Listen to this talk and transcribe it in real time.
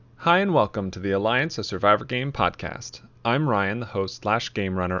Hi, and welcome to the Alliance of Survivor Game podcast. I'm Ryan, the host /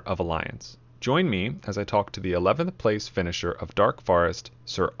 game runner of Alliance. Join me as I talk to the 11th place finisher of Dark Forest,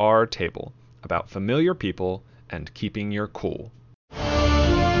 Sir R. Table, about familiar people and keeping your cool.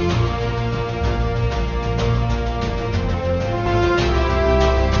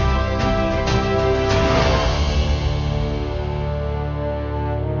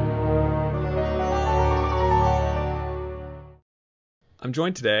 I'm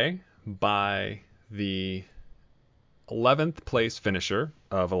joined today by the 11th place finisher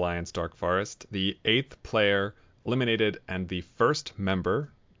of Alliance Dark Forest, the 8th player eliminated, and the first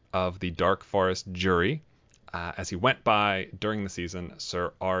member of the Dark Forest jury as he went by during the season,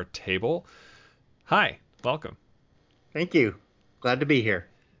 Sir R. Table. Hi, welcome. Thank you. Glad to be here.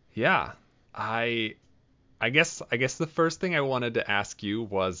 Yeah, I guess the first thing I wanted to ask you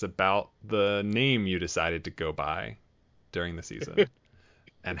was about the name you decided to go by during the season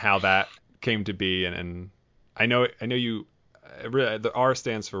and how that came to be. And I know you. The R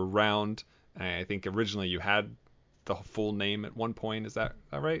stands for round. I think originally you had the full name at one point. Is that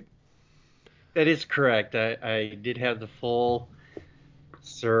right? That is correct. I did have the full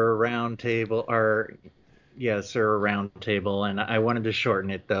Sir Round Table, Sir Round Table, and I wanted to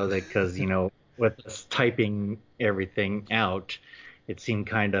shorten it though, because with us typing everything out, it seemed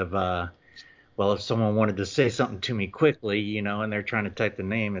kind of well, if someone wanted to say something to me quickly, and they're trying to type the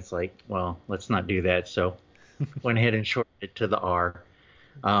name, it's like, well, let's not do that. So went ahead and shortened it to the R.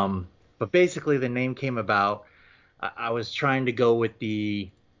 But basically, the name came about. I was trying to go with the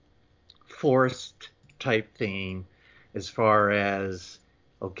forest type theme as far as,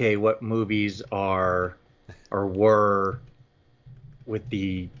 okay, what movies are or were with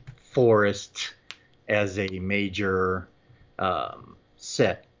the forest as a major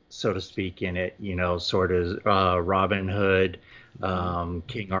set, so to speak, in it, sort of Robin Hood,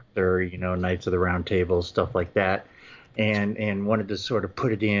 King Arthur, Knights of the Round Table, stuff like that, and wanted to sort of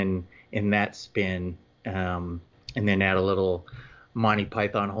put it in that spin, and then add a little Monty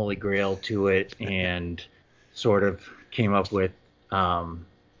Python Holy Grail to it, and sort of came up with,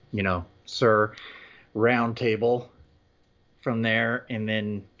 Sir Round Table from there, and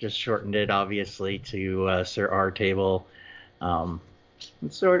then just shortened it obviously to Sir R Table.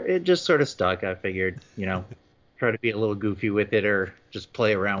 It just sort of stuck. I figured, try to be a little goofy with it or just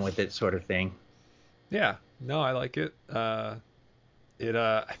play around with it, sort of thing. Yeah. No, I like it. I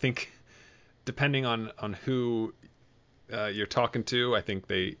think depending on who you're talking to, I think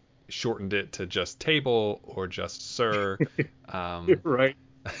they shortened it to just Table or just Sir. Right.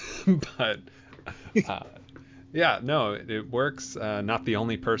 But uh, yeah, no, it works. Not the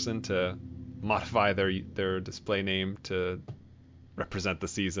only person to modify their display name to represent the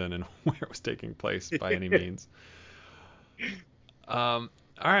season and where it was taking place by any means. All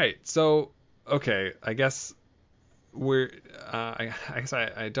right, so okay, I guess we're. I guess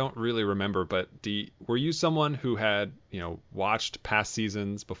I don't really remember, but were you someone who had watched past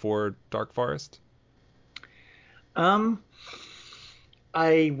seasons before Dark Forest? Um,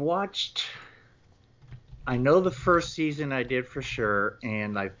 I watched. I know the first season I did for sure,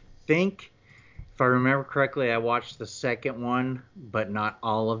 and I think, if I remember correctly, I watched the second one, but not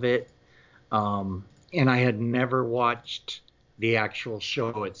all of it. And I had never watched the actual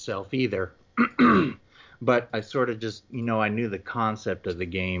show itself either. But I sort of just, I knew the concept of the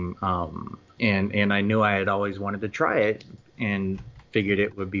game, and I knew I had always wanted to try it, and figured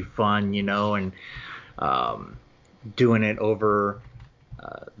it would be fun, and um, doing it over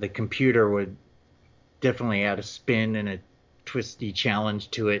the computer would definitely add a spin and a twisty challenge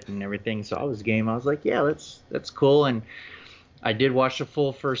to it and everything. So I was game. I was like, yeah, that's cool. And I did watch the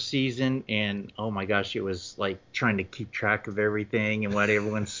full first season, and oh my gosh, it was like trying to keep track of everything and what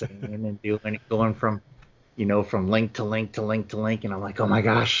everyone's saying and doing, going from link to link to link to link, and I'm like, oh my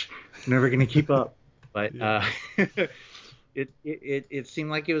gosh, I'm never gonna keep up. But Yeah. it seemed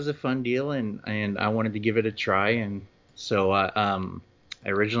like it was a fun deal, and I wanted to give it a try, and so I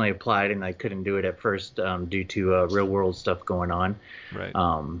originally applied, and I couldn't do it at first, due to real world stuff going on. Right.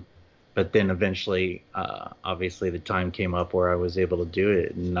 But then eventually, obviously, the time came up where I was able to do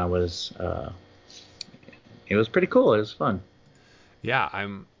it, and it was pretty cool. It was fun. Yeah,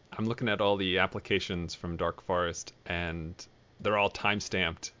 I'm looking at all the applications from Dark Forest, and they're all time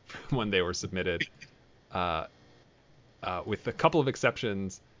stamped from when they were submitted. Uh, with a couple of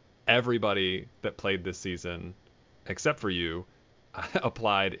exceptions, everybody that played this season, except for you,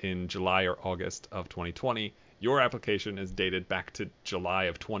 applied in July or August of 2020. Your application is dated back to July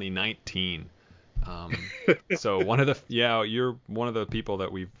of 2019. So you're one of the people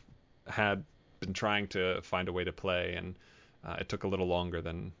that we've had been trying to find a way to play, and it took a little longer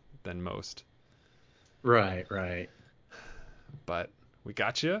than most. Right, right. But we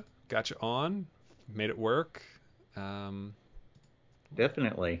got you on, made it work. Um,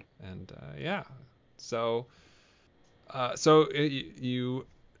 Definitely. and yeah, so you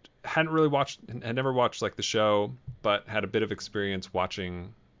hadn't really watched, had never watched like the show, but had a bit of experience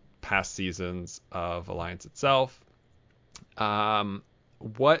watching past seasons of Alliance itself. Um,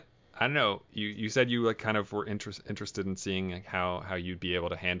 what I don't know. You said you like kind of were interested in seeing like how you'd be able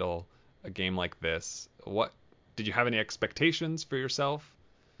to handle a game like this. What did you have any expectations for yourself?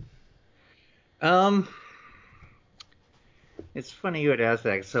 Um, it's funny you would ask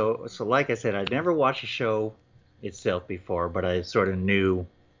that. So like I said, I'd never watched a show itself before, but I sort of knew,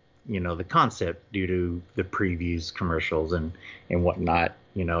 the concept due to the previews, commercials, and whatnot.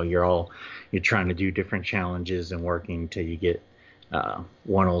 You're trying to do different challenges and working till you get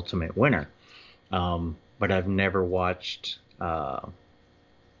one ultimate winner. But I've never watched I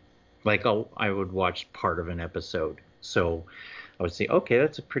would watch part of an episode. So I would say, okay,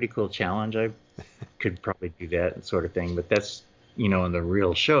 that's a pretty cool challenge. I could probably do that sort of thing. But that's, in the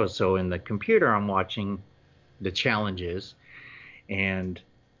real show. So in the computer, I'm watching the challenges, and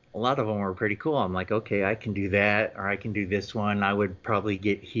a lot of them were pretty cool. I'm like, okay, I can do that, or I can do this one. I would probably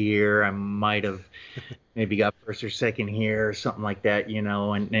get here. I might have maybe got first or second here, or something like that,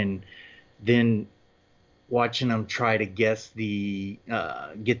 and then watching them try to guess get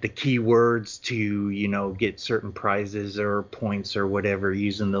the keywords to get certain prizes or points or whatever,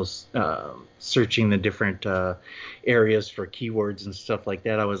 using those searching the different areas for keywords and stuff like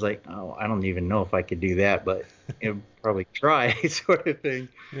that. I was like, oh, I don't even know if I could do that, but probably try sort of thing.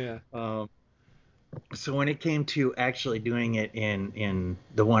 Yeah. So when it came to actually doing it in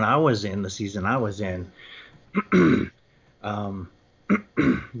the one I was in, the season I was in, um,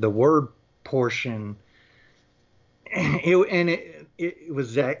 the word portion, it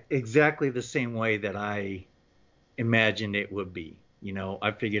was exactly the same way that I imagined it would be.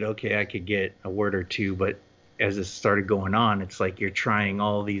 I figured, okay, I could get a word or two, but as it started going on, it's like you're trying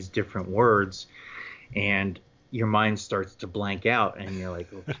all these different words, and your mind starts to blank out, and you're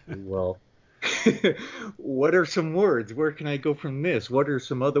like, okay, well, what are some words? Where can I go from this? What are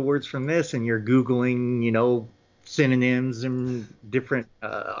some other words from this? And you're Googling, synonyms and different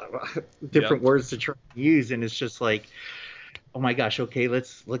Yep. different words to try to use, and it's just like, oh my gosh, okay,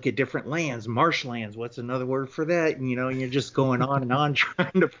 let's look at different lands, marshlands. What's another word for that? And you're just going on and on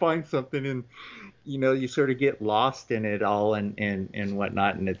trying to find something, and you sort of get lost in it all and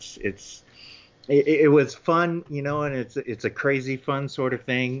whatnot, and it was fun, and it's a crazy fun sort of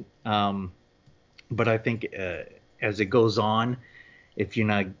thing. But I think as it goes on, if you're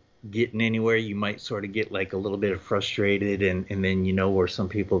not getting anywhere, you might sort of get like a little bit frustrated, and then where some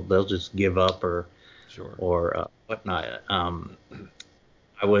people, they'll just give up or Sure. whatnot.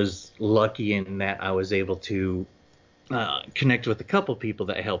 I was lucky in that I was able to connect with a couple people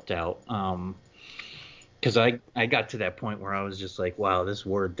that helped out. Because I got to that point where I was just like, wow, this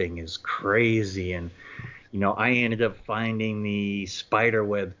word thing is crazy. And, I ended up finding the spider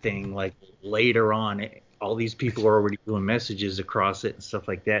web thing like later on. All these people are already doing messages across it and stuff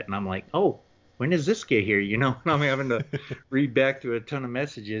like that. And I'm like, oh, when does this get here? And I'm having to read back through a ton of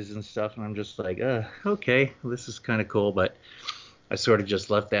messages and stuff. And I'm just like, okay, this is kind of cool. But I sort of just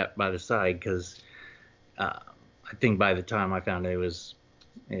left that by the side because I think by the time I found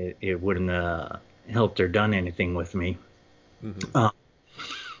it wouldn't helped or done anything with me. Mm-hmm.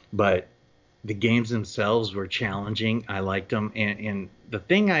 But the games themselves were challenging. I liked them, and the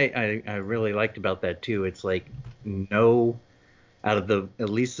thing I really liked about that too, it's like no, out of the at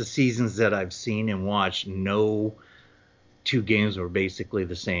least the seasons that I've seen and watched, no two games were basically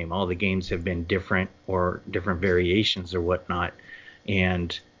the same. All the games have been different or different variations or whatnot.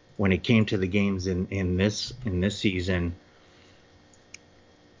 And when it came to the games in this season,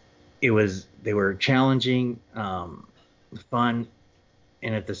 they were challenging, fun,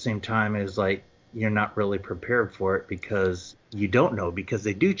 and at the same time is like you're not really prepared for it because you don't know, because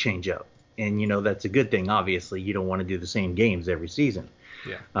they do change up, and that's a good thing. Obviously, you don't want to do the same games every season,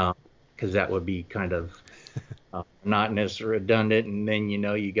 Yeah. because that would be kind of monotonous or redundant, and then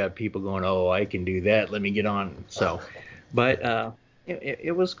you got people going, oh, I can do that, let me get on. So, but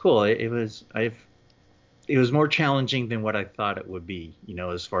it was cool. It was more challenging than what I thought it would be,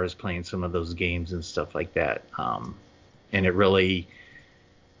 as far as playing some of those games and stuff like that. And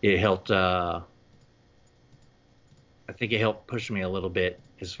it helped. I think it helped push me a little bit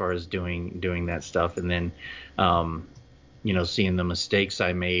as far as doing that stuff. And then, seeing the mistakes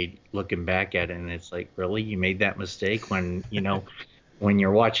I made, looking back at it, and it's like, really, you made that mistake when, when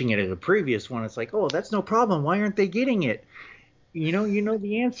you're watching it as a previous one, it's like, oh, that's no problem. Why aren't they getting it? you know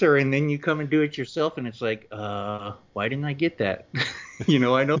the answer, and then you come and do it yourself, and it's like, why didn't I get that? I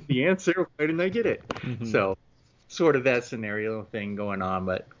know the answer. Why didn't I get it? Hmm. So, sort of that scenario thing going on,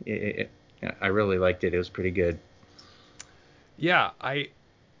 but I really liked it. It was pretty good. Yeah,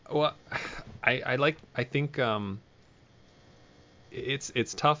 well, I think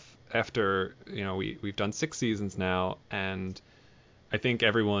it's tough after we've done 6 seasons now, and I think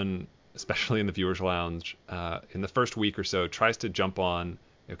everyone, especially in the viewers lounge, in the first week or so, tries to jump on.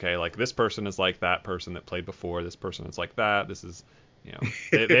 Okay, like this person is like that person that played before. This person is like that. This is,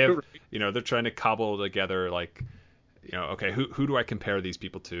 they have, they're trying to cobble together like, okay, who do I compare these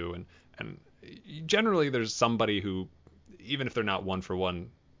people to? And generally there's somebody who, even if they're not one for one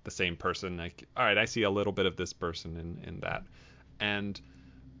the same person, like, all right, I see a little bit of this person in that, and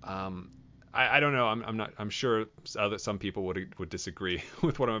um, I don't know. I'm not. I'm sure some people would disagree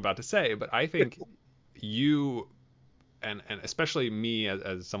with what I'm about to say, but I think you and especially me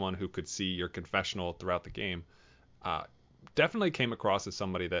as someone who could see your confessional throughout the game, uh, definitely came across as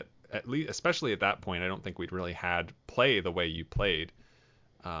somebody that at least, especially at that point, I don't think we'd really had play the way you played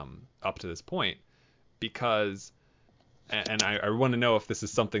up to this point because. And I want to know if this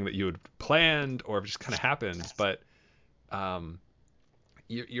is something that you had planned or if it just kind of happened, but um,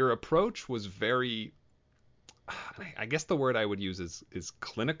 your approach was very, I guess the word I would use is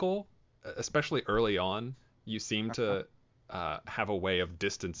clinical, especially early on. You seem to have a way of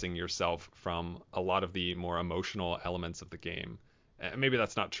distancing yourself from a lot of the more emotional elements of the game. Maybe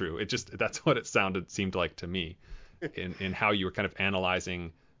that's not true. That's what it seemed like to me in how you were kind of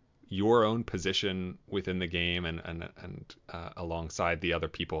analyzing your own position within the game and alongside the other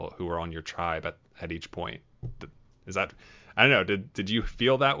people who were on your tribe at each point. Is that I don't know. Did you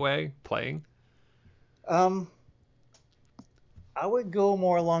feel that way playing? Um, I would go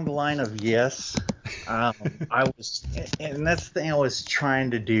more along the line of yes. I was, and that's the thing I was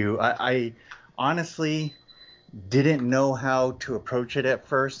trying to do. I honestly didn't know how to approach it at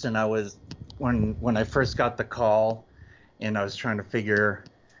first, and I was when I first got the call, and I was trying to figure,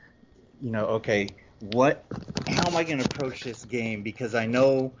 okay, what, how am I going to approach this game? Because I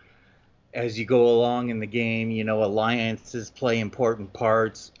know as you go along in the game, alliances play important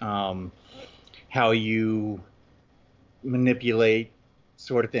parts. How you manipulate,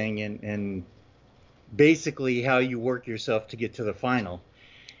 sort of thing, and basically how you work yourself to get to the final.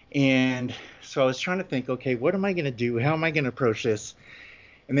 And so I was trying to think, okay, what am I going to do? How am I going to approach this?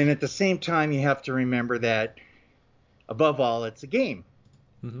 And then at the same time, you have to remember that above all, it's a game.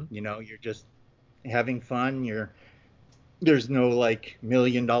 Hmm. You're just having fun. There's no like $1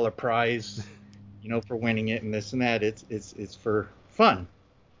 million prize, for winning it and this and that. It's for fun.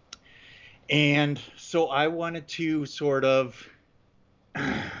 And so I wanted to sort of,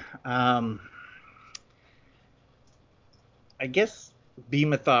 um, I guess, be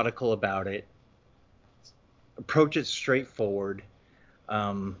methodical about it, approach it straightforward,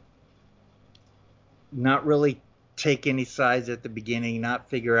 um, not really take any sides at the beginning, not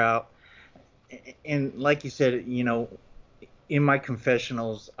figure out. And like you said, in my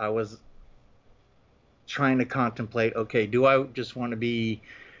confessionals, I was trying to contemplate, okay, do I just want to be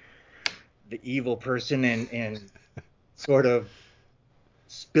the evil person and sort of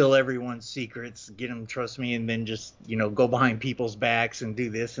spill everyone's secrets, get them to trust me, and then just go behind people's backs and do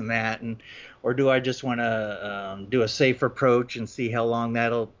this and that, and or do I just want to do a safe approach and see how long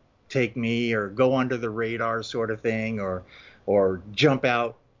that'll take me, or go under the radar sort of thing, or jump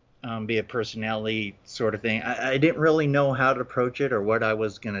out, be a personality sort of thing. I didn't really know how to approach it or what I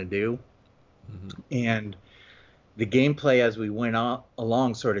was gonna do, Hmm. and the gameplay as we went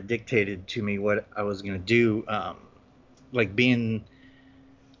along sort of dictated to me what I was gonna do. Like being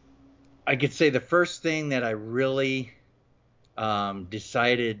I could say the first thing that I really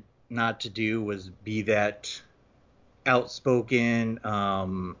decided not to do was be that outspoken,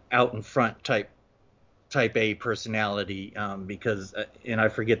 out in front type A personality, because and I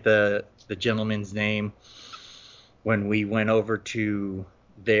forget the gentleman's name when we went over to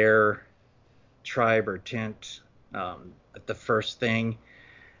their tribe or tent, at the first thing.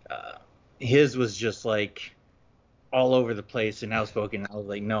 Uh, his was just like all over the place and outspoken. I was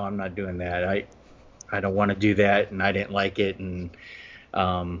like, no, I'm not doing that. I don't want to do that, and I didn't like it, and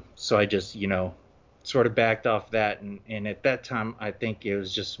so I just, sort of backed off that. And at that time, I think it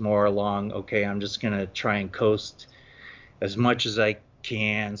was just more along, okay, I'm just going to try and coast as much as I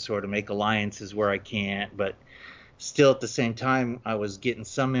can, sort of make alliances where I can't. But still, at the same time, I was getting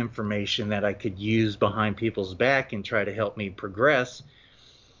some information that I could use behind people's back and try to help me progress.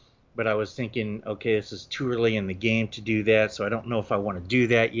 But I was thinking, okay, this is too early in the game to do that, so I don't know if I want to do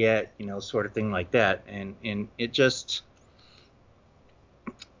that yet, sort of thing like that. And it just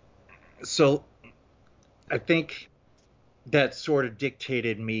So I think that sort of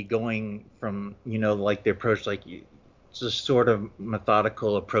dictated me going from, like the approach, like just sort of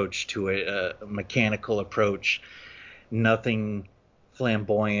methodical approach to it, a mechanical approach, nothing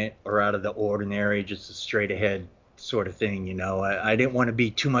flamboyant or out of the ordinary, just a straight ahead sort of thing. I didn't want to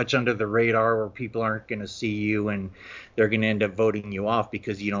be too much under the radar where people aren't going to see you and they're going to end up voting you off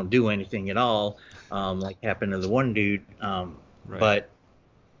because you don't do anything at all, like happened to the one dude. Right. But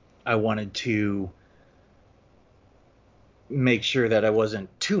I wanted to make sure that I wasn't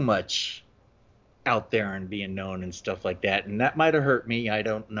too much out there and being known and stuff like that. And that might have hurt me. I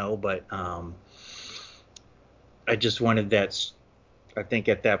don't know, but I just wanted that. I think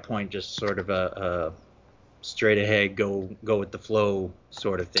at that point, just sort of a straight ahead, go with the flow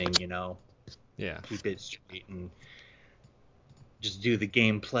sort of thing. Yeah. Keep it straight and just do the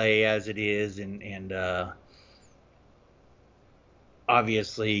gameplay as it is. And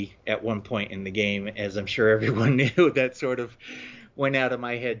obviously, at one point in the game, as I'm sure everyone knew, that sort of went out of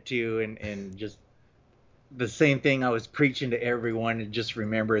my head too, and just the same thing I was preaching to everyone, and just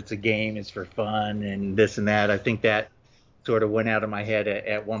remember it's a game, it's for fun and this and that. I think that sort of went out of my head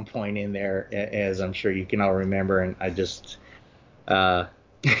at one point in there, as I'm sure you can all remember. And I just, uh,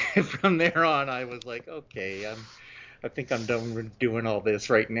 from there on, I was like, okay, I think I'm done with doing all this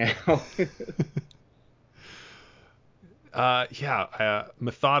right now. Yeah,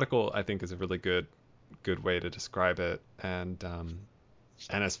 methodical I think is a really good way to describe it, and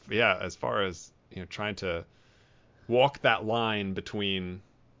as far as trying to walk that line between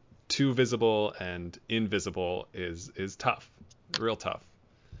too visible and invisible is tough, real tough.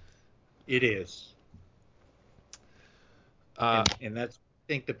 It is, Uh, and that's, I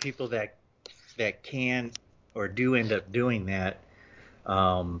think the people that can or do end up doing that,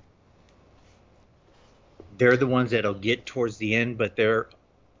 um, they're the ones that'll get towards the end, but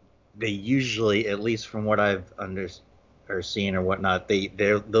they usually, at least from what I've or seen or whatnot,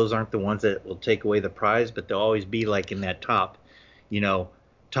 those aren't the ones that will take away the prize, but they'll always be like in that top, you know,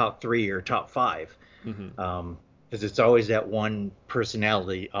 top three or top five, mhm. because it's always that one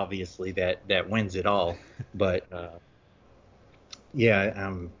personality, obviously, that wins it all. But yeah,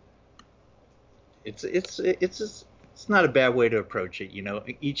 it's not a bad way to approach it.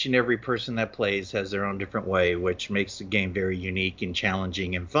 Each and every person that plays has their own different way, which makes the game very unique and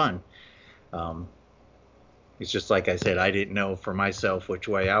challenging and fun. Um, it's just like I said, I didn't know for myself which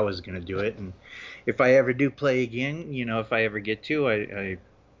way I was going to do it, and if I ever do play again, if I ever get to,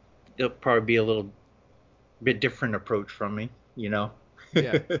 it'll probably be a little bit different approach from me. You know.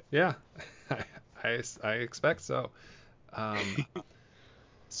 Yeah, yeah. I expect so. Um,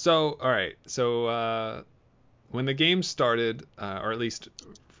 so all right. So when the game started, or at least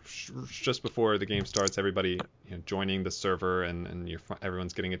just before the game starts, everybody joining the server, and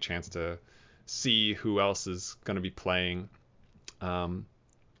everyone's getting a chance to see who else is going to be playing. Um,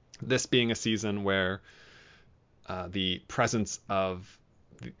 this being a season where the presence of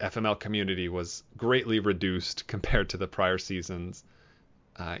the FML community was greatly reduced compared to the prior seasons.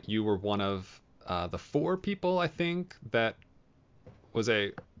 You were one of the four people, I think, that was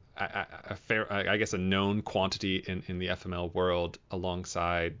a fair, I guess, a known quantity in the FML world,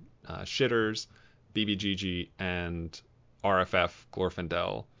 alongside Shitters, BBGG, and RFF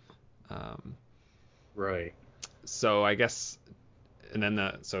Glorfindel. Um, Right. so I guess, and then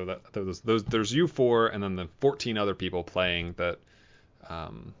there's you four, and then the 14 other people playing that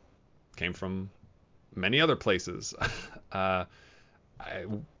um, came from many other places. uh, I,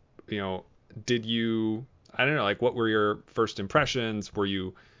 you know, did you? I don't know. Like, what were your first impressions? Were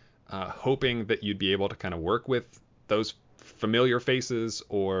you hoping that you'd be able to kind of work with those familiar faces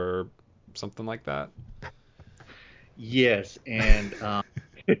or something like that? Yes, and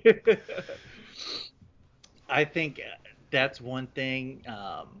I think that's one thing.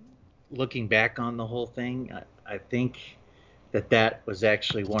 Looking back on the whole thing, I think that was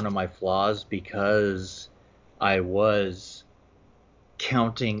actually one of my flaws, because I was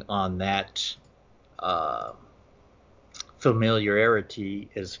counting on that uh, familiarity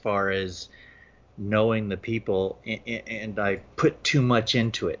as far as knowing the people, and I put too much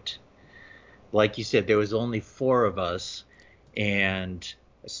into it. Like you said, there was only four of us, and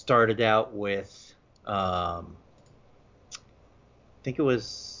I started out with, I think it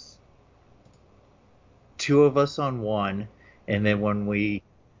was two of us on one, and then when we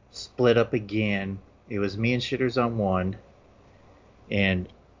split up again, it was me and Shitters on one, and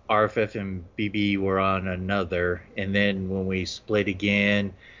RFF and BB were on another. And then when we split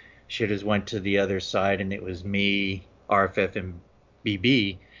again, Shitters went to the other side, and it was me, RFF, and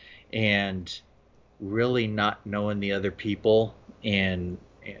BB. And really not knowing the other people, and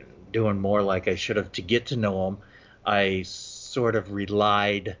doing more like I should have to get to know them. I sort of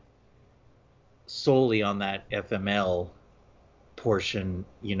relied solely on that FML portion,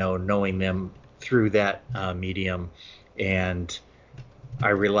 knowing them through that medium, and I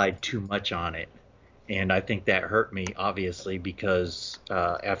relied too much on it. And I think that hurt me, obviously, because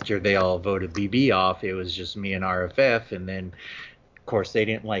after they all voted BB off, it was just me and RFF, and then, of course, they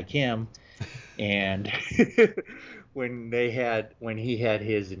didn't like him. And when he had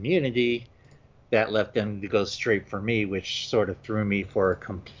his immunity, that left them to go straight for me, which sort of threw me for a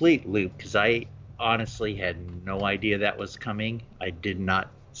complete loop because I honestly had no idea that was coming. I did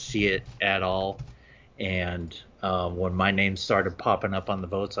not see it at all. And when my name started popping up on the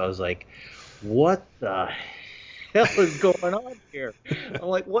votes, I was like, what the hell is going on here? I'm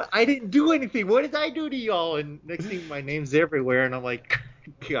like, what? I didn't do anything. What did I do to y'all? And next thing, my name's everywhere. And I'm like,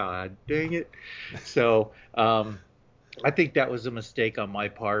 God dang it. So, I think that was a mistake on my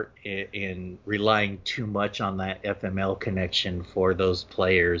part in relying too much on that FML connection for those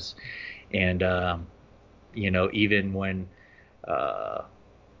players. And, even when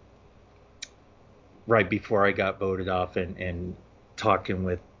right before I got voted off and talking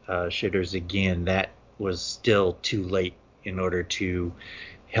with Shitters again, that was still too late in order to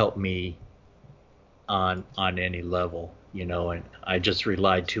help me on any level, and I just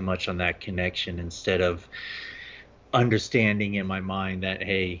relied too much on that connection instead of understanding in my mind that,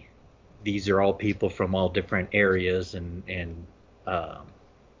 hey, these are all people from all different areas and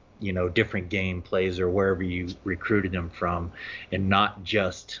different game plays or wherever you recruited them from, and not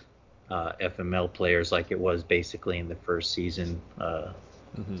just FML players like it was basically in the first season,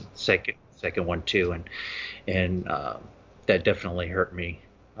 second one too, and that definitely hurt me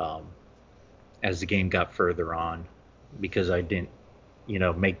as the game got further on, because I didn't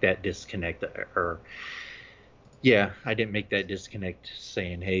make that disconnect, or I didn't make that disconnect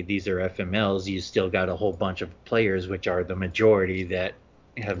saying, hey, these are FMLs. You still got a whole bunch of players, which are the majority, that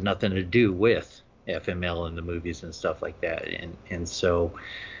have nothing to do with FML in the movies and stuff like that. And so,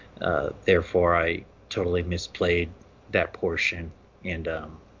 therefore, I totally misplayed that portion. And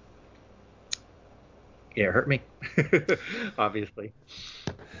it hurt me, obviously.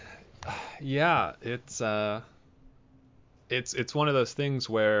 Yeah, it's one of those things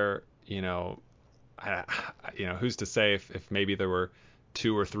where, who's to say if maybe there were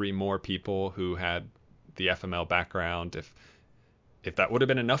two or three more people who had the FML background, if that would have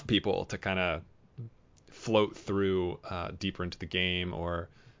been enough people to kind of float through deeper into the game, or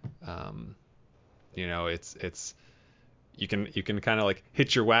it's you can kind of like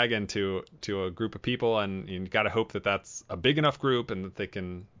hitch your wagon to a group of people, and you got to hope that that's a big enough group and that they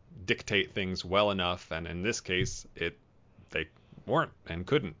can dictate things well enough. And in this case, they weren't and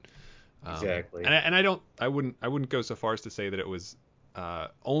couldn't. Exactly. And I wouldn't go so far as to say that it was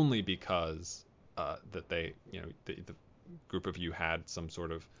only because that they, the group of you had some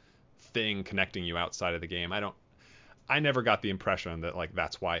sort of thing connecting you outside of the game. I never got the impression that like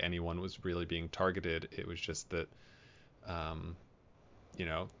that's why anyone was really being targeted. It was just that, you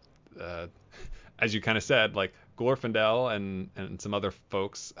know, as you kind of said, like Glorfindel and some other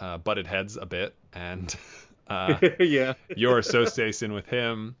folks butted heads a bit, and Yeah. your association with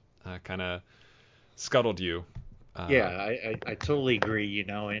him kind of scuttled you. Yeah, I totally agree,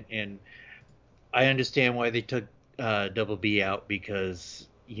 and I understand why they took Double B out, because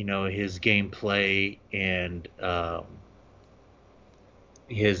his gameplay and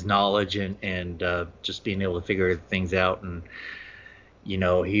his knowledge and just being able to figure things out, and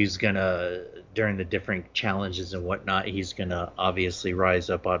he's gonna, during the different challenges and whatnot, he's gonna obviously rise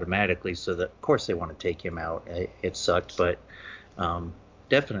up automatically, so that of course they want to take him out. It sucked, but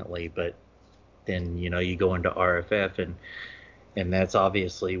definitely. But then you go into RFF, and that's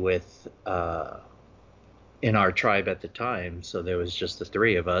obviously with in our tribe at the time, so there was just the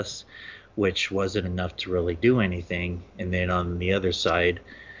three of us, which wasn't enough to really do anything. And then on the other side,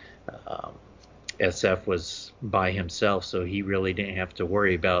 um, SF was by himself, so he really didn't have to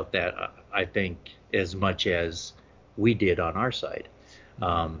worry about that, I think, as much as we did on our side.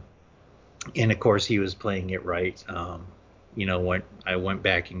 And of course, he was playing it right. When I went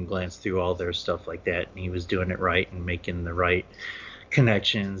back and glanced through all their stuff like that, and he was doing it right and making the right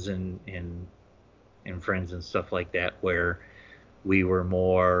connections and friends and stuff like that, where we were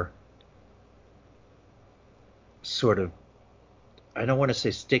more sort of, I don't want to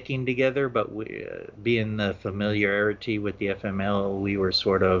say sticking together, but being the familiarity with the FML, we were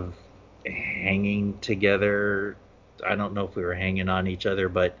sort of hanging together. I don't know if we were hanging on each other,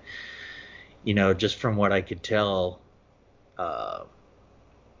 but just from what I could tell,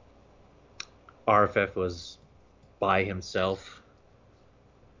 RFF was by himself,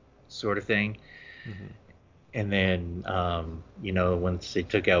 sort of thing. Hmm. And then, once they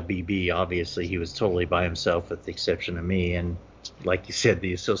took out BB, obviously he was totally by himself with the exception of me. And like you said,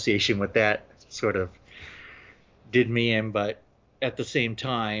 the association with that sort of did me in. But at the same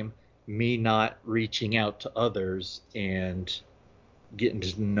time, me not reaching out to others and getting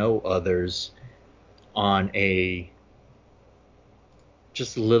to know others on a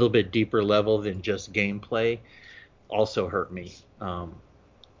just a little bit deeper level than just gameplay also hurt me.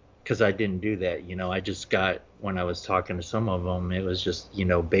 Because I didn't do that. I just got, when I was talking to some of them, it was just,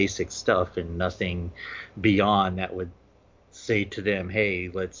 basic stuff and nothing beyond that would say to them, hey,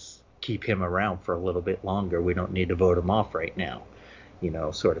 let's keep him around for a little bit longer. We don't need to vote him off right now,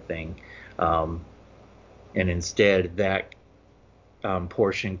 sort of thing. Um, and instead, that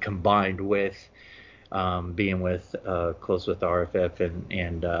portion combined with being with close with RFF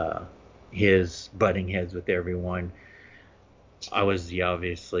and his butting heads with everyone, I was the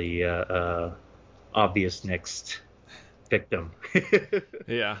obvious next victim.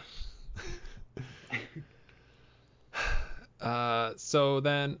 Yeah. So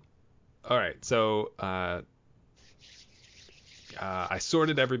then, all right. So I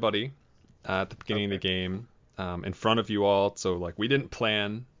sorted everybody at the beginning of the Okay. game in front of you all. So like we didn't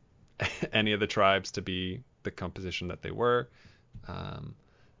plan any of the tribes to be the composition that they were. Um,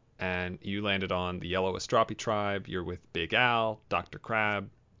 and you landed on the Yellow Astropi tribe. You're with Big Al, Dr. Crab,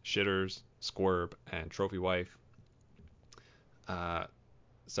 Shitters, Squirb, and Trophy Wife. Uh,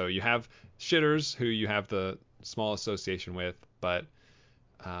 so you have Shitters, who you have the small association with, but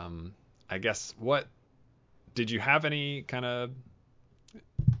um, I guess what did you have any kind of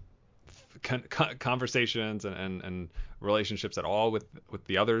conversations and relationships at all with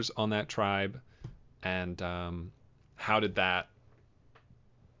the others on that tribe? And how did that?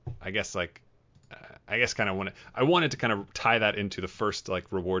 I guess like I guess kind of wanted to kind of tie that into the first like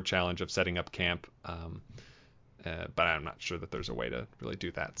reward challenge of setting up camp. But I'm not sure that there's a way to really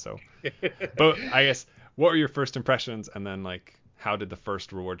do that. So, but I guess what were your first impressions, and then like how did the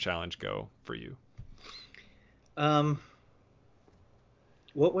first reward challenge go for you? um,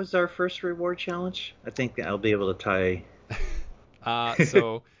 what was our first reward challenge? I think I'll be able to tie.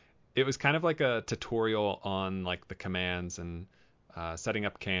 So it was kind of like a tutorial on like the commands and setting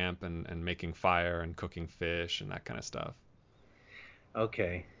up camp and making fire and cooking fish and that kind of stuff.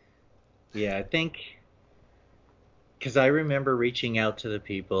 Okay. Yeah, I think because I remember reaching out to the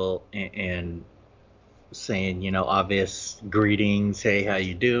people and saying, obvious greetings, hey, how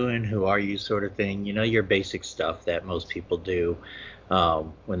you doing? Who are you? Sort of thing. Your basic stuff that most people do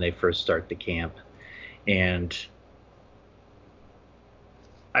when they first start the camp. And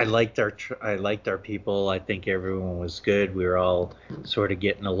I liked our people. I think everyone was good. We were all sort of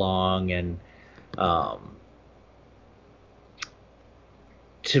getting along, and um,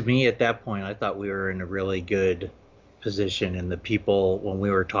 to me at that point, I thought we were in a really good position. And the people, when we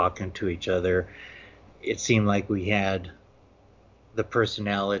were talking to each other, it seemed like we had the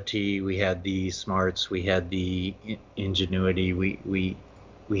personality, we had the smarts, we had the ingenuity, we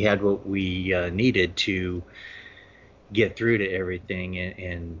had what we needed to get through to everything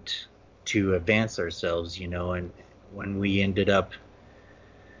and to advance ourselves, and when we ended up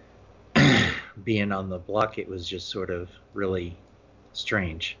being on the block, it was just sort of really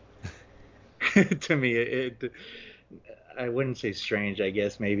strange to me. I wouldn't say strange. I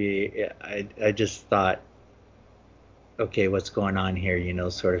guess maybe I just thought, okay, what's going on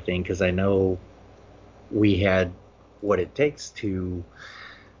here, sort of thing, because I know we had what it takes to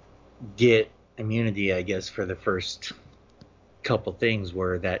get immunity, I guess, for the first couple things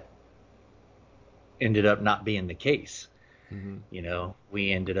where that ended up not being the case. Hmm.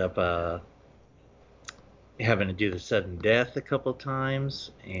 We ended up having to do the sudden death a couple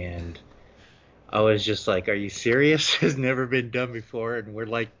times, and I was just like, "Are you serious? Has never been done before, and we're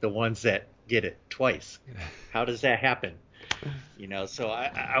like the ones that get it twice. How does that happen?" So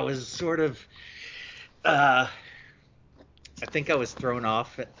I was sort of, uh, I think I was thrown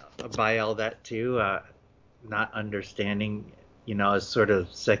off by all that too, not understanding. I was sort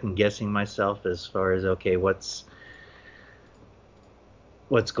of second guessing myself as far as, okay, what's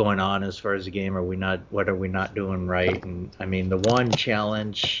going on as far as the game? Are we not? What are we not doing right? And I mean, the one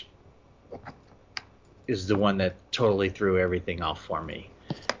challenge is the one that totally threw everything off for me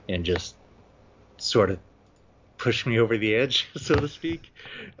and just sort of pushed me over the edge, so to speak.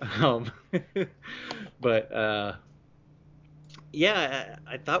 Um, but yeah,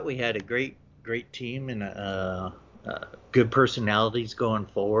 I thought we had a great team and good personalities going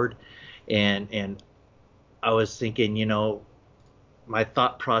forward, and I was thinking, my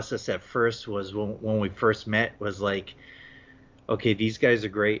thought process at first was when we first met was like, okay, these guys are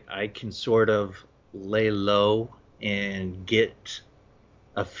great. I can sort of lay low and get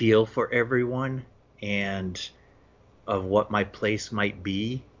a feel for everyone and of what my place might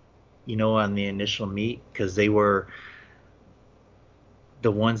be, on the initial meet, because they were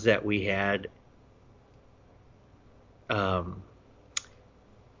the ones that we had. Um,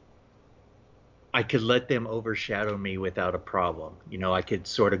 I could let them overshadow me without a problem. I could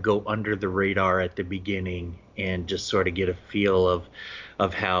sort of go under the radar at the beginning and just sort of get a feel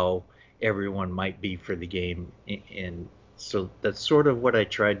of how everyone might be for the game. And so that's sort of what I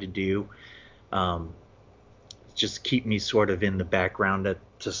tried to do. Um, just keep me sort of in the background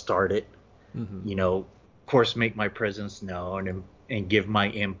to start it. Hmm. Of course, make my presence known and give my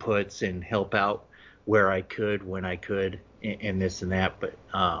inputs and help out where I could, when I could, and this and that. But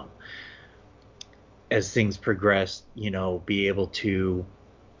as things progress, be able to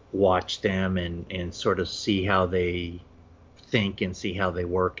watch them and sort of see how they think and see how they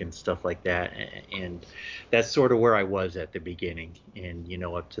work and stuff like that. And that's sort of where I was at the beginning, and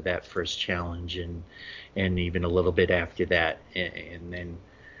up to that first challenge, and even a little bit after that, and then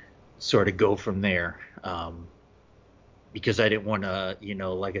sort of go from there. Because I didn't want to,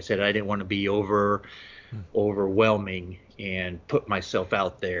 like I said, I didn't want to be overwhelming and put myself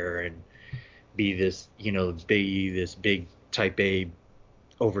out there and be this big type A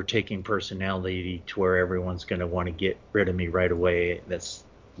overtaking personality to where everyone's going to want to get rid of me right away. That's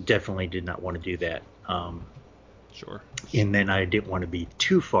definitely did not want to do that. Sure. And then I didn't want to be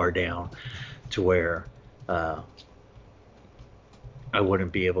too far down to where uh, I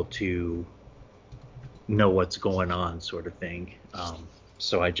wouldn't be able to know what's going on, sort of thing.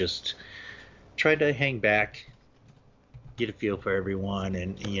 So I just tried to hang back, get a feel for everyone,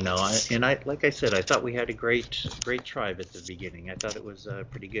 and I like I said, I thought we had a great tribe at the beginning. I thought it was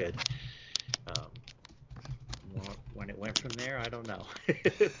pretty good. Um, when it went from there, I don't know.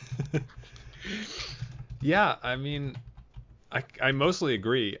 Yeah, I mean, I mostly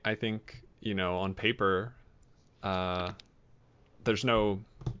agree. I think, on paper, uh, there's no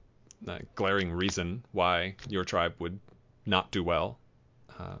glaring reason why your tribe would not do well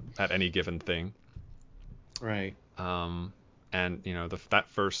at any given thing. Right. Um, and that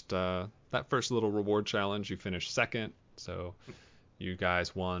first little reward challenge, you finished second, so you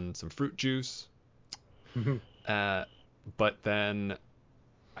guys won some fruit juice. Uh, but then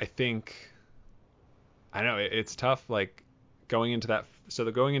I think I know it's tough, like going into that. So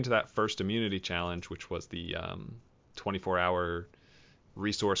the going into that first immunity challenge, which was the 24-hour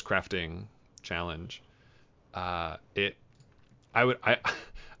resource crafting challenge. It I would I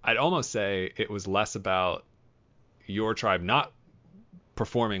I'd almost say it was less about your tribe not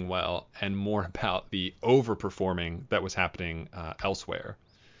performing well and more about the overperforming that was happening elsewhere,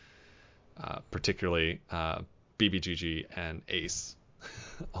 particularly BBGG and Ace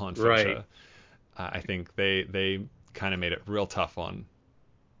on Right. Fosha. I think they kind of made it real tough on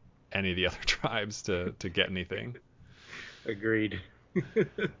any of the other tribes to get anything. Agreed.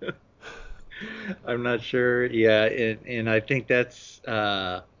 I'm not sure. Yeah, and I think that's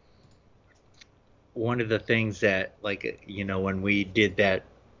one of the things that, like, when we did that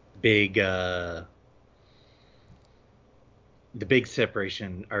big the big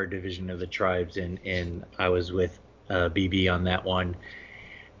separation, our division of the tribes, and I was with BB on that one,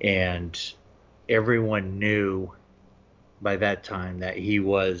 and everyone knew by that time that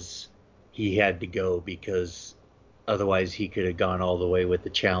he had to go, because otherwise he could have gone all the way with the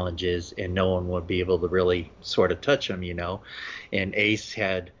challenges and no one would be able to really sort of touch him. And Ace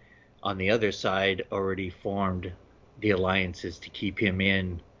had, on the other side, already formed the alliances to keep him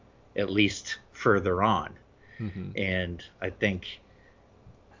in, at least further on. Hmm. And I think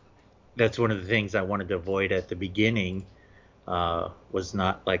that's one of the things I wanted to avoid at the beginning, was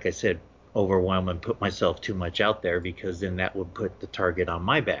not, like I said, overwhelm and put myself too much out there, because then that would put the target on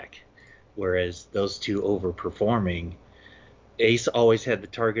my back. Whereas those two overperforming, Ace always had the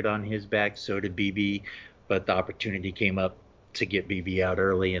target on his back, so did BB, but the opportunity came up to get BB out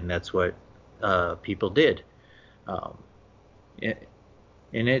early, and that's what people did. Um, it,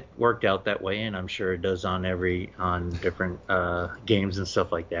 and it worked out that way, and I'm sure it does on different games and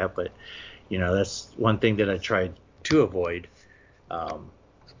stuff like that. But that's one thing that I tried to avoid. Um,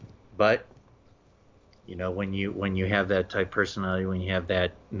 but when you have that type personality, when you have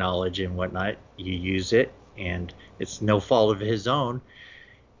that knowledge and whatnot, you use it, and it's no fault of his own.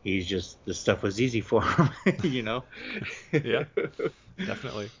 He's just, the stuff was easy for him, you know. Yeah,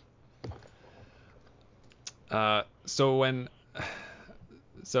 definitely. So when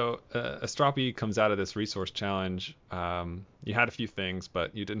Astropi comes out of this resource challenge, you had a few things,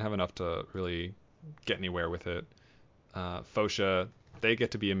 but you didn't have enough to really get anywhere with it. Phosha, they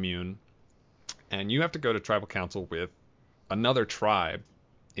get to be immune, and you have to go to tribal council with another tribe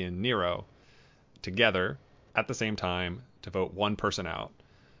in Nero together at the same time to vote one person out.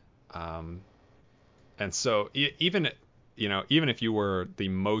 Um, and so even even if you were the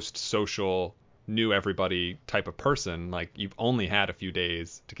most social, knew everybody type of person, like you've only had a few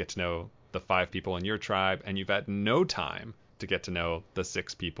days to get to know the 5 people in your tribe, and you've had no time to get to know the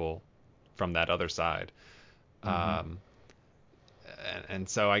 6 people from that other side. Mm-hmm. And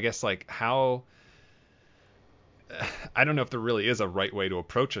so I guess like how I don't know if there really is a right way to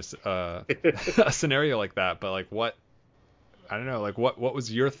approach a scenario like that, but like what I don't know, like what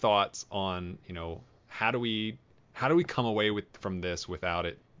was your thoughts on, how do we come away from this without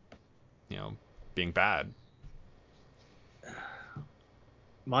it, being bad?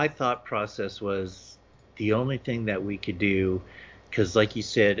 My thought process was the only thing that we could do, because like you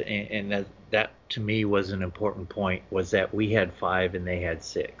said, and that to me was an important point, was that we had 5 and they had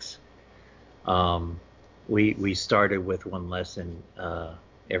 6. Um, we started with one lesson,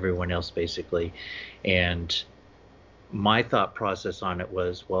 everyone else basically, and my thought process on it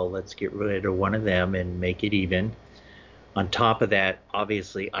was, well, let's get rid of one of them and make it even. On top of that,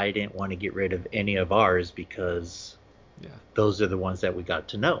 obviously, I didn't want to get rid of any of ours because Yeah. those are the ones that we got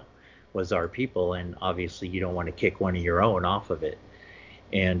to know was our people, and obviously you don't want to kick one of your own off of it.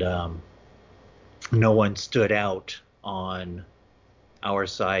 And no one stood out on our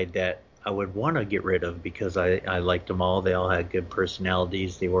side that I would want to get rid of because I liked them all. They all had good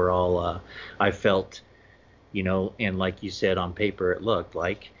personalities. They were all, I felt, and like you said, on paper it looked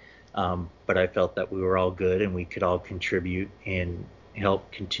like, but I felt that we were all good and we could all contribute and help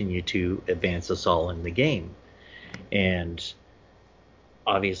continue to advance us all in the game. And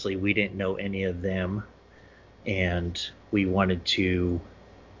obviously we didn't know any of them, and we wanted to,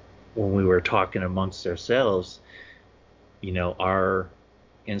 when we were talking amongst ourselves, our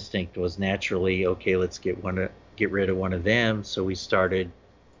instinct was naturally, okay, let's get rid of one of them. So we started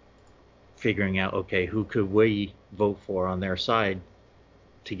figuring out, okay, who could we vote for on their side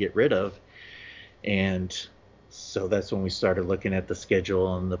to get rid of. And so that's when we started looking at the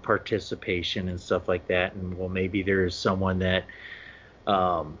schedule and the participation and stuff like that. And well, maybe there's someone that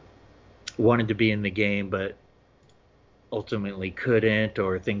um, wanted to be in the game but ultimately couldn't,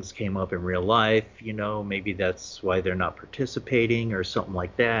 or things came up in real life, maybe that's why they're not participating or something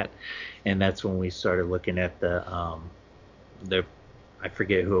like that. And that's when we started looking at the I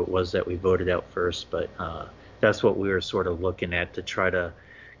forget who it was that we voted out first, but that's what we were sort of looking at to try to,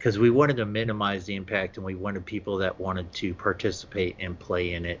 because we wanted to minimize the impact and we wanted people that wanted to participate and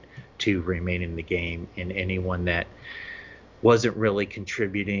play in it to remain in the game, and anyone that wasn't really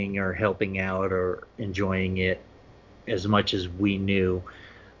contributing or helping out or enjoying it as much as we knew,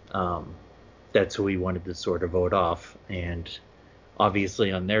 um, that's who we wanted to sort of vote off. And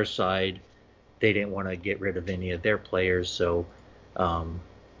obviously on their side, they didn't want to get rid of any of their players, so um,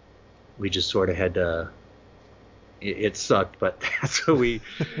 we just sort of had to. It sucked, but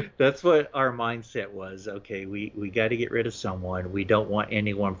that's what our mindset was. Okay, we got to get rid of someone. We don't want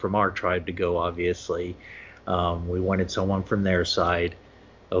anyone from our tribe to go, obviously. We wanted someone from their side.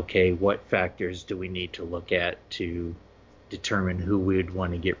 Okay, what factors do we need to look at to determine who we'd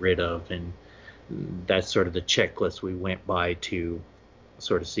want to get rid of? And that's sort of the checklist we went by to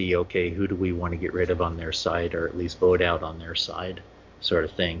sort of see, okay, who do we want to get rid of on their side, or at least vote out on their side, sort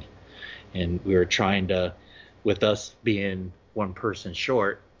of thing. And we were trying to, with us being one person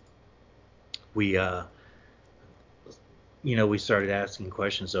short, we we started asking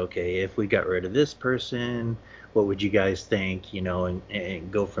questions. Okay, if we got rid of this person, what would you guys think?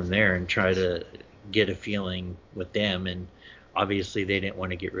 And go from there and try to get a feeling with them. And obviously they didn't want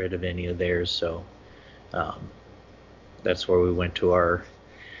to get rid of any of theirs, so um, that's where we went to our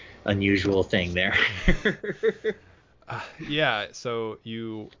unusual thing there. Yeah, so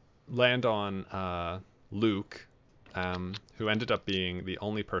you land on Luke, who ended up being the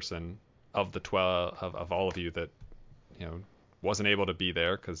only person of the 12 of all of you that wasn't able to be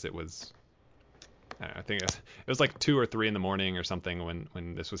there because it was I think it was like 2 or 3 in the morning or something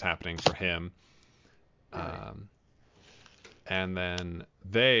when this was happening for him. Right. And then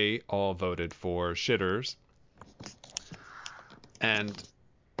they all voted for Shitters, and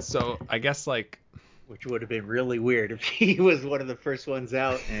so I guess like Which would have been really weird if he was one of the first ones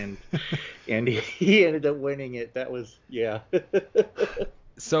out and he ended up winning it. That was, yeah.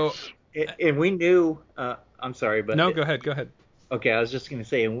 so And we knew, I'm sorry, but no, go ahead. okay, I was just going to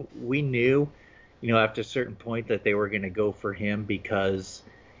say, and we knew, after a certain point that they were going to go for him because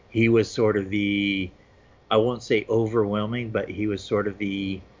he was sort of the, I won't say overwhelming, but he was sort of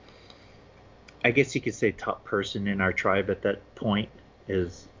the I guess you could say top person in our tribe at that point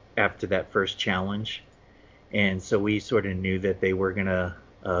is after that first challenge, and so we sort of knew that they were gonna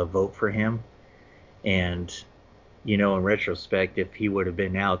vote for him. And in retrospect, if he would have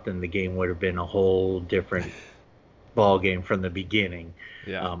been out, then the game would have been a whole different ball game from the beginning.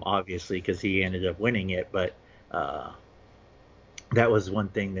 Yeah. Obviously, because he ended up winning it, but uh, that was one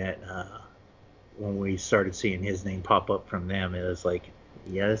thing that when we started seeing his name pop up from them, it was like,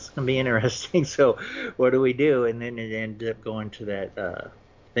 yeah, this is gonna be interesting. So, what do we do? And then it ended up going to that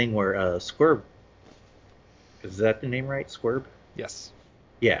thing where Squirb, is that the name right? Squirb? Yes.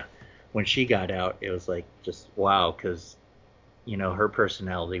 Yeah. When she got out, it was like just wow, because her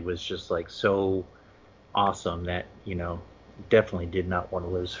personality was just like so awesome that definitely did not want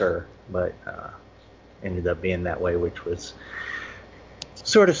to lose her, but ended up being that way, which was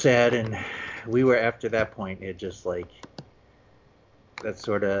sort of sad. And we were after that point, it just like that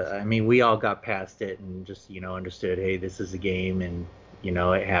sort of. I mean, we all got past it and just understood, hey, this is a game, and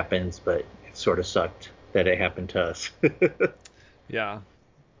it happens, but it sort of sucked that it happened to us. Yeah,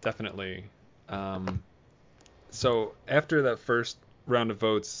 definitely. Um, so after that first round of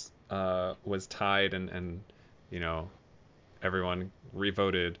votes was tied and you know everyone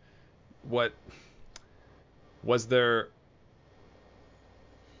revoted, what was there?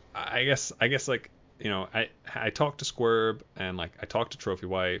 I guess like I talked to Squirb and like I talked to Trophy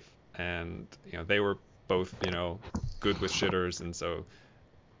Wife and they were both good with shitters, and so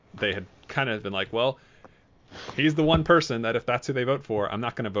they had kind of been like, well, he's the one person that if that's who they vote for, I'm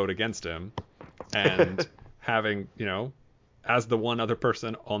not going to vote against him. And having as the one other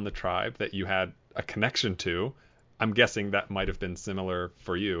person on the tribe that you had a connection to, I'm guessing that might have been similar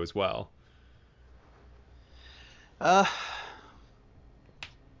for you as well. uh,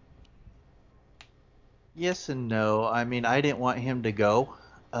 yes and no. I mean, I didn't want him to go,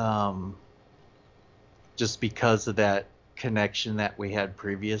 um, just because of that connection that we had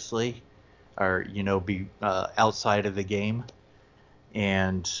previously, or be outside of the game,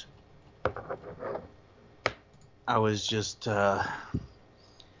 and I was just I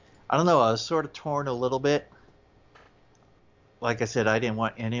don't know. I was sort of torn a little bit. Like I said, I didn't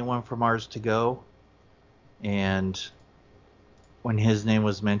want anyone from ours to go, and when his name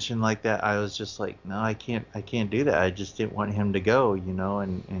was mentioned like that, I was just like, no, I can't do that. I just didn't want him to go,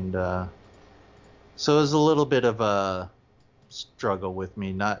 and so it was a little bit of a struggle with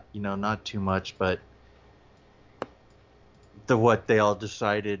me. Not too much, but what they all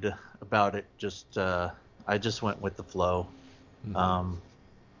decided about it, just I just went with the flow. Mm-hmm. Um,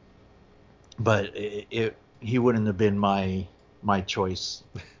 but he wouldn't have been my choice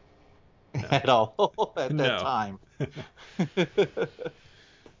No. at all at that No. time.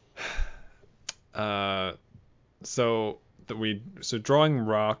 uh, so drawing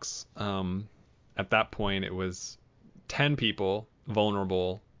rocks. At that point, it was 10 people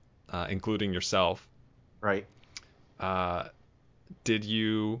vulnerable, including yourself. Right. Uh, did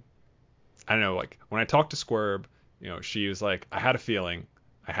you? I don't know. Like when I talked to Squirb, she was like, I had a feeling.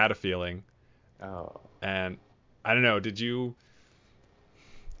 I had a feeling. Oh. And I don't know. Did you?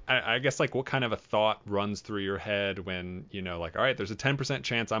 I guess like what kind of a thought runs through your head when like, all right, there's a 10%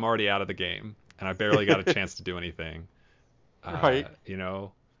 chance I'm already out of the game and I barely got a chance to do anything. Right. You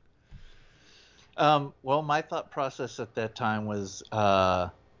know. Well, my thought process at that time was the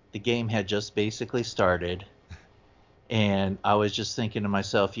game had just basically started, and I was just thinking to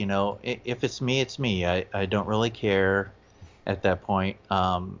myself, if it's me, it's me. I don't really care at that point.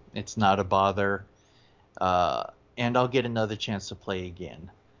 It's not a bother, uh, and I'll get another chance to play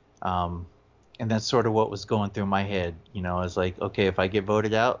again. Um, and that's sort of what was going through my head. I was like, okay, if I get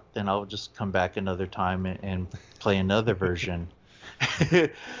voted out, then I'll just come back another time and play another version.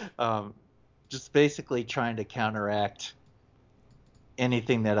 um, just basically trying to counteract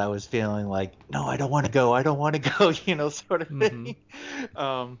anything that I was feeling like, no, I don't want to go, I don't want to go, sort of Mm-hmm. thing.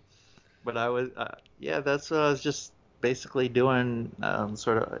 Um, but yeah, that's what I was just basically doing.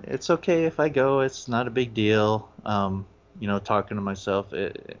 Sort of, it's okay if I go, it's not a big deal. Talking to myself,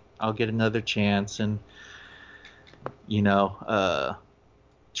 I'll get another chance, and you know, uh,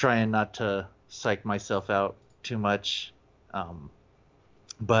 trying not to psych myself out too much. Um,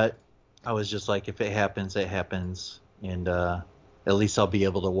 but I was just like, if it happens, it happens, and at least I'll be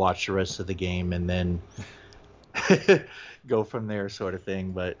able to watch the rest of the game and then go from there, sort of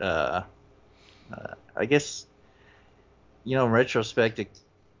thing. But I guess in retrospect, it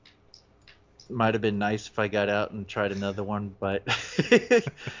might have been nice if I got out and tried another one, but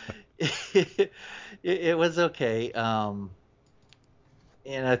it was okay. And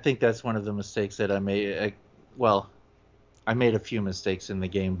I think that's one of the mistakes that I made. Well, I made a few mistakes in the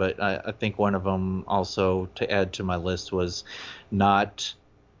game, but I think one of them also to add to my list was not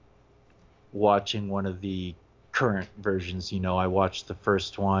watching one of the current versions. I watched the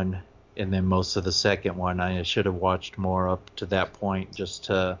first one and then most of the second one. I should have watched more up to that point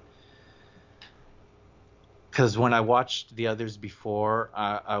because when I watched the others before,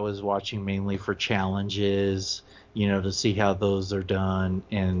 I was watching mainly for challenges, to see how those are done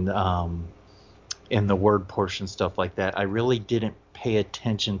and the word portion stuff like that. I really didn't pay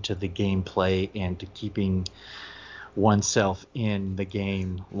attention to the gameplay and to keeping oneself in the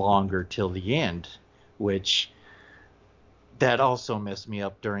game longer till the end, which that also messed me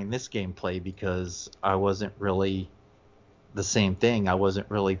up during this gameplay because I wasn't really the same thing. I wasn't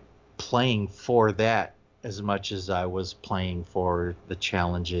really playing for that as much as I was playing for the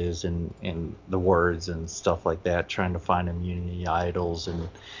challenges and the words and stuff like that, trying to find immunity idols and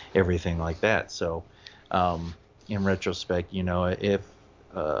everything like that. So, in retrospect,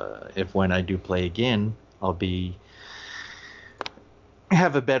 if when I do play again, I'll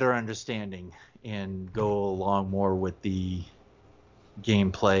have a better understanding and go along more with the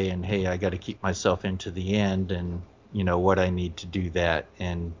gameplay and hey, I got to keep myself into the end and what I need to do that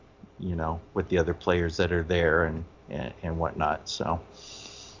and with the other players that are there and whatnot. So,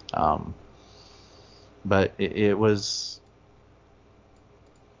 but it was.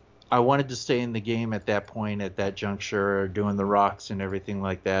 I wanted to stay in the game at that point, at that juncture, doing the rocks and everything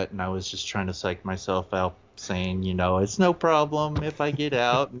like that, and I was just trying to psych myself out, saying, it's no problem if I get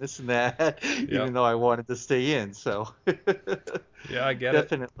out and this and that, Yep. even though I wanted to stay in. So, Yeah, I get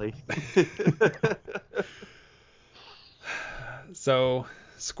definitely. So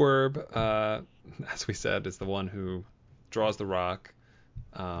Squirb, as we said, is the one who draws the rock,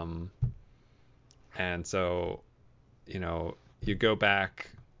 and so you go back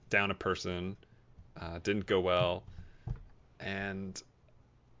down a person, didn't go well, and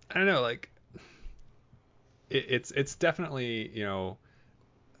I don't know, like it's definitely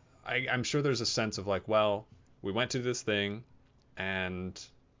I'm sure there's a sense of like, well, we went to this thing and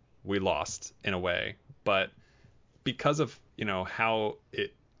we lost in a way, but because of how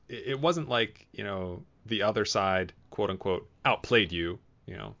it wasn't like the other side quote unquote outplayed you.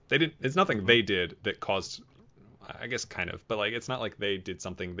 They didn't. It's nothing they did that caused. I guess kind of, but like it's not like they did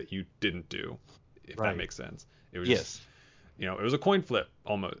something that you didn't do, if Right. that makes sense. It was Yes. just it was a coin flip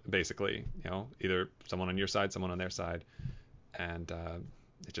almost basically. Either someone on your side, someone on their side, and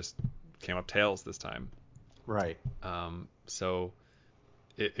it just came up tails this time. Right. So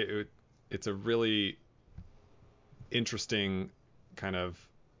it's a really interesting kind of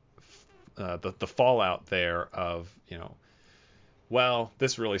the fallout there of well,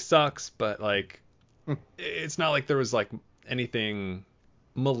 this really sucks, but like it's not like there was like anything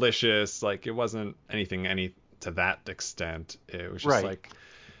malicious, like it wasn't anything any to that extent. It was just Right. like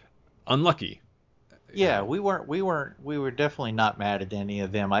unlucky. Yeah, we were definitely not mad at any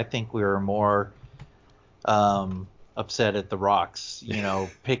of them. I think we were more upset at the rocks,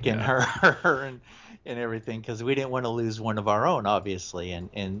 picking Yeah. her and everything because we didn't want to lose one of our own, obviously,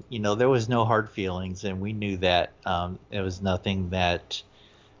 and there was no hard feelings, and we knew that it was nothing that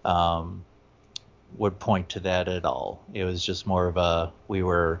would point to that at all. It was just more of a we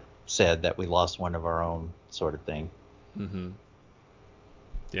were sad that we lost one of our own sort of thing. Mm-hmm.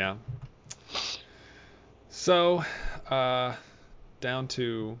 Yeah. So, down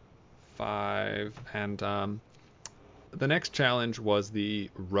to 5, and the next challenge was the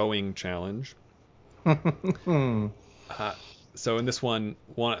rowing challenge. Uh, so in this one,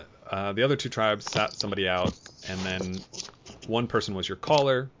 the other two tribes sat somebody out, and then one person was your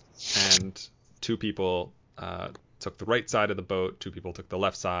caller, and two people took the right side of the boat, two people took the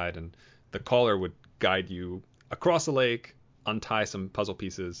left side, and the caller would guide you across the lake, untie some puzzle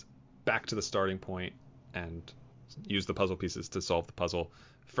pieces, back to the starting point, and use the puzzle pieces to solve the puzzle.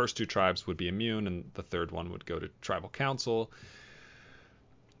 First two tribes would be immune, and the third one would go to tribal council.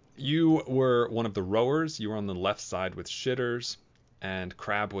 You were one of the rowers. You were on the left side with Shitters, and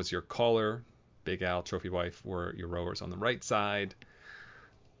Crab was your caller. Big Al, Trophy Wife were your rowers on the right side.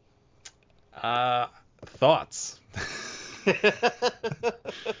 Thoughts?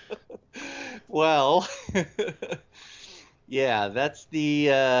 Well, yeah, that's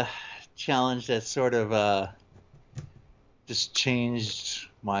the challenge that sort of just changed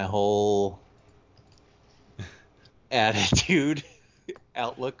my whole attitude,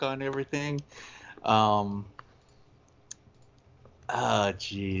 outlook on everything.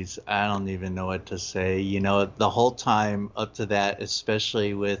 Geez, I don't even know what to say. The whole time up to that,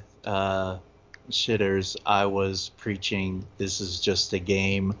 especially with Shitters, I was preaching this is just a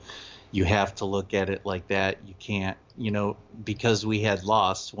game. you have to look at it like that. You can't, because we had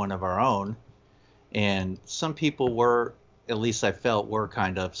lost one of our own, and some people were, at least I felt, were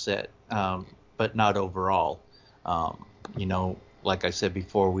kind of upset, but not overall. Um, like I said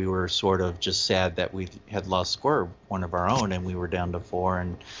before, we were sort of just sad that we had lost Squirrel, one of our own, and we were down to 4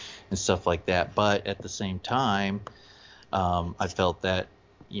 and stuff like that. But at the same time, I felt that,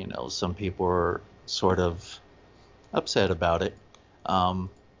 some people were sort of upset about it,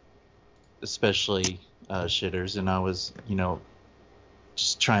 especially Shitters. And I was,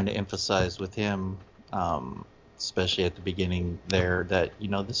 just trying to emphasize with him, especially at the beginning there, that,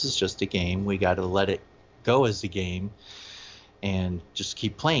 this is just a game. We got to let it go as a game and just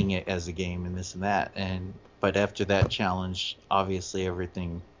keep playing it as a game and this and that. But after that challenge, obviously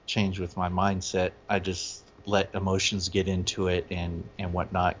everything changed with my mindset. I just let emotions get into it and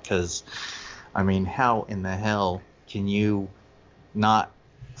whatnot. Because, I mean, how in the hell can you not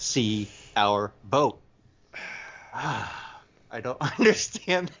see our boat? I don't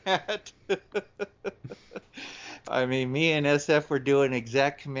understand that. I mean, me and SF were doing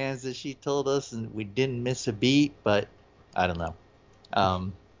exact commands that she told us, and we didn't miss a beat, but I don't know.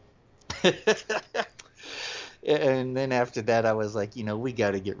 And then after that, I was like, we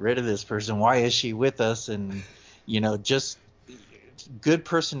got to get rid of this person. Why is she with us? And, just good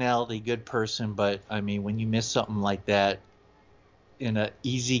personality, good person. But, I mean, when you miss something like that in an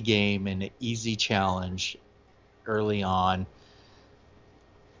easy game, in an easy challenge early on,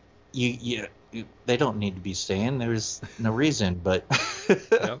 they don't need to be staying. There's no reason, but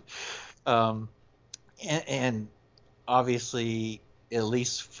Yep. And obviously, at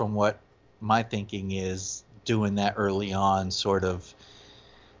least from what my thinking is, doing that early on sort of,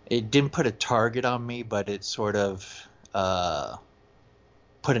 it didn't put a target on me, but it sort of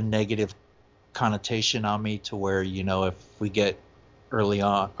put a negative connotation on me to where, if we get early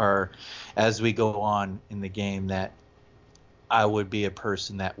on or as we go on in the game, that I would be a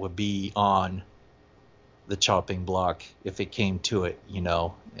person that would be on the chopping block if it came to it,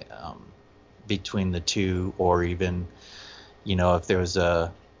 between the two, or even, if there was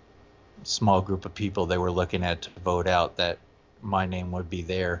a small group of people they were looking at to vote out, that my name would be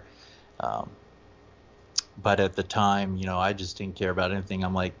there. But at the time, I just didn't care about anything.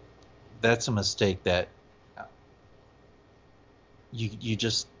 I'm like, that's a mistake that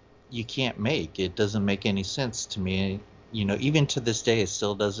you can't make. It doesn't make any sense to me. Even to this day, it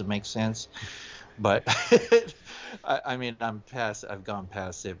still doesn't make sense. But I mean, I've gone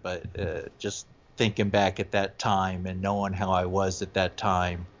past it, but just thinking back at that time and knowing how I was at that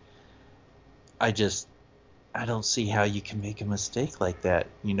time, I don't see how you can make a mistake like that.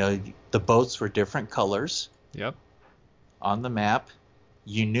 The boats were different colors. Yep. On the map.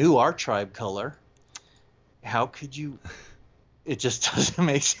 You knew our tribe color. How could you? It just doesn't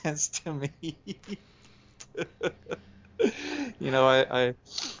make sense to me.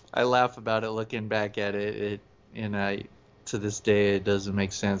 I laugh about it looking back at it, and to this day it doesn't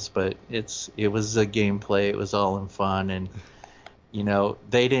make sense, but it was a gameplay. It was all in fun, and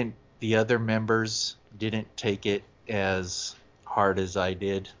the other members didn't take it as hard as I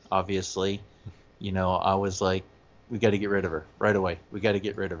did. Obviously, I was like, we got to get rid of her right away. We got to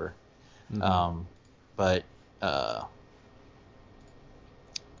get rid of her. Mm-hmm. But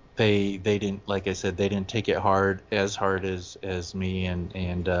they didn't, like I said, they didn't take it as hard as me,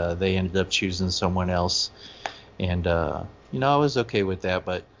 and they ended up choosing someone else, and I was okay with that,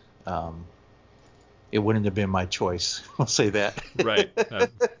 but it wouldn't have been my choice. I'll say that. Right.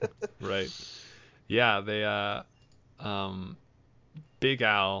 Right. Yeah. Big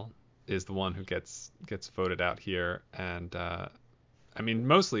Al is the one who gets voted out here, and I mean,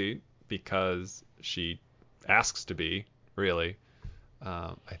 mostly because she asks to be, really.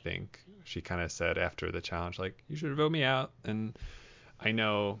 I think she kind of said after the challenge, like, you should vote me out. And I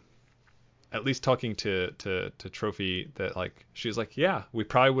know, at least talking to Trophy, that, like, she was like, yeah, we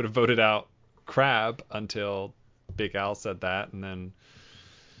probably would have voted out Crab until Big Al said that. And then,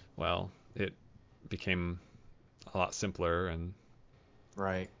 well, it became a lot simpler. And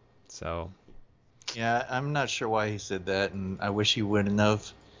Right. so, Yeah, I'm not sure why he said that, and I wish he wouldn't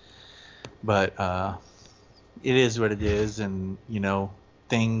have. But it is what it is, and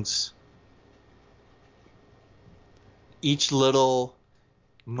things. Each little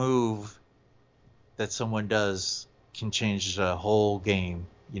move that someone does can change the whole game,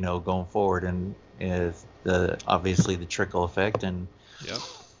 going forward, and obviously the trickle effect, and yep.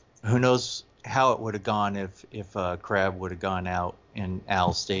 who knows how it would have gone if Crab would have gone out and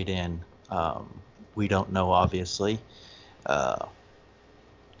Al stayed in. We don't know, obviously, but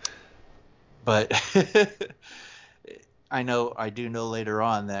I do know later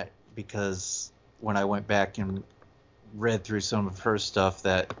on that because when I went back and read through some of her stuff,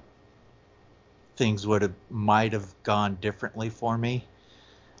 that things might have gone differently for me.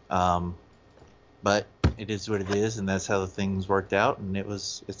 But it is what it is, and that's how the things worked out, and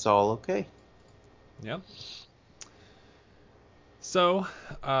it's all okay. Yep. So,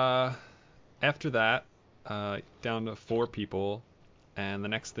 after that, down to 4 people, and the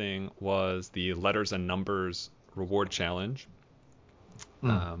next thing was the letters and numbers reward challenge.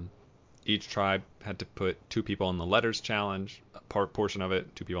 Each tribe had to put 2 people on the letters challenge, portion of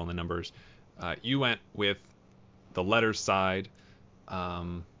it, 2 people on the numbers. You went with the letters side,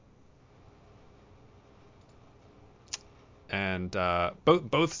 and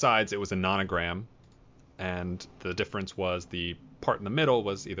both sides it was a nonogram, and the difference was the part in the middle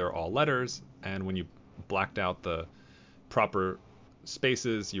was either all letters, and when you blacked out the proper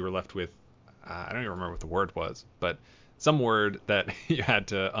spaces, you were left with I don't even remember what the word was, but some word that you had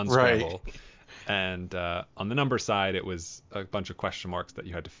to unscramble. Right. And on the number side, it was a bunch of question marks that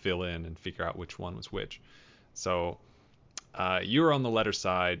you had to fill in and figure out which one was which. So you were on the letter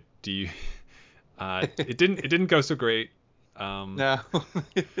side. Do you? It didn't go so great. No.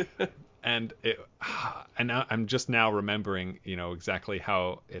 And I'm just now remembering, exactly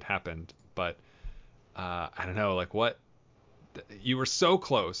how it happened. But I don't know, like what you were so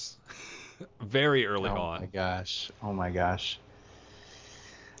close, very early Oh my on. gosh. Oh my gosh.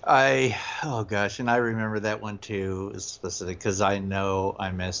 Oh gosh, and I remember that one too, specifically because I know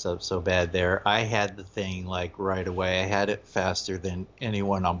I messed up so bad there. I had the thing like right away. I had it faster than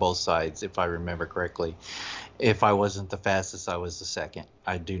anyone on both sides, if I remember correctly. If I wasn't the fastest, I was the second.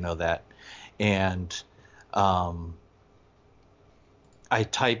 I do know that. And um, I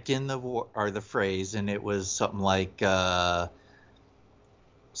typed in the phrase, and it was something like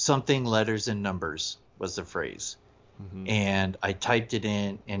something letters and numbers was the phrase. Hmm. And I typed it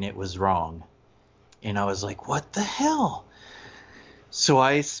in, and it was wrong. And I was like, what the hell? So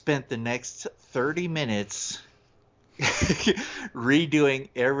I spent the next 30 minutes redoing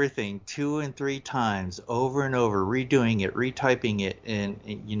everything 2 and 3 times over and over, redoing it, retyping it, and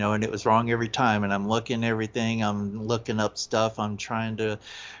it was wrong every time. And I'm looking everything, I'm looking up stuff, I'm trying to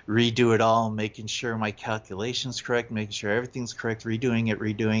redo it all, making sure my calculation's correct, making sure everything's correct,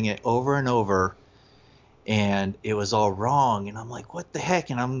 redoing it over and over, and it was all wrong. And I'm like, what the heck?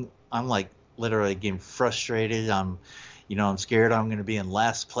 And I'm like literally getting frustrated. I'm scared I'm going to be in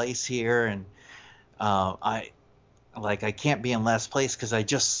last place here, and I can't be in last place because I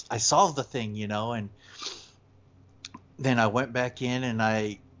solved the thing, and then I went back in and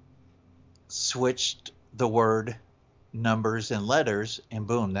I switched the word numbers and letters, and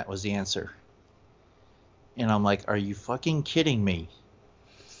boom, that was the answer. And I'm like, are you fucking kidding me?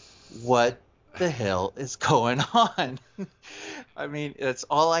 What the hell is going on? I mean, that's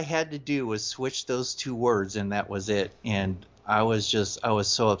all I had to do was switch those 2 words, and that was it. And I was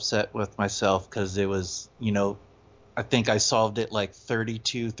so upset with myself because it was, I think I solved it like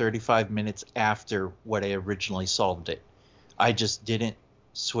 32, 35 minutes after what I originally solved it. I just didn't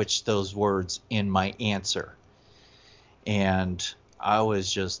switch those words in my answer. And I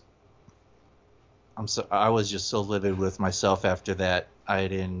was just so livid with myself after that. I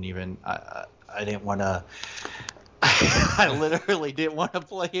didn't want to I literally didn't want to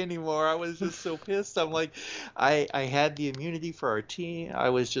play anymore. I was just so pissed. I'm like, I had the immunity for our team. I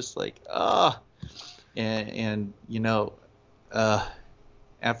was just like, and uh,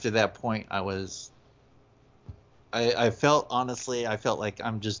 after that point, I felt like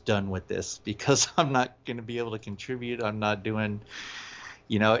I'm just done with this because I'm not going to be able to contribute. I'm not doing,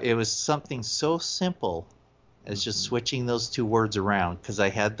 it was something so simple as just switching those 2 words around because I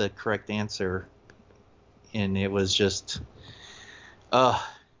had the correct answer, and it was just, that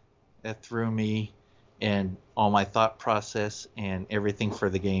threw me and all my thought process and everything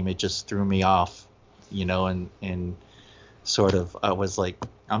for the game. It just threw me off, and sort of, I was like,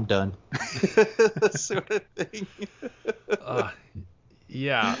 I'm done. Sort of thing. Uh,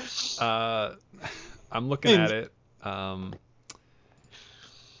 yeah. Uh, I'm looking at And it.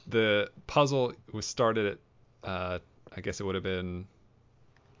 The puzzle was started at, I guess it would have been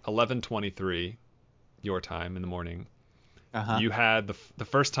 11:23 your time in the morning. uh-huh. You had the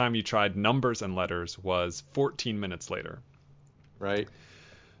first time you tried numbers and letters was 14 minutes later, Right.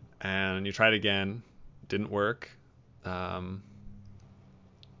 and you tried again, didn't work. Then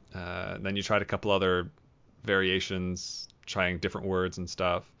you tried a couple other variations, trying different words and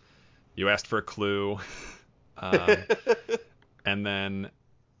stuff. You asked for a clue, um, and then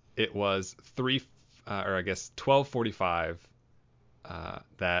it was 12:45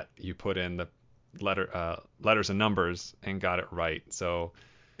 that you put in the letters and numbers and got it right. So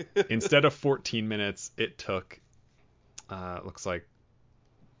instead of 14 minutes, it took looks like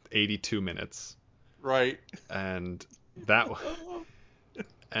 82 minutes. Right. And that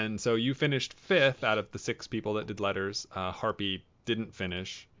and so you finished 5th out of the 6 people that did letters. Harpy didn't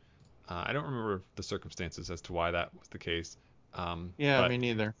finish. I don't remember the circumstances as to why that was the case. Yeah, but me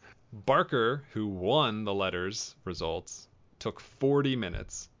neither. Barker, who won the letters results, took 40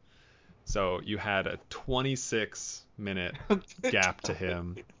 minutes. So you had a 26-minute gap to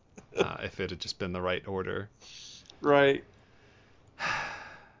him if it had just been the right order. Right.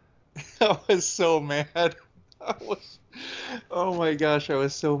 I was so mad. Oh my gosh, I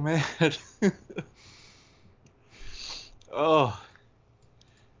was so mad. Oh.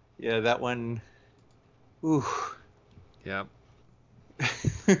 Yeah, that one. Ooh. Yep.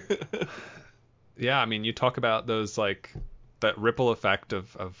 Yeah, I mean, you talk about those like that ripple effect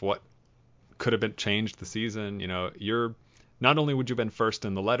of what could have been changed the season. You know, you're not only would you have been first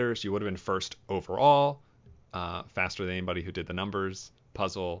in the letters, you would have been first overall, faster than anybody who did the numbers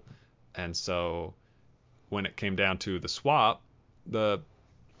puzzle. And so when it came down to the swap, the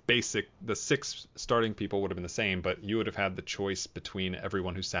 6 starting people would have been the same, but you would have had the choice between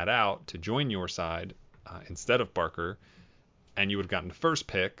everyone who sat out to join your side instead of Barker, and you would have gotten the first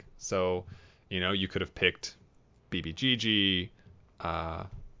pick. So, you know, you could have picked BBGG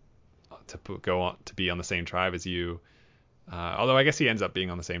go on to be on the same tribe as you. Although I guess he ends up being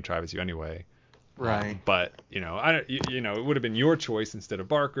on the same tribe as you anyway. Right. But you know, it would have been your choice instead of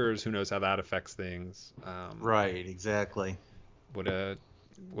Barker's. Who knows how that affects things? Right. Exactly. Would have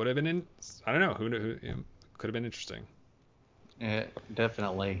been I don't know. Who could have been interesting. Yeah,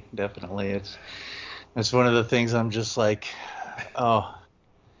 definitely. It's one of the things I'm just like, oh,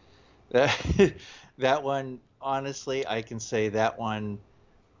 that that one. Honestly, I can say that one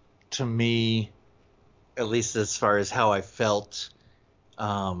to me, at least as far as how I felt,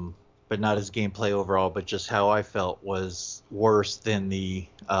 but not as gameplay overall, but just how I felt was worse than the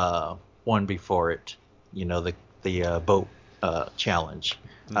one before it. You know, the boat challenge.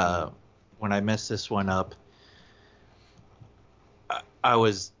 Mm-hmm. When I messed this one up, I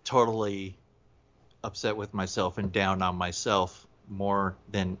was totally upset with myself and down on myself more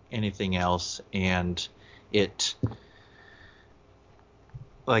than anything else, and it.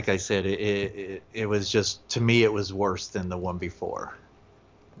 Like I said, it was just, to me, it was worse than the one before,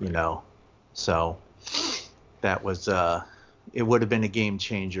 you know. So that was it would have been a game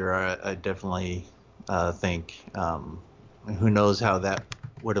changer. I definitely think. Who knows how that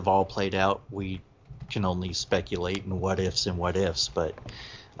would have all played out? We can only speculate and what ifs, but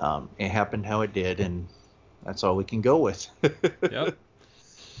it happened how it did, and that's all we can go with. Yep.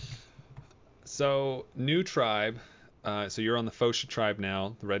 So new tribe. So you're on the Fosha tribe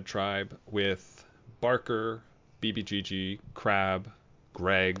now, the red tribe, with Barker, BBGG, Crab,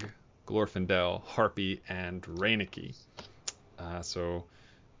 Greg, Glorfindel, Harpy, and Reineke. So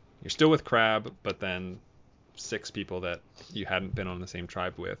you're still with Crab, but then 6 people that you hadn't been on the same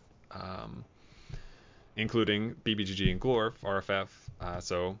tribe with, including BBGG and Glorf, RFF.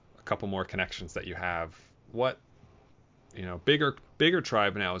 So a couple more connections that you have. What, you know, bigger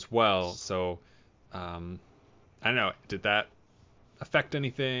tribe now as well. So I don't know, did that affect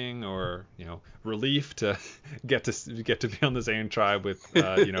anything, or you know, relief to get to be on the same tribe with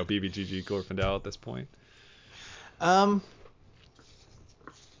you know, BBGG, Glorfindel at this point? um,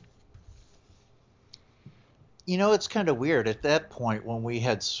 you know, it's kind of weird at that point when we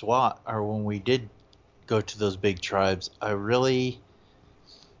had SWAT, or when we did go to those big tribes. The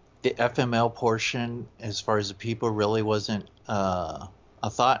FML portion, as far as the people, really wasn't a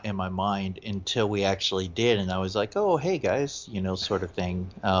thought in my mind until we actually did, and I was like, oh, hey guys, you know, sort of thing.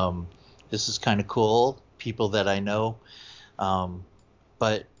 This is kind of cool, people that I know.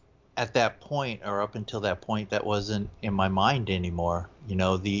 But at that point, or up until that point, that wasn't in my mind anymore. You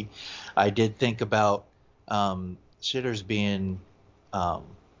know, I did think about Shitters being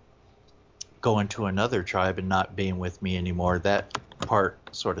going to another tribe and not being with me anymore. That part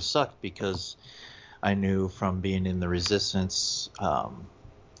sort of sucked, because I knew from being in the resistance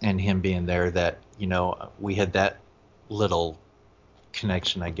and him being there that, you know, we had that little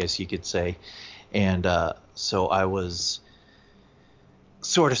connection, I guess you could say. And so I was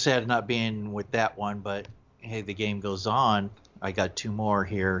sort of sad not being with that one, but hey, the game goes on. I got 2 more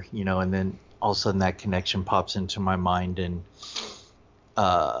here, you know, and then all of a sudden that connection pops into my mind, and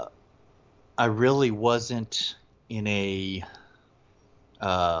I really wasn't in a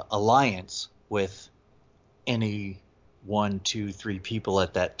alliance with any 1, 2, 3 people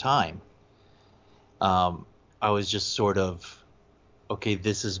at that time. I was just sort of, okay,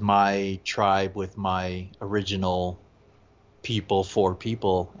 this is my tribe with my original people, 4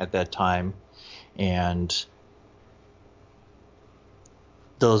 people at that time, and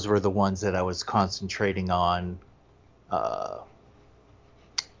those were the ones that I was concentrating on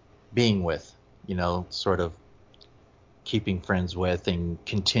being with, sort of keeping friends with and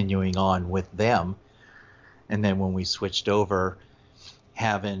continuing on with them. And then when we switched over,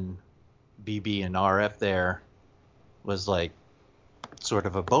 having BB and RF there was like sort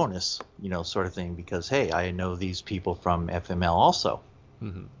of a bonus, sort of thing, because hey, I know these people from FML also.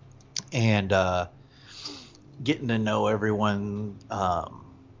 Mm-hmm. And getting to know everyone,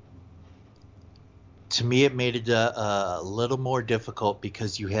 to me, it made it a little more difficult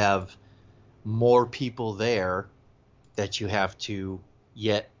because you have more people there that you have to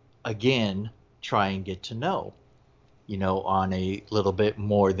yet again try and get to know, on a little bit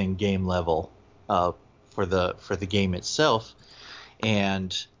more than game level for the game itself.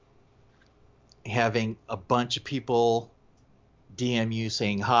 And having a bunch of people DM you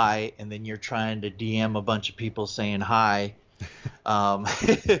saying hi, and then you're trying to DM a bunch of people saying hi. How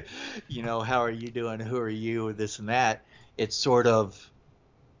are you doing? Who are you? This and that. It's sort of,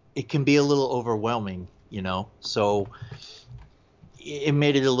 it can be a little overwhelming, So it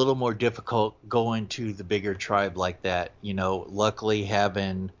made it a little more difficult going to the bigger tribe like that. Luckily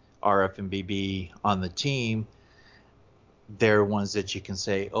having RF and BB on the team, they're ones that you can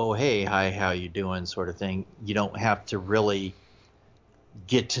say, oh, hey, hi, how you doing, sort of thing. You don't have to really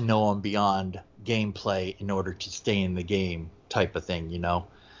get to know them beyond gameplay in order to stay in the game type of thing,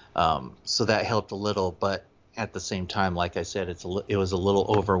 So that helped a little, but at the same time, like I said, it was a little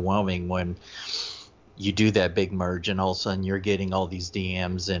overwhelming when you do that big merge and all of a sudden you're getting all these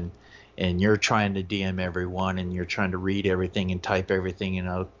DMs and you're trying to DM everyone and you're trying to read everything and type everything,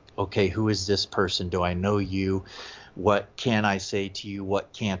 okay, who is this person? Do I know you? What can I say to you?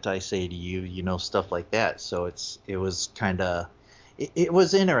 What can't I say to you? Stuff like that. So it was kind of, it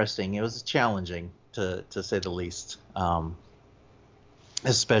was interesting. It was challenging to say the least,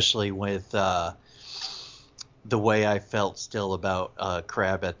 especially with the way I felt still about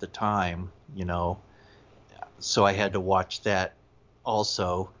Crab at the time, So I had to watch that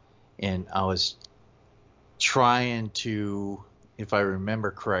also, and I was trying to, if I remember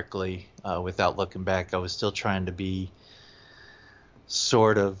correctly, without looking back, I was still trying to be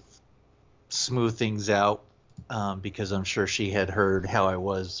sort of smooth things out, because I'm sure she had heard how I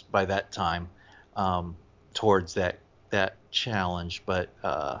was by that time towards that challenge. But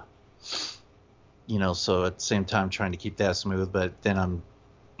so at the same time trying to keep that smooth, but then I'm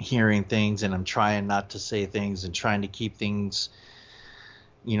hearing things and I'm trying not to say things and trying to keep things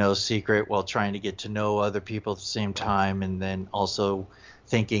secret while trying to get to know other people at the same time, and then also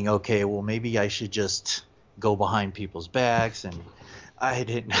thinking, okay, well, maybe I should just go behind people's backs, and I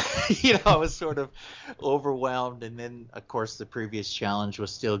didn't, I was sort of overwhelmed. And then, of course, the previous challenge was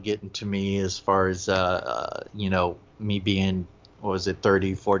still getting to me as far as, me being,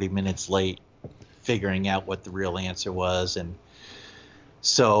 30, 40 minutes late, figuring out what the real answer was. And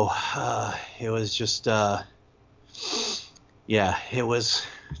so it was just, it was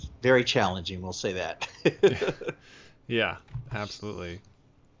very challenging. We'll say that. Yeah, absolutely.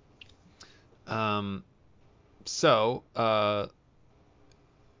 So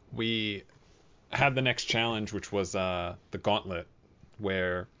we had the next challenge, which was the gauntlet,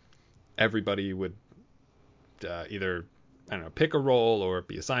 where everybody would either, I don't know, pick a role or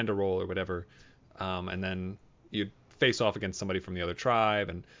be assigned a role or whatever, and then you'd face off against somebody from the other tribe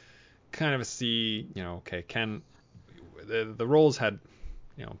and kind of see, okay, the roles had,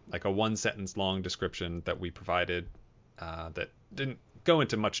 like a 1-sentence long description that we provided that didn't go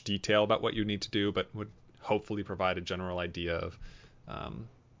into much detail about what you need to do, but would hopefully provide a general idea of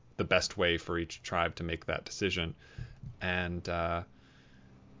the best way for each tribe to make that decision, and kind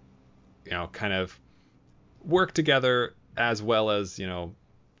of work together as well as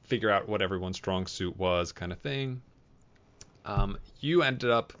figure out what everyone's strong suit was, kind of thing. You ended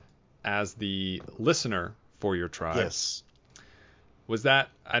up as the listener for your tribe. Yes. Was that,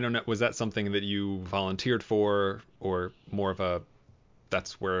 I don't know, was that something that you volunteered for, or more of a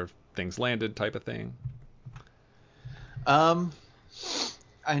that's where things landed type of thing?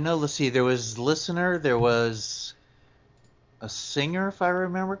 I know, let's see, there was listener, there was a singer, if I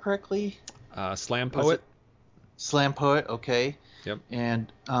remember correctly. Slam poet. Slam poet, okay. Yep.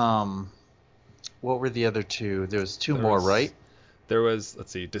 And what were the other two? There was two more, right? There was,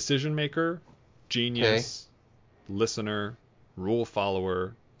 let's see, decision maker, genius, listener, rule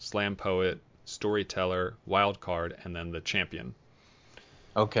follower, slam poet, storyteller, wild card, and then the champion.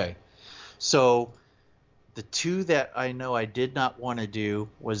 Okay. So the two that I know I did not want to do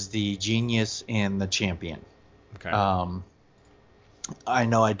was the genius and the champion. Okay. I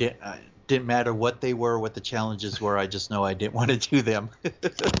know I didn't matter what they were, what the challenges were. I just know I didn't want to do them.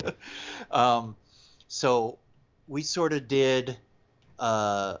 um, so we sort of did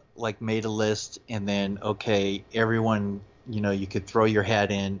like made a list, and then okay, everyone, you could throw your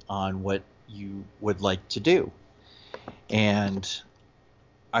hat in on what you would like to do, and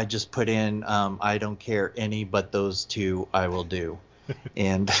I just put in I don't care any but those two I will do,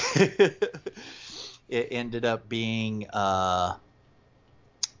 and it ended up being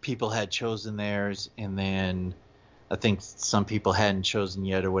people had chosen theirs, and then I think some people hadn't chosen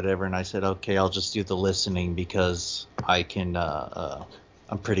yet or whatever, and I said, okay, I'll just do the listening because I can.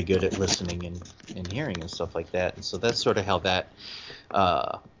 I'm pretty good at listening and hearing and stuff like that, and so that's sort of how that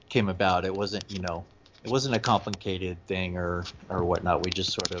came about. It wasn't, it wasn't a complicated thing or whatnot. We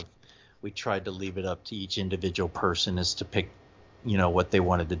just sort of we tried to leave it up to each individual person as to pick, what they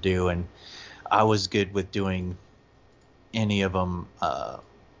wanted to do, and I was good with doing any of them. At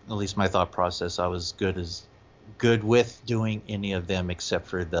least my thought process, I was good with doing any of them except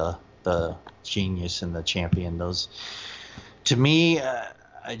for the genius and the champion. Those to me,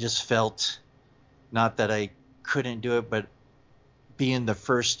 I just felt not that I couldn't do it, but being the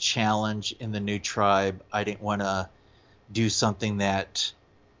first challenge in the new tribe, I didn't want to do something that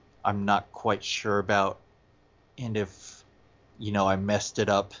I'm not quite sure about, and if I messed it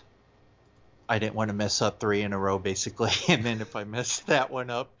up, I didn't want to mess up 3 in a row basically, and then if I messed that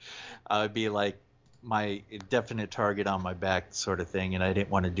one up, I'd be like my definite target on my back sort of thing, and I didn't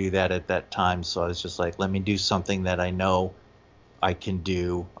want to do that at that time. So I was just like, let me do something that I know I can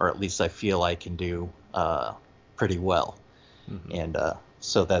do, or at least I feel I can do pretty well. Mm-hmm. And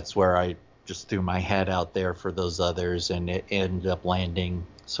so that's where I just threw my hat out there for those others, and it ended up landing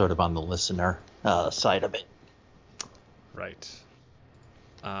sort of on the listener side of it. Right.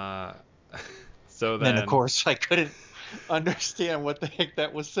 So Then, of then, course, I couldn't understand what the heck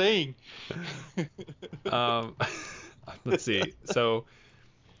that was saying. um, let's see. So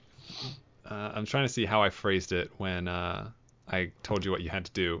I'm trying to see how I phrased it when I told you what you had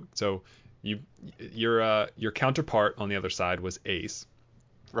to do. So your counterpart on the other side was Ace,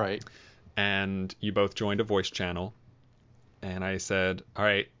 Right. and you both joined a voice channel. And I said, all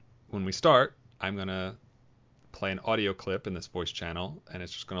right, when we start, I'm gonna play an audio clip in this voice channel, and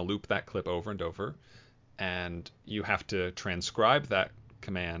it's just gonna loop that clip over and over, and you have to transcribe that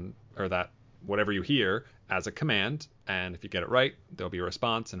command or that whatever you hear as a command, and if you get it right, there'll be a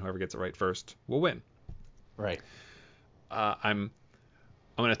response, and whoever gets it right first will win. Right. I'm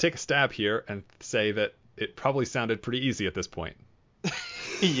going to take a stab here and say that it probably sounded pretty easy at this point.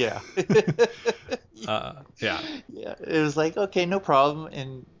 Yeah. Yeah. Yeah. It was like, okay, no problem.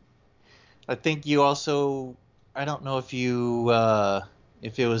 And I think you also, I don't know if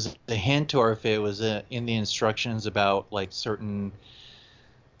it was a hint or if it was in the instructions about like certain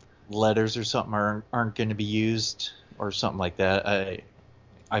letters or something aren't going to be used or something like that.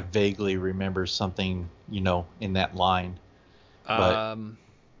 I vaguely remember something, in that line. But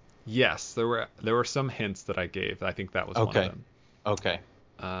Yes, there were some hints that I gave. I think that was one of okay. them. Okay.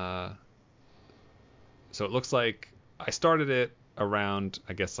 Uh, so it looks like I started it around,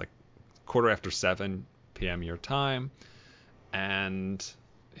 I guess, like 7:15 p.m. your time, and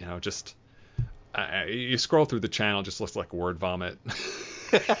just you scroll through the channel, just looks like word vomit.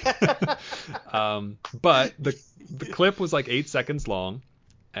 But the clip was like 8 seconds long,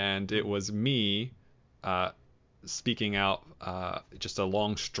 and it was me uh, speaking out just a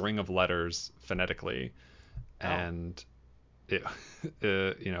long string of letters phonetically, and it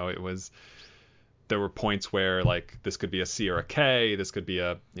it was there were points where like this could be a C or a K, this could be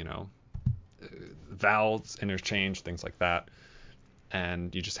a vowels interchange, things like that,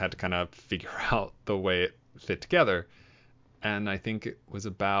 and you just had to kind of figure out the way it fit together. And I think it was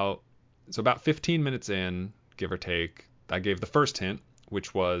about 15 minutes in, give or take, I gave the first hint,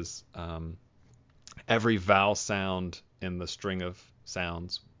 which was every vowel sound in the string of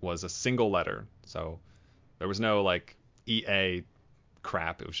sounds was a single letter. So there was no like EA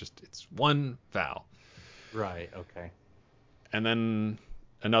crap. It was just it's one vowel. Right. Okay. And then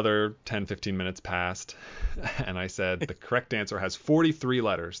another 10-15 minutes passed, and I said the correct answer has 43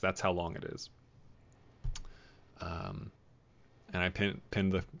 letters. That's how long it is. And I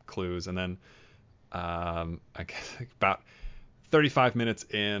pinned the clues, and then I guess about 35 minutes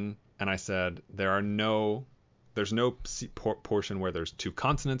in, and I said there's no portion where there's 2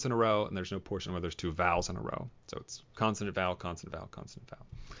 consonants in a row, and there's no portion where there's 2 vowels in a row. So it's consonant vowel, consonant vowel, consonant vowel.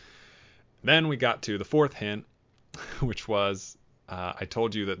 Then we got to the fourth hint, which was I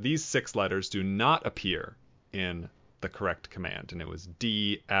told you that these 6 letters do not appear in the correct command, and it was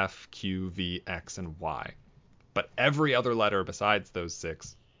D, F, Q, V, X, and Y. but every other letter besides those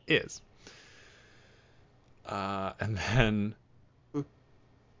 6 is. And then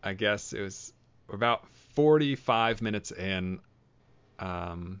I guess it was about 45 minutes in,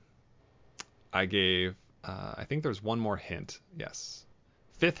 I gave, I think there's one more hint. Yes.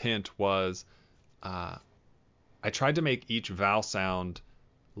 5th hint was, I tried to make each vowel sound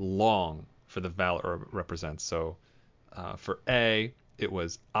long for the vowel it represents. So for A, it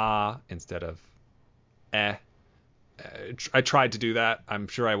was ah instead of eh. I tried to do that. I'm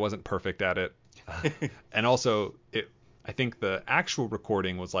sure I wasn't perfect at it. And also, I think the actual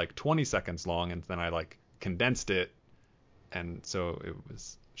recording was like 20 seconds long, and then I like condensed it, and so it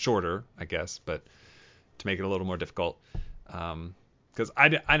was shorter, I guess, but to make it a little more difficult. Because I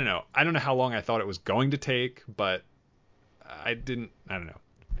don't know. I don't know how long I thought it was going to take, but I don't know.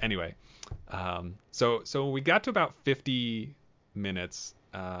 Anyway, so we got to about 50 minutes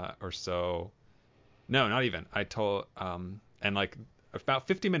or so. No, not even. I told, and like about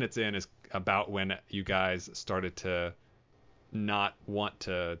 50 minutes in is about when you guys started to not want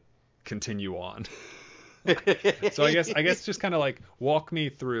to continue on. So I guess just kind of like walk me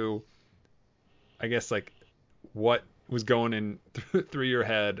through, I guess, like what was going in through your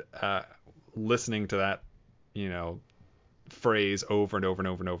head, listening to that, phrase over and over and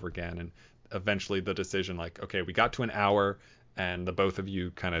over and over again, and eventually the decision, like, okay, we got to an hour, and the both of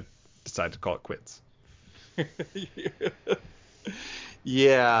you kind of decided to call it quits.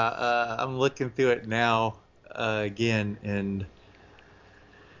 Yeah, I'm looking through it now again, and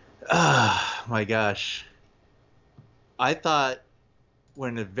my gosh, I thought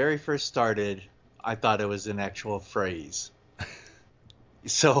when it very first started, I thought it was an actual phrase.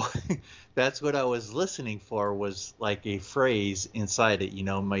 So that's what I was listening for, was like a phrase inside it,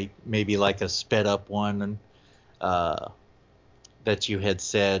 maybe like a sped up one that you had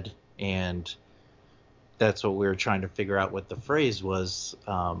said, and that's what we were trying to figure out what the phrase was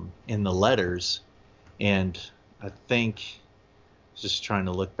in the letters. And I think just trying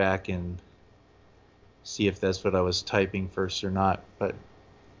to look back and see if that's what I was typing first or not. But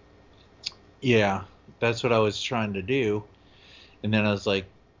yeah, that's what I was trying to do. And then I was like,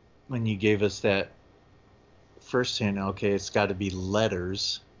 when you gave us that first hint, okay, it's got to be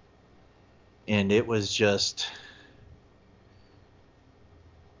letters. And it was just,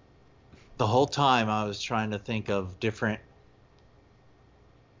 the whole time I was trying to think of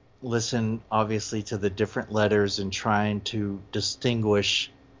listen obviously to the different letters and trying to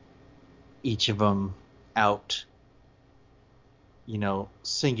distinguish each of them out,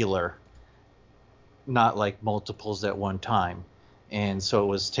 singular, not like multiples at one time. And so it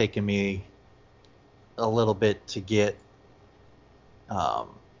was taking me a little bit to get the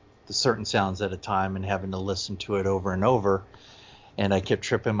certain sounds at a time and having to listen to it over and over. And I kept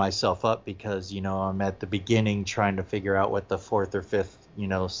tripping myself up because, I'm at the beginning trying to figure out what the 4th or 5th,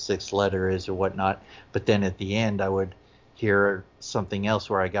 6th letter is or whatnot. But then at the end, I would hear something else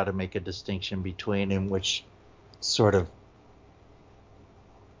where I got to make a distinction between, in which sort of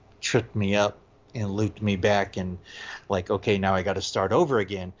tripped me up and looped me back, and like, okay, now I got to start over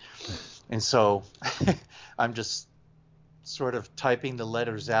again. And so I'm just sort of typing the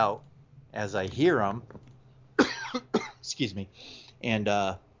letters out as I hear them. Excuse me. And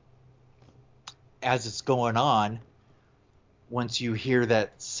as it's going on, once you hear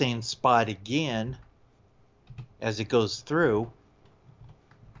that same spot again as it goes through,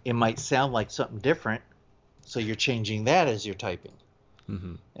 it might sound like something different. So you're changing that as you're typing.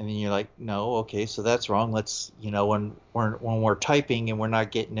 Mm-hmm. And then you're like, no, okay, so that's wrong. Let's, when we're typing and we're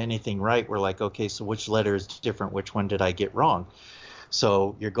not getting anything right, we're like, okay, so which letter is different? Which one did I get wrong?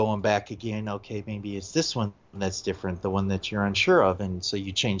 So you're going back again. Okay, maybe it's this one that's different, the one that you're unsure of. And so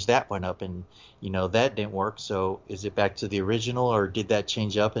you change that one up, and, that didn't work. So is it back to the original, or did that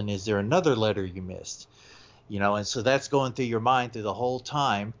change up? And is there another letter you missed? And so that's going through your mind through the whole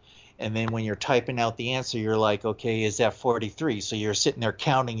time. And then when you're typing out the answer, you're like, okay, is that 43? So you're sitting there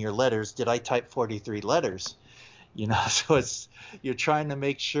counting your letters. Did I type 43 letters? So you're trying to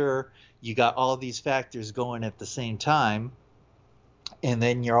make sure you got all these factors going at the same time. And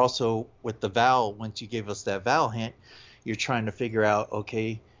then you're also, with the vowel, once you gave us that vowel hint, you're trying to figure out,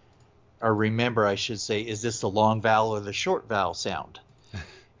 okay, or remember, I should say, is this the long vowel or the short vowel sound?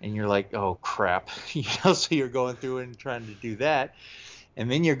 And you're like, oh, crap. So you're going through and trying to do that. And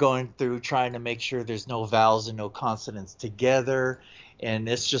then you're going through trying to make sure there's no vowels and no consonants together. And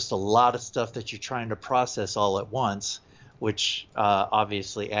it's just a lot of stuff that you're trying to process all at once, which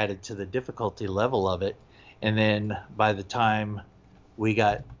obviously added to the difficulty level of it. And then by the time we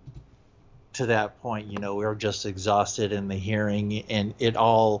got to that point, we were just exhausted in the hearing, and it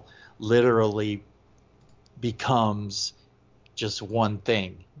all literally becomes just one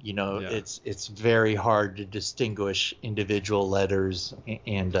thing. Yeah. It's very hard to distinguish individual letters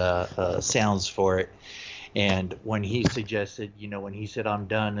and sounds for it. And when he suggested, when he said, "I'm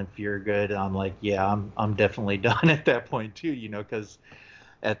done if you're good," I'm like, yeah, I'm definitely done at that point too, because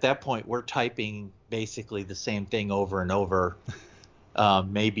at that point we're typing basically the same thing over and over,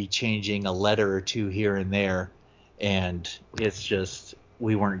 maybe changing a letter or two here and there, and it's just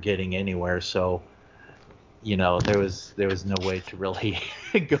we weren't getting anywhere. So there was no way to really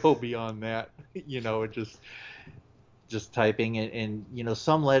go beyond that. Just typing it, and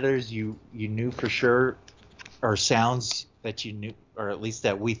some letters you knew for sure, or sounds that you knew, or at least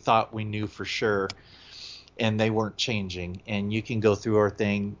that we thought we knew for sure, and they weren't changing. And you can go through our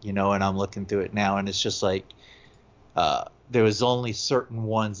thing, and I'm looking through it now, and it's just like there was only certain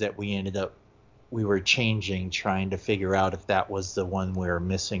ones that we were changing, trying to figure out if that was the one we were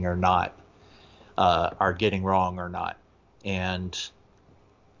missing or not, are getting wrong or not. And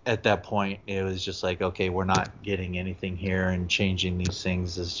at that point it was just like, okay, we're not getting anything here, and changing these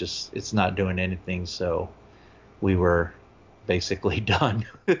things it's not doing anything. So we were basically done.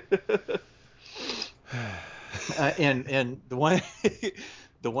 And the one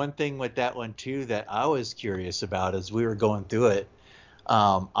the one thing with that one too that I was curious about as we were going through it,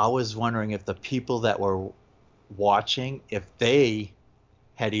 I was wondering if the people that were watching, if they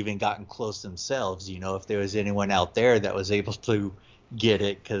had even gotten close themselves, if there was anyone out there that was able to get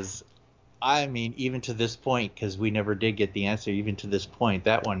it. Because I mean, even to this point, because we never did get the answer, even to this point,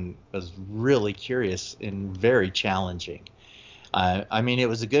 that one was really curious and very challenging. I mean, it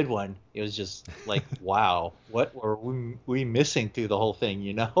was a good one. It was just like, wow, what were we missing through the whole thing,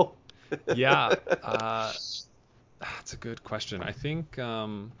 Yeah, that's a good question. I think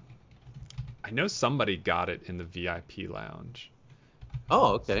I know somebody got it in the VIP lounge.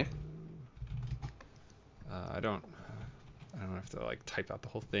 Oh, okay. I don't have to like type out the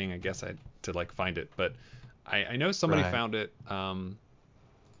whole thing. I guess I had to like find it, but I know somebody Right. found it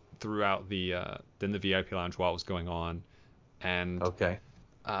throughout the in the VIP lounge while it was going on, and Okay.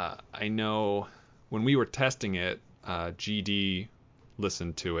 I know when we were testing it, GD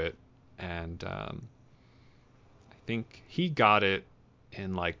listened to it, and I think he got it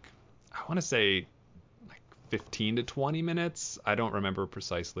in like, I want to say like 15 to 20 minutes. I don't remember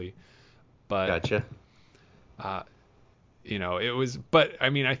precisely, but Gotcha. uh, it was. But I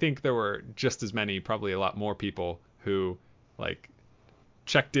mean, I think there were just as many, probably a lot more people who like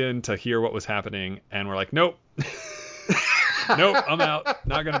checked in to hear what was happening and were like, nope, nope, I'm out,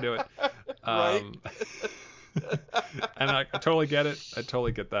 not gonna do it. Right. Um, and I totally get it. I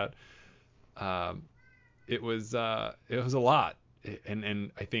totally get that. Um, it was a lot,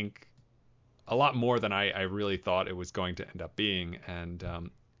 and I think a lot more than I really thought it was going to end up being, and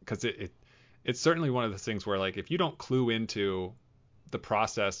because it's certainly one of those things where like if you don't clue into the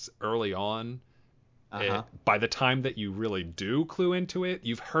process early on, Uh-huh. by the time that you really do clue into it,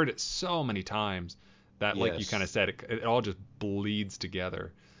 you've heard it so many times that, like you kind of Yes. said, it all just bleeds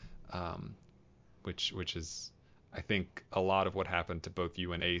together, um, which is, I think, a lot of what happened to both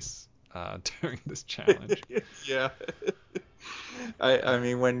you and Ace during this challenge. Yeah. I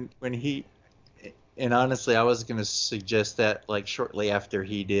mean, when he, and honestly, I was gonna suggest that like shortly after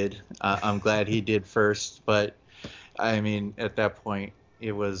he did. I'm glad he did first, but I mean, at that point,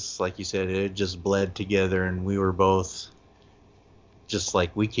 it was like you said, it had just bled together, and we were both just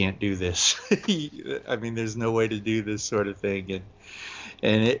like, we can't do this. I mean, there's no way to do this sort of thing,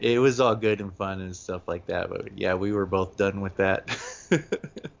 and it was all good and fun and stuff like that. But yeah, we were both done with that.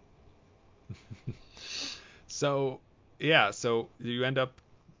 So yeah, so you end up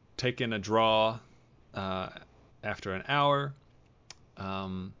taking a draw uh, after an hour.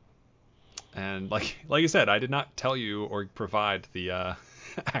 Um, and like you said, I did not tell you or provide the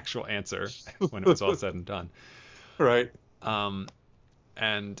actual answer when it was all said and done. Right. Um,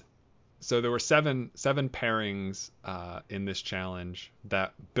 and so there were seven pairings in this challenge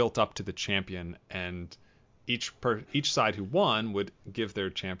that built up to the champion, and each side who won would give their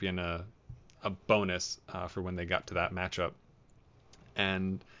champion a bonus for when they got to that matchup.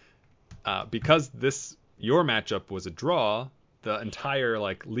 And because your matchup was a draw, the entire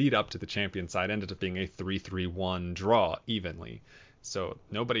like lead up to the champion side ended up being a 3-3-1 draw evenly. So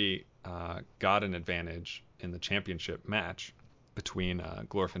nobody got an advantage in the championship match between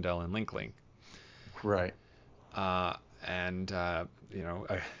Glorfindel and Link Link. Right. Uh, and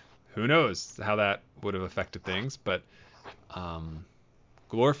who knows how that would have affected things, but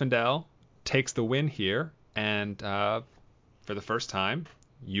Glorfindel takes the win here, and for the first time,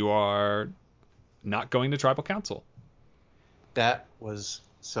 you are not going to tribal council. That was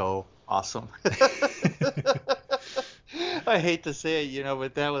so awesome. I hate to say it,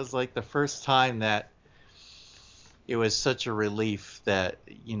 but that was like the first time that it was such a relief that,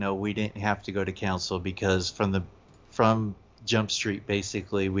 we didn't have to go to council, because from Jump Street,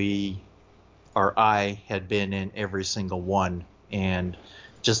 basically, I had been in every single one, and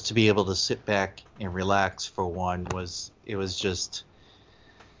just to be able to sit back and relax for one it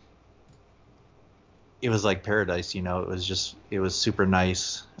was like paradise. It was super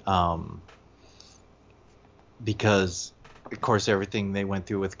nice, because of course everything they went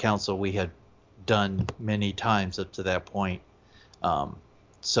through with council we had done many times up to that point.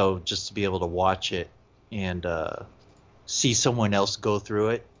 So just to be able to watch it and see someone else go through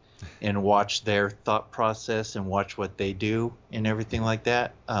it and watch their thought process and watch what they do and everything like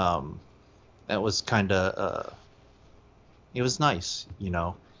that, that was kind of it was nice,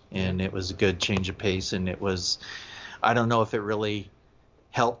 and it was a good change of pace. And I don't know if it really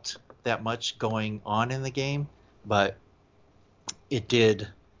helped that much going on in the game, but it did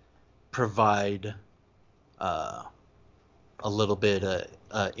provide a little bit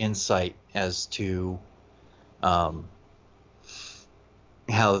of insight as to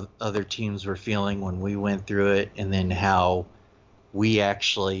how other teams were feeling when we went through it, and then how we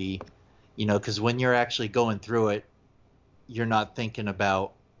actually, because when you're actually going through it, you're not thinking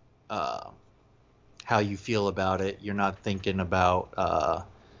about how you feel about it. You're not thinking about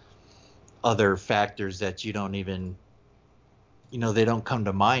other factors that you don't even, they don't come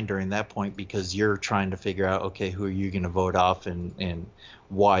to mind during that point, because you're trying to figure out, okay, who are you going to vote off, and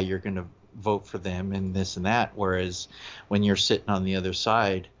why you're going to vote for them, and this and that. Whereas when you're sitting on the other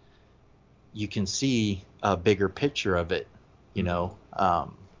side, you can see a bigger picture of it,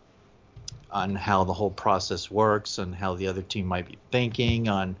 on how the whole process works, and how the other team might be thinking,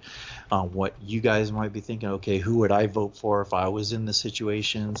 on what you guys might be thinking. Okay, who would I vote for if I was in the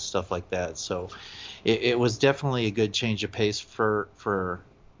situation, stuff like that. So it was definitely a good change of pace for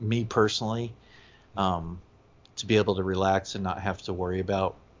me personally, to be able to relax and not have to worry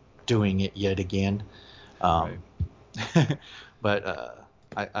about doing it yet again. Right. But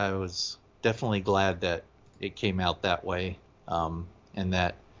I was definitely glad that it came out that way, and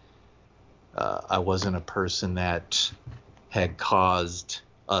that I wasn't a person that had caused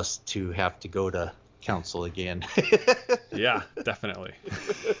us to have to go to council again. Yeah, definitely.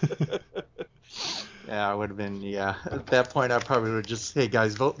 Yeah, I would have been. Yeah, at that point, I probably would just, hey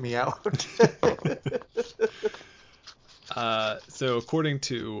guys, vote me out. So according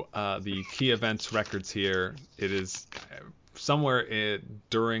to the key events records here, it is somewhere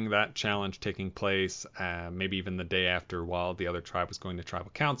during that challenge taking place, maybe even the day after, while the other tribe was going to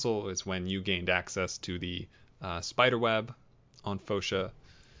tribal council, is when you gained access to the spider web on Phosha.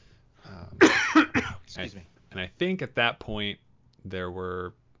 Excuse me. And I think at that point there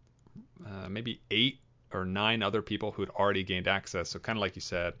were maybe 8 or 9 other people who had already gained access. So kind of like you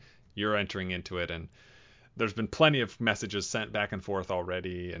said, you're entering into it, and there's been plenty of messages sent back and forth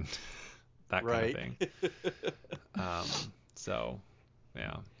already, and that kind of thing. So,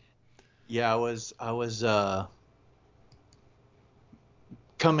 yeah. Yeah, I was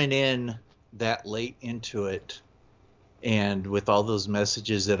coming in that late into it, and with all those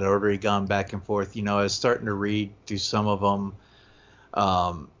messages that had already gone back and forth, I was starting to read through some of them,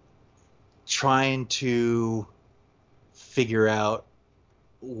 trying to figure out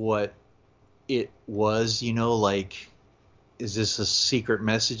what it was, like, is this a secret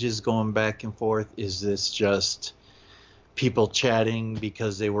messages going back and forth? Is this just people chatting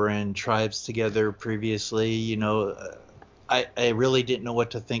because they were in tribes together previously? I really didn't know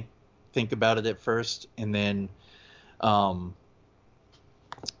what to think about it at first, and then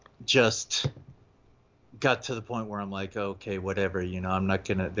just got to the point where I'm like, okay, whatever, I'm not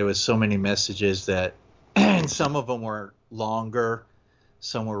gonna. There was so many messages that, and some of them were longer,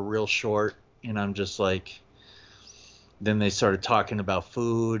 some were real short, and I'm just like, then they started talking about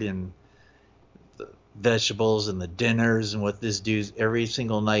food and the vegetables and the dinners and what this dude's every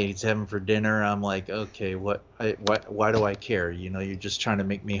single night he's having for dinner. I'm like, okay, why do I care? You're just trying to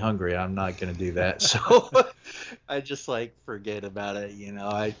make me hungry. I'm not going to do that. So I just like forget about it.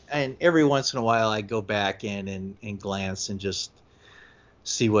 And every once in a while I go back in and glance and just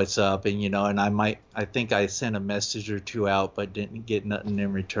see what's up. And, and I think I sent a message or two out, but didn't get nothing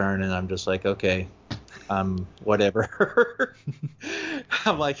in return. And I'm just like, okay, whatever.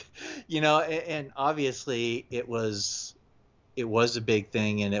 I'm like, and obviously it was a big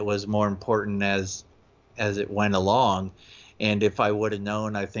thing, and it was more important as it went along. And if I would have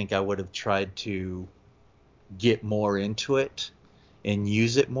known, I think I would have tried to get more into it and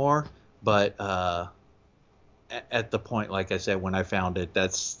use it more. But at the point, like I said, when I found it,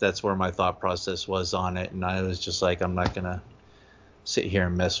 that's where my thought process was on it, and I was just like, I'm not gonna sit here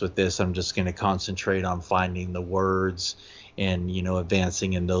and mess with this. I'm just gonna concentrate on finding the words and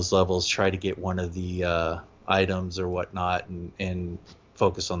advancing in those levels. Try to get one of the items or whatnot, and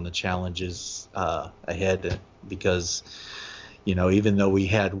focus on the challenges ahead, because even though we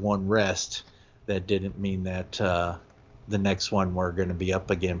had one rest, that didn't mean that the next one we're going to be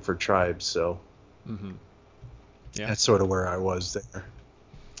up again for tribes. So yeah, that's sort of where I was there.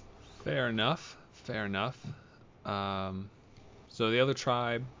 Fair enough. So the other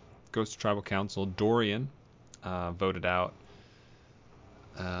tribe goes to tribal council. Dorian voted out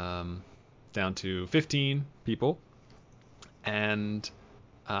down to 15 people, and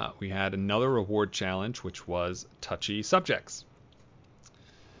we had another reward challenge, which was touchy subjects.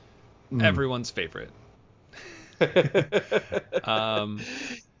 Everyone's favorite.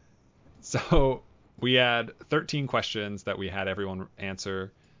 So we had 13 questions that we had everyone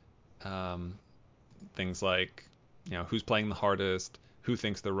answer. Things like, who's playing the hardest, who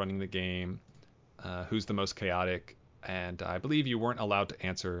thinks they're running the game, who's the most chaotic, and I believe you weren't allowed to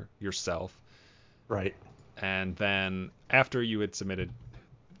answer yourself. Right. And then after you had submitted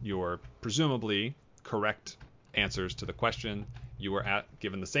your presumably correct answers to the question, you were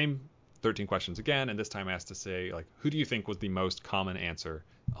given the same 13 questions again, and this time asked to say, like, who do you think was the most common answer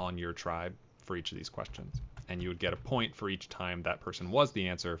on your tribe for each of these questions? And you would get a point for each time that person was the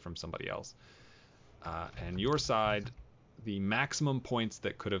answer from somebody else. And your side, the maximum points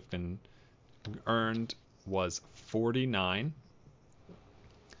that could have been earned was 49.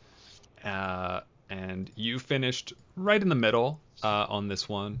 And you finished right in the middle on this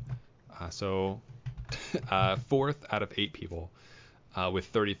one. So fourth out of 8 people with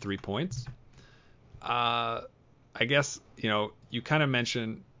 33 points. I guess, you kind of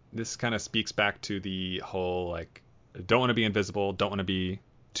mentioned, this kind of speaks back to the whole, like, don't want to be invisible, don't want to be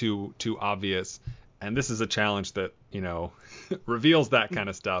too obvious. And this is a challenge that, reveals that kind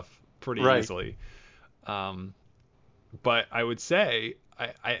of stuff pretty easily. But I would say,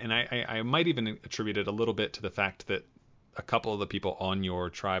 I might even attribute it a little bit to the fact that a couple of the people on your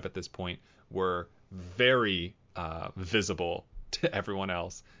tribe at this point were very visible to everyone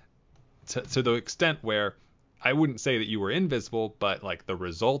else, to the extent where I wouldn't say that you were invisible, but like the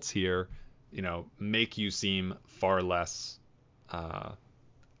results here, make you seem far less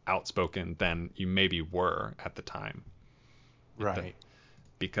outspoken than you maybe were at the time. Right.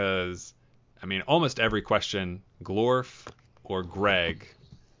 Because, I mean, almost every question, Glorf or Greg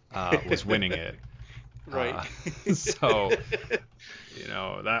was winning it. Right. So,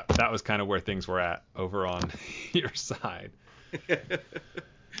 that was kind of where things were at over on your side.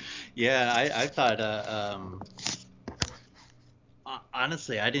 Yeah, I thought,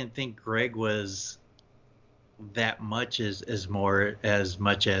 honestly, I didn't think Greg was that much as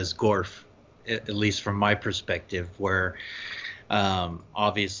much as Gorf, at least from my perspective, where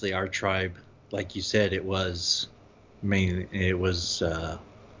obviously our tribe, like you said, it was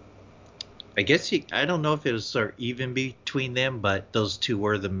I guess I don't know if it was sort of even between them, but those two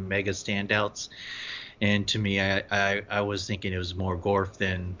were the mega standouts. And to me, I was thinking it was more Gorf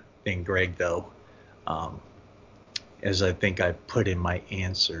than Greg, though, as I think I put in my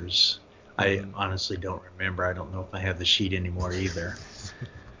answers. I honestly don't remember. I don't know if I have the sheet anymore either.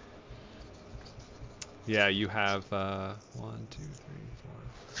 Yeah, you have 1, 2, 3,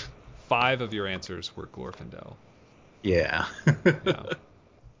 4, 5 of your answers were Glorfindel. Yeah.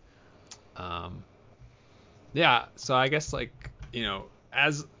 Yeah. So I guess, like,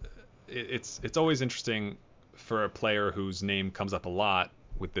 as it's always interesting for a player whose name comes up a lot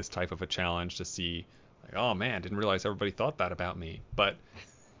with this type of a challenge to see, like, oh man, didn't realize everybody thought that about me. But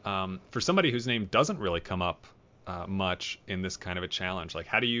for somebody whose name doesn't really come up much in this kind of a challenge, like,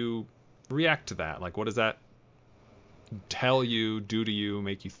 how do you react to that? Like, what does that tell you, do to you,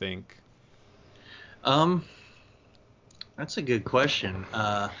 make you think? That's a good question.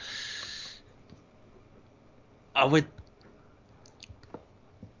 I would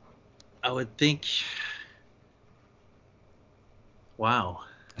think, wow.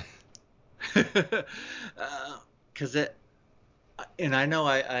 Because and I know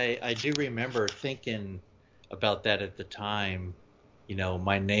I do remember thinking about that at the time.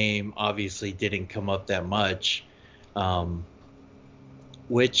 My name obviously didn't come up that much,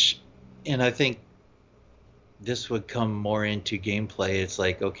 which, and I think this would come more into gameplay. It's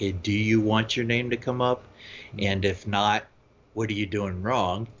like, okay, do you want your name to come up? And if not, what are you doing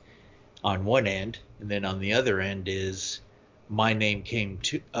wrong on one end? And then on the other end is, my name came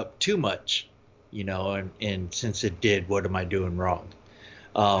up too much, and since it did, what am I doing wrong?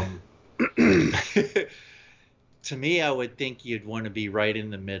 To me, I would think you'd want to be right in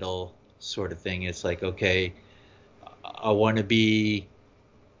the middle, sort of thing. It's like, okay, I want to be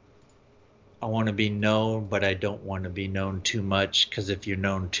I want to be known, but I don't want to be known too much, because if you're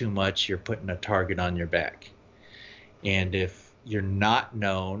known too much, you're putting a target on your back. And if you're not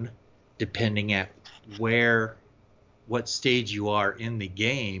known, depending at what stage you are in the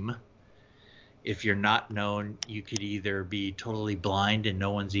game, if you're not known, you could either be totally blind and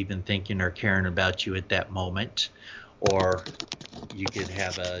no one's even thinking or caring about you at that moment, or you could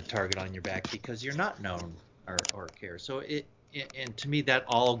have a target on your back because you're not known or care. So and to me, that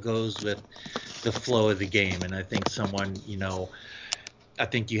all goes with the flow of the game. And I think I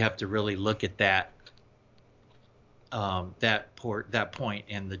think you have to really look at that point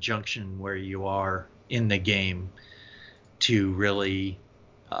and the junction where you are in the game to really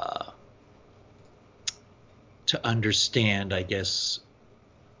to understand, I guess,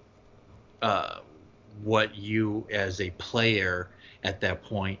 what you as a player at that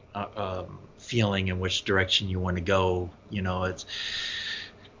point feeling in which direction you want to go. It's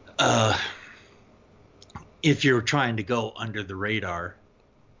if you're trying to go under the radar,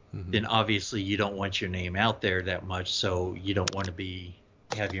 then obviously you don't want your name out there that much, so you don't want to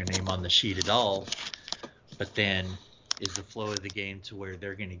have your name on the sheet at all. But then is the flow of the game to where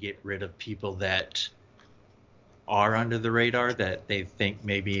they're going to get rid of people that are under the radar, that they think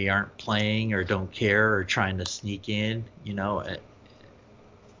maybe aren't playing or don't care or trying to sneak in,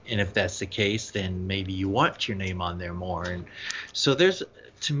 and if that's the case, then maybe you want your name on there more. And so there's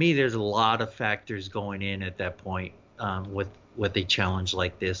a lot of factors going in at that point with a challenge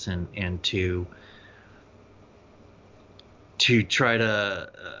like this, and to try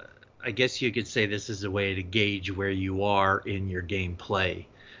to I guess you could say this is a way to gauge where you are in your gameplay.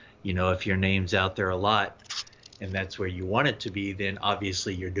 If your name's out there a lot and that's where you want it to be, then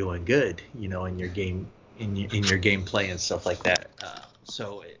obviously you're doing good, in your game, in your gameplay and stuff like that.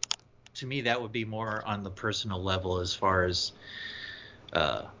 So to me, that would be more on the personal level as far as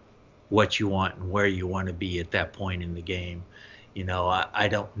what you want and where you want to be at that point in the game. I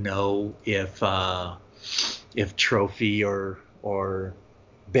don't know if Trophy or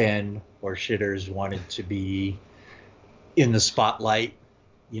Ben or Shitters wanted to be in the spotlight,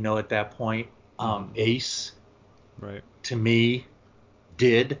 at that point. Ace, right, to me,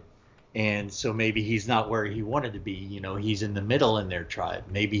 did. And so maybe he's not where he wanted to be. He's in the middle in their tribe.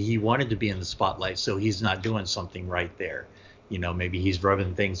 Maybe he wanted to be in the spotlight, so he's not doing something right there. Maybe he's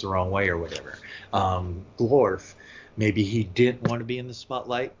rubbing things the wrong way or whatever. Glorf, maybe he didn't want to be in the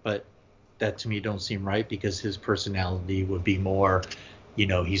spotlight, but that to me don't seem right, because his personality would be more,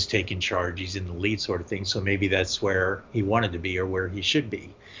 he's taking charge, he's in the lead sort of thing. So maybe that's where he wanted to be or where he should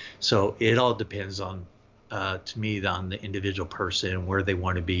be. So it all depends on, to me, on the individual person, where they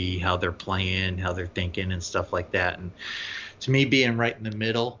want to be, how they're playing, how they're thinking and stuff like that. And to me, being right in the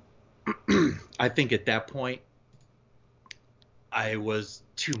middle, I think at that point I was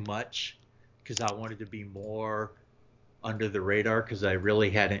too much, because I wanted to be more under the radar, because I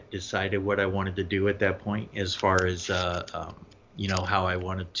really hadn't decided what I wanted to do at that point as far as how I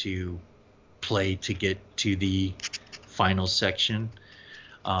wanted to play to get to the final section.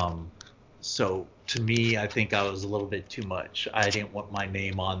 So to me, I think I was a little bit too much. I didn't want my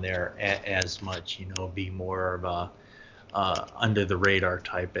name on there as much, be more of a under the radar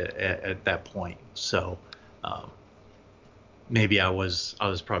type at that point. So maybe I was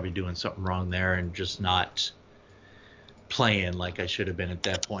probably doing something wrong there and just not playing like I should have been at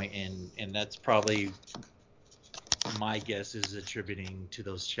that point. And that's probably, my guess is attributing to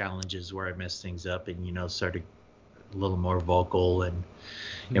those challenges where I messed things up and, started a little more vocal and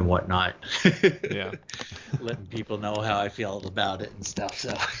whatnot. Yeah. Letting people know how I feel about it and stuff.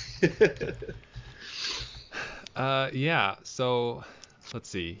 So yeah, so let's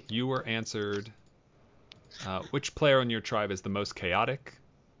see. You were answered, which player on your tribe is the most chaotic?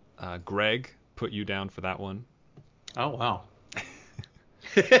 Greg put you down for that one. Oh, wow.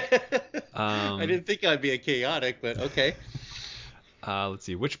 I didn't think I'd be a chaotic, but okay. Let's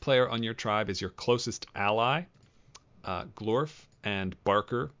see. Which player on your tribe is your closest ally? Glorf and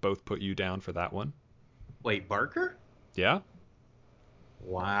Barker both put you down for that one. Wait, Barker? Yeah.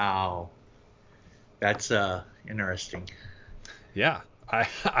 Wow. That's interesting. Yeah.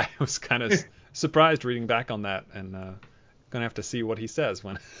 I was kind of surprised reading back on that, and gonna have to see what he says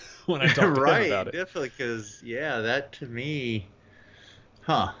when I talk to him about it. Right, definitely, because that to me,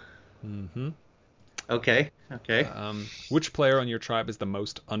 huh? Mm-hmm. Okay. Which player on your tribe is the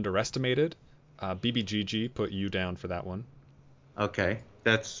most underestimated? BBGG put you down for that one. Okay,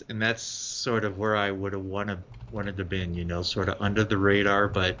 that's sort of where I would have wanted to been, sort of under the radar,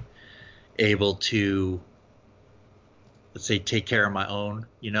 but able to let's say, take care of my own,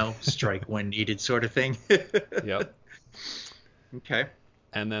 strike when needed sort of thing. Yep. Okay.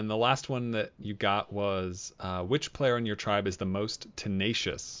 And then the last one that you got was which player in your tribe is the most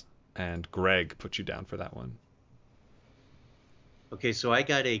tenacious? And Greg put you down for that one. Okay, so I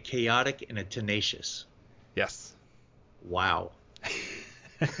got a chaotic and a tenacious. Yes. Wow.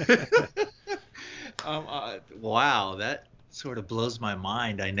 Wow, that sort of blows my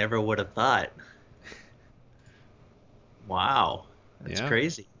mind. I never would have thought. Wow, that's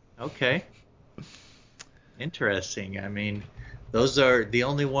crazy. Okay. Interesting. I mean, those are the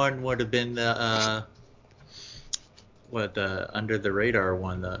only one would have been the under the radar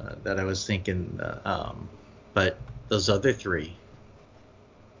one that I was thinking. But those other three,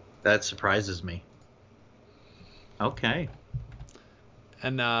 that surprises me. Okay.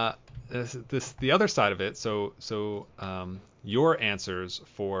 And this the other side of it. So your answers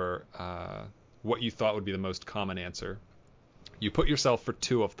for what you thought would be the most common answer. You put yourself for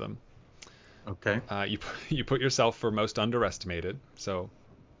 2 of them. Okay. You put yourself for most underestimated, so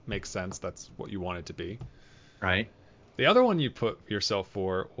makes sense. That's what you want it to be. Right. The other one you put yourself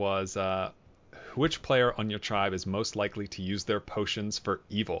for was which player on your tribe is most likely to use their potions for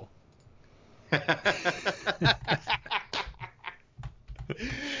evil?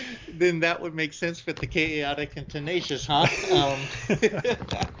 Then that would make sense for the chaotic and tenacious, huh?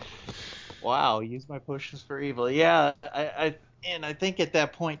 Wow, use my potions for evil. Yeah, I think at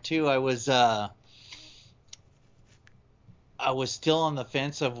that point too, I was still on the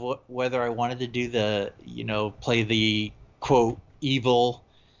fence of whether I wanted to do the, play the quote evil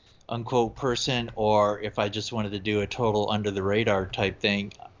unquote person, or if I just wanted to do a total under the radar type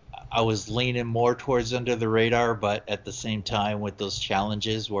thing. I was leaning more towards under the radar, but at the same time with those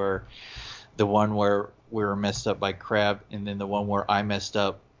challenges where the one where we were messed up by Crab and then the one where I messed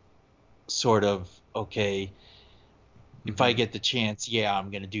up sort of, okay, if I get the chance,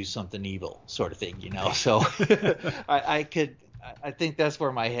 I'm going to do something evil sort of thing, So I think that's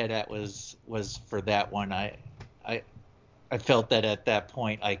where my head at was for that one. I felt that at that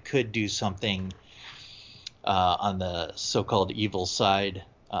point I could do something on the so-called evil side,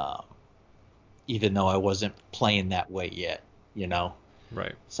 even though I wasn't playing that way yet,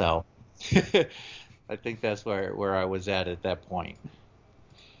 Right. So I think that's where I was at that point.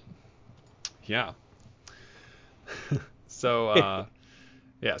 Yeah. So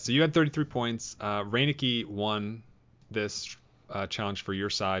so you had 33 points. Reineke won this challenge for your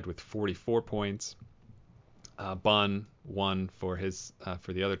side with 44 points. Bun won for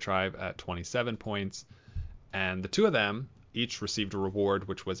the other tribe at 27 points, and the 2 of them each received a reward,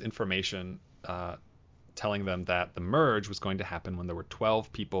 which was information telling them that the merge was going to happen when there were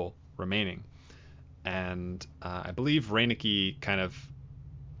 12 people remaining. And I believe Reineke kind of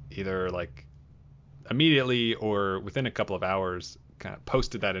either like immediately or within a couple of hours kind of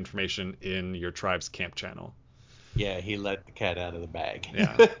posted that information in your tribe's camp channel. Yeah, he let the cat out of the bag.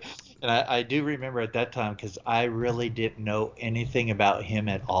 Yeah. And I do remember at that time, because I really didn't know anything about him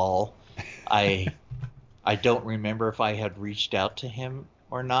at all. I don't remember if I had reached out to him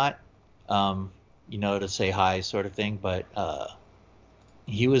or not, to say hi sort of thing. But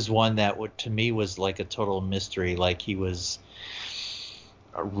he was one that to me was like a total mystery. Like he was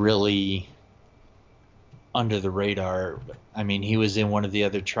really under the radar. I mean, he was in one of the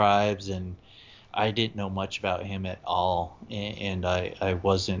other tribes, and I didn't know much about him at all, and I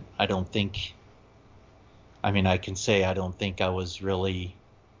wasn't. I don't think. I mean, I can say I don't think I was really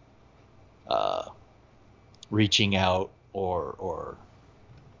reaching out or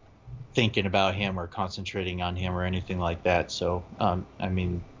thinking about him or concentrating on him or anything like that. So, I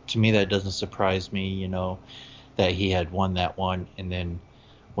mean, to me, that doesn't surprise me. That he had won that one, and then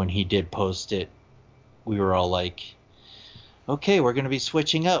when he did post it, we were all like, "Okay, we're going to be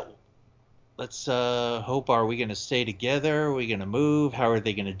switching up. Let's hope. Are we going to stay together? Are we going to move? How are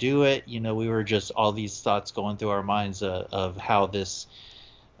they going to do it?" We were just all these thoughts going through our minds of how this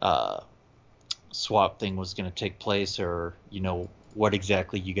swap thing was going to take place, or what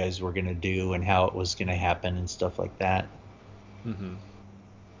exactly you guys were going to do and how it was going to happen and stuff like that. Mm-hmm.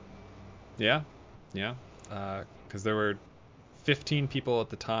 Yeah. Because there were 15 people at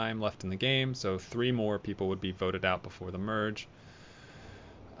the time left in the game, so 3 more people would be voted out before the merge.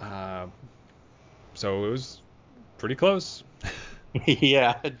 So it was pretty close.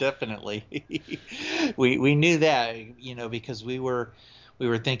 Yeah, definitely. We knew that, because we were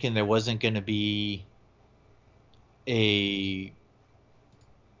thinking there wasn't going to be a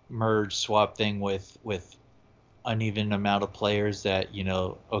merge swap thing with uneven amount of players that,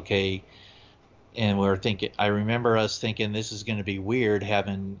 okay. And we were thinking, I remember us thinking this is going to be weird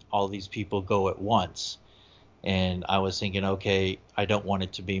having all these people go at once. And I was thinking, okay, I don't want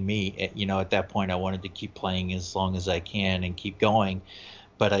it to be me. At that point, I wanted to keep playing as long as I can and keep going,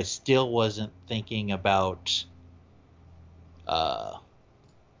 but I still wasn't thinking about uh,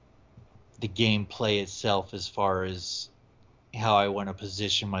 the gameplay itself as far as how I want to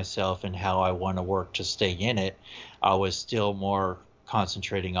position myself and how I want to work to stay in it. I was still more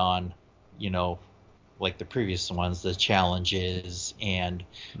concentrating on, you know, like the previous ones, the challenges and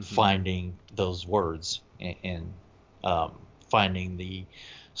finding those words and finding the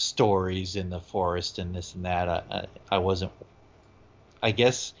stories in the forest and this and that. I wasn't, I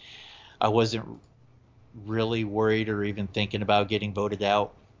guess I wasn't really worried or even thinking about getting voted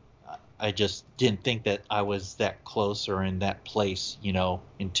out. I just didn't think that I was that close or in that place,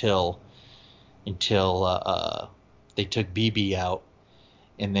 until they took BB out,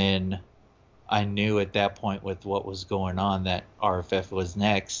 and then I knew at that point with what was going on that RFF was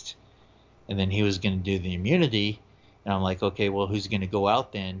next, and then he was going to do the immunity, and I'm like, okay, well, who's going to go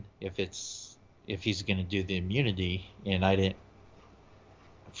out then if he's going to do the immunity? And I didn't.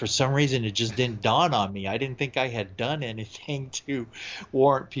 For some reason, it just didn't dawn on me. I didn't think I had done anything to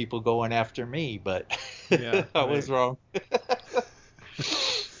warrant people going after me, but Yeah, I was wrong.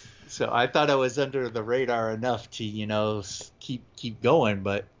 So I thought I was under the radar enough to, keep going.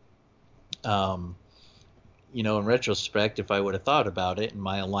 But, in retrospect, if I would have thought about it and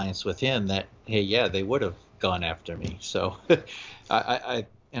my alliance with him, that, hey, yeah, they would have gone after me. So I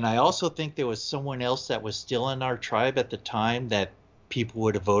also think there was someone else that was still in our tribe at the time that people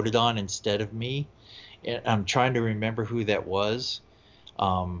would have voted on instead of me. And I'm trying to remember who that was.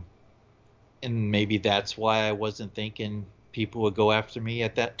 And maybe that's why I wasn't thinking people would go after me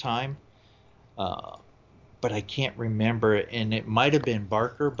at that time. But I can't remember. And it might have been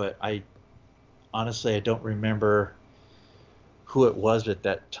Barker, but honestly, I don't remember who it was at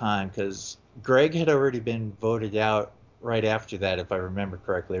that time, because Greg had already been voted out right after that, if I remember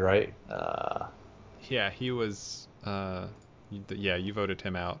correctly, right? Yeah, he was. You voted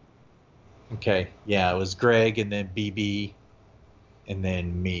him out. Okay, yeah, it was Greg and then BB and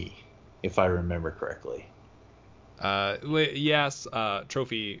then me, if I remember correctly. Yes,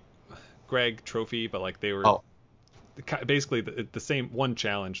 Trophy, Greg, Trophy, but like they were Oh, basically the same. One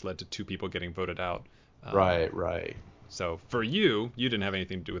challenge led to two people getting voted out. right. So for you didn't have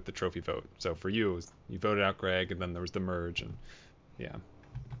anything to do with the trophy vote. So for you, you voted out Greg, and then there was the merge, and yeah.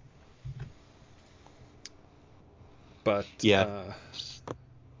 But Yeah.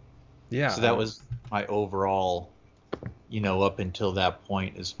 yeah. So that was my overall, up until that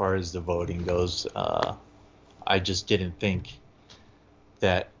point, as far as the voting goes. I just didn't think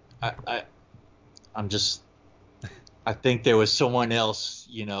that I'm just. I think there was someone else,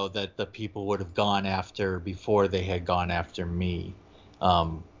 that the people would have gone after before they had gone after me.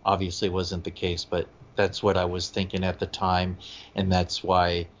 Obviously, wasn't the case, but that's what I was thinking at the time, and that's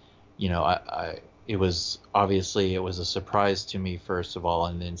why, it was a surprise to me, first of all,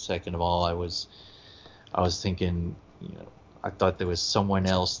 and then second of all, I was thinking, I thought there was someone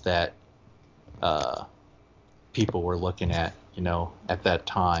else that people were looking at, at that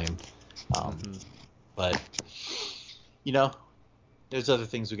time. But there's other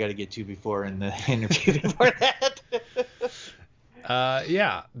things we got to get to before in the interview before that.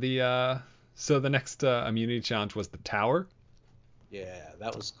 Yeah. So the next immunity challenge was the tower. Yeah,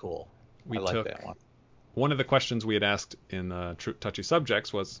 that was cool. We I like took that one. One of the questions we had asked in Touchy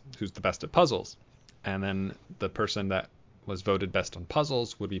Subjects was who's the best at puzzles, and then the person that was voted best on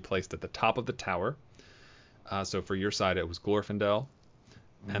puzzles would be placed at the top of the tower. So for your side, it was Glorfindel,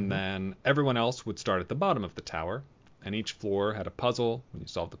 and then everyone else would start at the bottom of the tower, and each floor had a puzzle. When you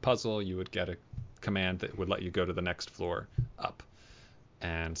solved the puzzle, you would get a command that would let you go to the next floor up.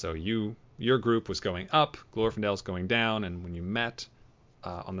 And so your group was going up, Glorfindel's going down, and when you met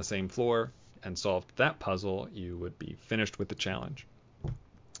on the same floor and solved that puzzle, you would be finished with the challenge.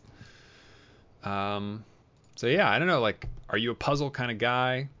 So yeah, I don't know, like, are you a puzzle kind of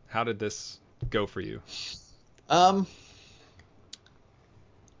guy? How did this go for you? I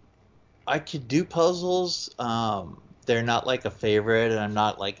could do puzzles. They're not like a favorite, and I'm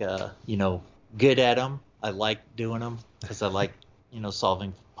not like good at them. I like doing them because I like,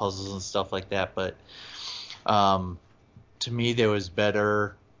 solving puzzles and stuff like that. But to me, there was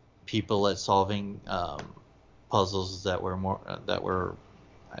better people at solving puzzles that were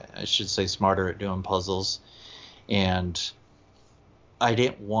I should say, smarter at doing puzzles. And I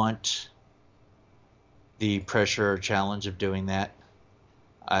didn't want the pressure or challenge of doing that.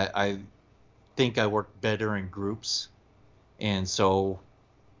 I think I work better in groups, and so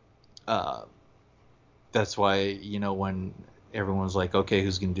that's why when everyone was like, okay,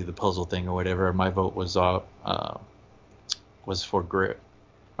 who's going to do the puzzle thing or whatever. My vote was for Grit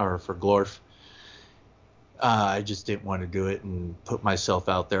or for Glorf. I just didn't want to do it and put myself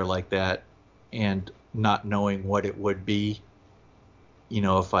out there like that, and not knowing what it would be.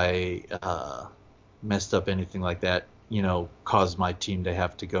 If I messed up anything like that, caused my team to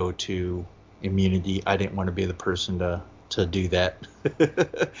have to go to immunity. I didn't want to be the person to do that.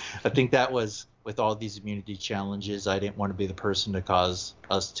 I think that was with all these immunity challenges. I didn't want to be the person to cause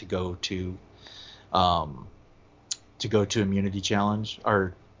us to go to immunity challenge,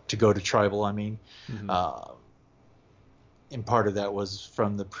 or to go to tribal. I mean, Mm-hmm. And part of that was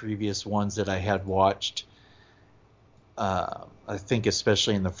from the previous ones that I had watched. I think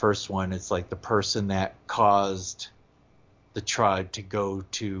especially in the first one, it's like the person that caused the tribe to go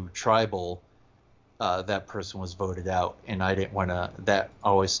to tribal, that person was voted out, and I didn't want to. That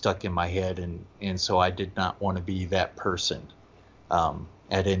always stuck in my head, and so I did not want to be that person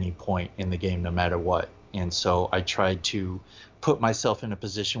at any point in the game, no matter what. And so I tried to put myself in a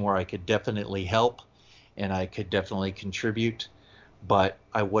position where I could definitely help and I could definitely contribute, but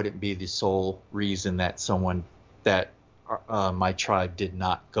I wouldn't be the sole reason that my tribe did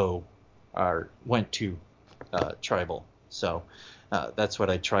not go or went to tribal. So that's what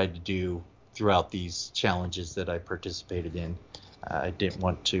I tried to do throughout these challenges that I participated in. I didn't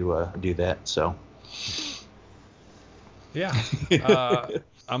want to do that. So Yeah.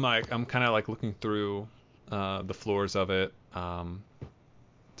 I'm kind of like looking through the floors of it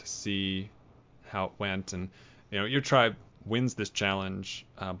to see how it went, and your tribe wins this challenge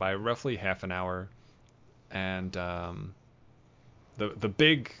by roughly half an hour, and the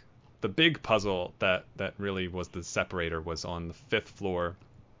big puzzle that really was the separator was on the fifth floor,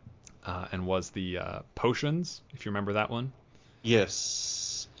 and was the potions, if you remember that one.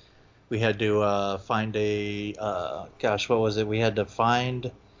 yes, we had to find a gosh, what was it? We had to find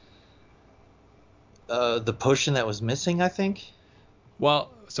the potion that was missing, I think.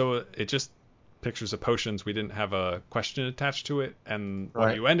 Well, so it just pictures of potions. We didn't have a question attached to it, and what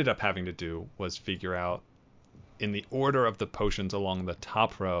Right. you ended up having to do was figure out in the order of the potions along the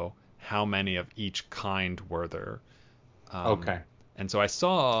top row how many of each kind were there. Um, Okay. and so I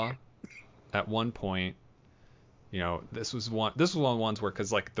saw at one point, this was one of the ones where,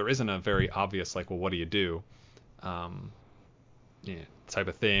 because like there isn't a very obvious like, well, what do you do, um, type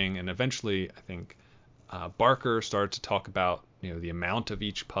of thing. And eventually, I think Barker started to talk about the amount of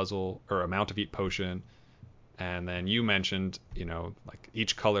each puzzle or amount of each potion, and then you mentioned like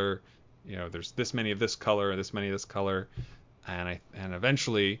each color, there's this many of this color, this many of this color, and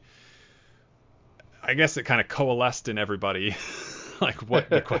eventually, I guess it kind of coalesced in everybody, like what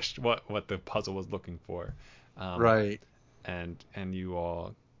the question, what the puzzle was looking for, um, Right. and you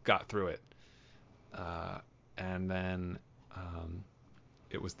all got through it, uh, and then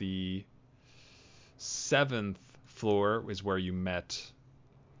it was the seventh floor is where you met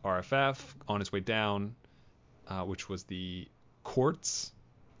RFF on his way down, which was the quartz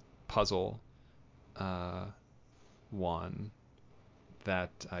puzzle uh, one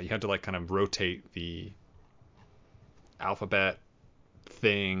that you had to like kind of rotate the alphabet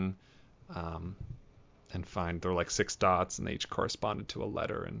thing, um, and find there were like six dots and they each corresponded to a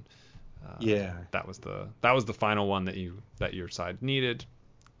letter, and Yeah. that was the final one that your side needed.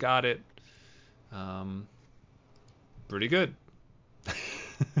 Got it. Um, Pretty good.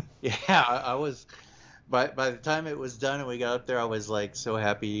 Yeah. I was by the time it was done and we got up there, I was like so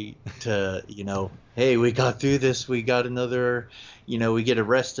happy to, hey, we got through this. We got another, we get to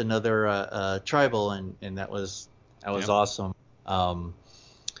rest another tribal, and that was Yep. awesome. Um,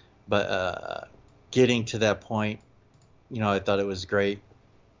 but getting to that point, I thought it was great,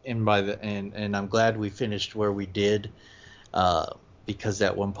 and I'm glad we finished where we did, uh, because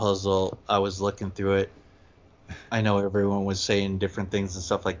that one puzzle, I was looking through it. I know everyone was saying different things and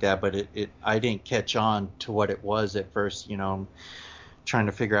stuff like that, but I didn't catch on to what it was at first. I'm trying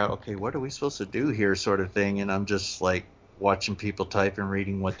to figure out, okay, what are we supposed to do here, sort of thing, and I'm just like watching people type and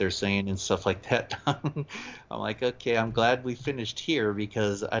reading what they're saying and stuff like that. I'm like, okay, I'm glad we finished here,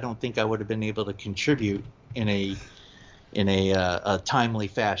 because I don't think I would have been able to contribute in a timely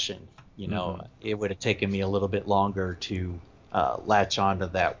fashion. Mm-hmm. It would have taken me a little bit longer to latch onto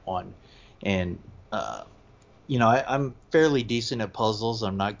that one, and uh, I'm fairly decent at puzzles.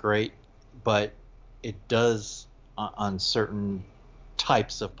 I'm not great, but it does, on certain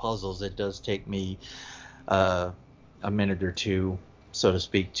types of puzzles, it does take me uh, a minute or two, so to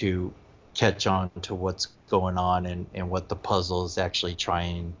speak, to catch on to what's going on, and what the puzzle is actually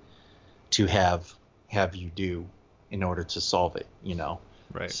trying to have you do in order to solve it.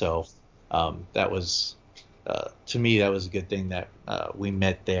 Right. So that was to me, that was a good thing that we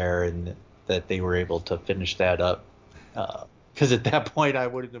met there and that they were able to finish that up. Because at that point, I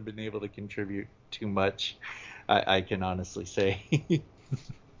wouldn't have been able to contribute too much. I can honestly say.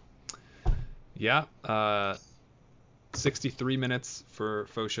 Yeah. 63 minutes for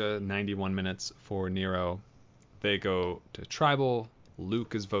Fosha, 91 minutes for Nero. They go to tribal.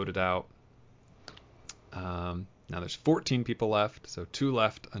 Luke is voted out. Now there's 14 people left, so 2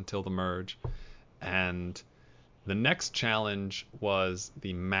 left until the merge. And the next challenge was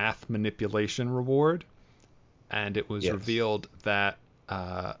the math manipulation reward. And it was revealed that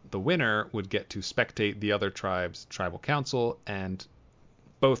the winner would get to spectate the other tribe's tribal council, and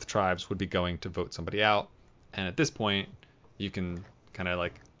both tribes would be going to vote somebody out. And at this point, you can kind of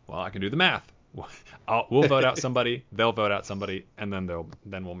like, well, I can do the math. We'll vote out somebody, they'll vote out somebody, and then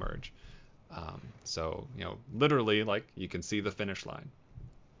we'll merge. So, literally, like, you can see the finish line.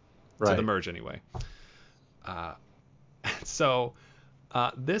 Right. To the merge anyway. So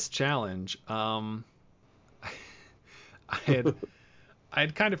this challenge, I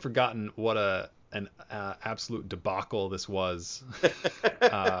had kind of forgotten what an absolute debacle this was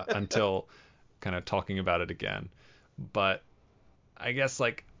until kind of talking about it again. But I guess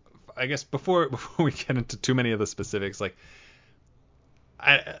before we get into too many of the specifics, like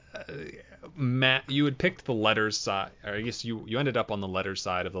Matt, you had picked the letters side, or I guess you ended up on the letters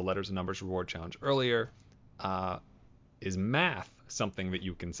side of the letters and numbers reward challenge earlier. Is math something that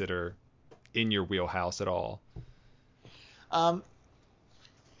you consider in your wheelhouse at all? I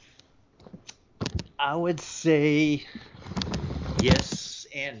would say yes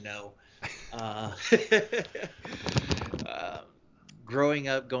and no. Growing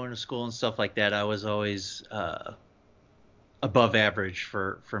up, going to school and stuff like that, I was always above average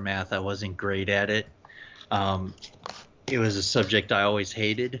for math. I wasn't great at it. It was a subject I always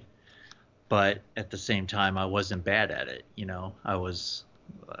hated, but at the same time, I wasn't bad at it.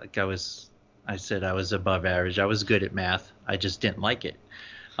 I said I was above average. I was good at math. I just didn't like it.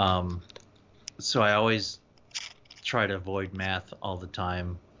 So I always try to avoid math all the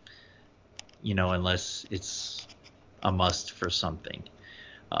time, unless it's a must for something.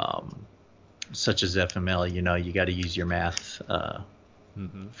 Such as FML, you got to use your math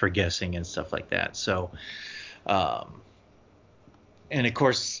for guessing and stuff like that. So, and of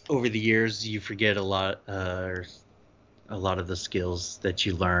course, over the years, you forget a lot of the skills that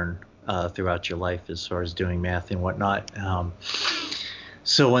you learn throughout your life as far as doing math and whatnot.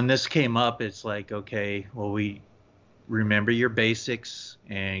 So when this came up, it's like, okay, well, we remember your basics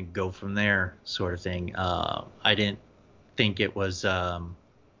and go from there, sort of thing. I didn't think it was that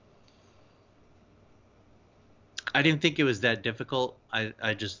difficult.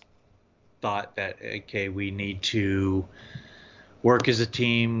 I just thought that, okay, we need to work as a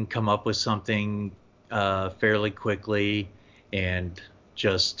team, come up with something fairly quickly, and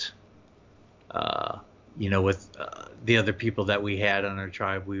just with the other people that we had on our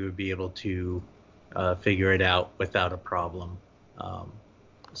tribe, we would be able to figure it out without a problem.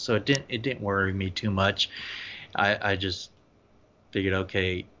 So it didn't worry me too much. I just figured,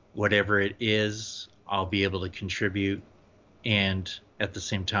 okay, whatever it is, I'll be able to contribute. And at the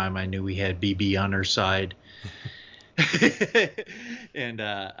same time, I knew we had BB on our side. And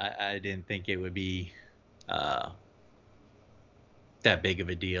I didn't think it would be that big of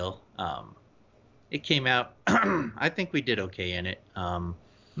a deal. It came out, I think we did okay in it.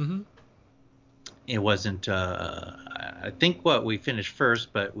 It wasn't, I think we finished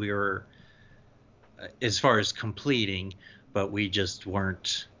first, but we were, as far as completing, but we just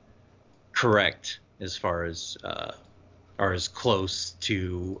weren't correct as far as, or as close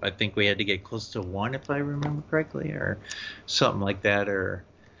to, I think we had to get close to 1, if I remember correctly, or something like that, or...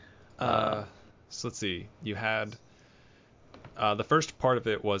 So let's see. You had... the first part of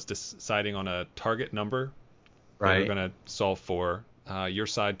it was deciding on a target number that we're going to solve for. Your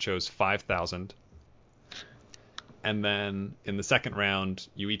side chose 5,000. And then in the second round,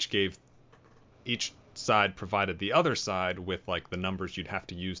 each side provided the other side with like the numbers you'd have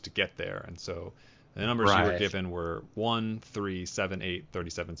to use to get there. And so the numbers you were given were 1, 3, 7, 8,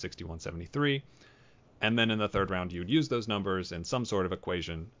 37, 61, 73. And then in the third round, you'd use those numbers in some sort of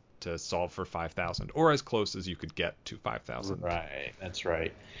equation to solve for 5,000, or as close as you could get to 5,000. Right, that's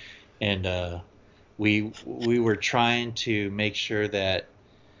right. And we were trying to make sure that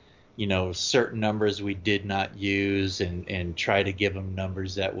certain numbers we did not use, and try to give them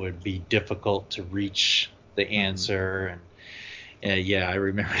numbers that would be difficult to reach the answer. Yeah, I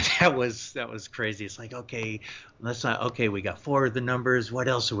remember that was crazy. It's like, okay, let's not. Okay, we got four of the numbers. What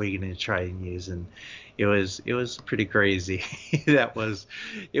else are we going to try and use? And it was pretty crazy.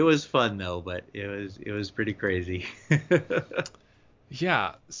 It was fun though, but it was pretty crazy.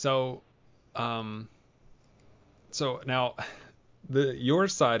 Yeah. Um, so now your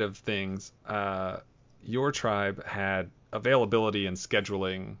side of things, your tribe had availability and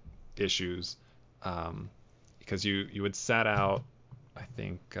scheduling issues, um, because you had sat out, I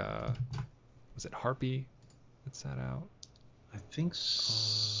think, was it Harpy that sat out? I think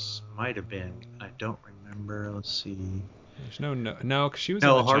might have been. I don't remember. Let's see. There's no, 'cause she was in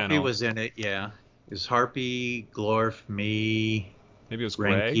No, the Harpy channel. was in it. Yeah, it was Harpy, Glorf, me, Maybe it was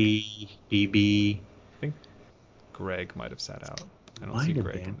Greg. Renke, BB. I think Greg might have sat out. I don't see Might have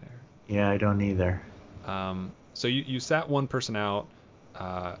Greg in been. there. Yeah, I don't either. So you sat one person out,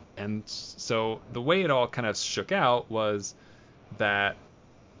 and so the way it all kind of shook out was that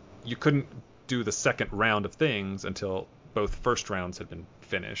you couldn't do the second round of things until both first rounds had been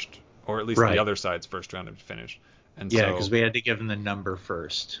finished, or at least the Right. other side's first round had been finished. And Yeah, because so we had to give them the number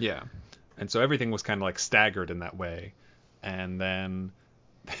first. yeah, and so everything was kind of like staggered in that way. And then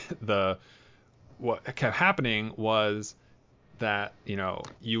the what kept happening was that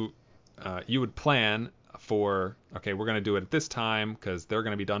you would plan for, okay, we're going to do it at this time because they're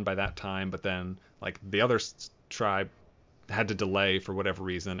going to be done by that time, but then like the other tribe had to delay for whatever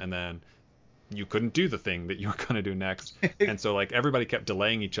reason, and then you couldn't do the thing that you were going to do next. And so like everybody kept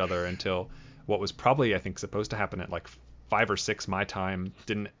delaying each other until what was probably, I think, supposed to happen at like 5 or 6 my time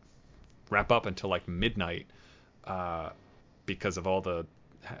didn't wrap up until like midnight, uh, because of all the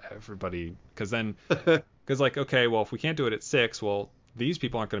everybody, because like, okay, well, if we can't do it at 6, well, these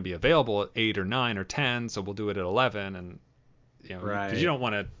people aren't going to be available at 8 or 9 or 10, so we'll do it at 11. And because you Right. don't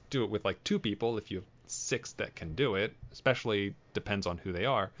want to do it with like 2 people if you have 6 that can do it, especially depends on who they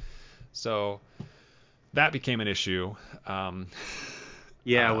are. So that became an issue. um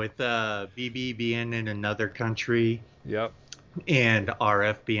Yeah, uh with BB being in another country yep. and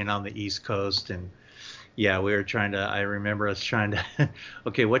RF being on the East Coast, and yeah, we were trying to. I remember us trying to.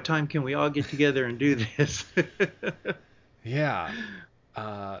 Okay, what time can we all get together and do this? Yeah.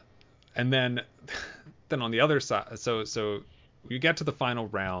 uh and then on the other side, so you get to the final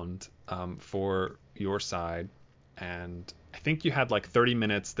round, for your side, and I think you had like 30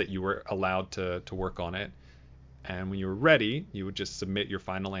 minutes that you were allowed to work on it, and when you were ready you would just submit your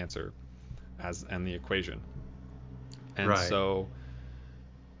final answer as and the equation. And Right. so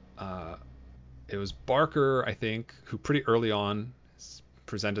uh, it was Barker, I think, who pretty early on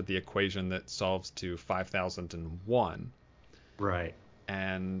presented the equation that solves to 5001. Right.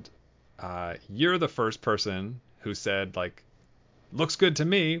 And you're the first person who said, like, looks good to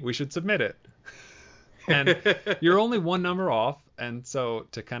me, we should submit it. And you're only one number off, and so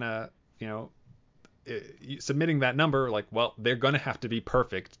to kind of, you know, submitting that number, like, well, they're going to have to be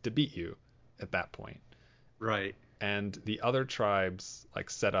perfect to beat you at that point. Right. And the other tribes, like,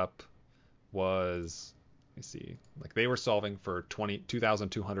 setup was, let me see, like they were solving for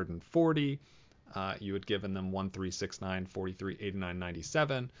 2240. You had given them 1369 43 89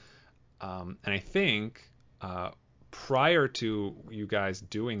 97. And I think, prior to you guys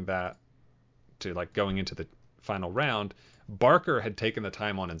doing that, to like going into the final round, Barker had taken the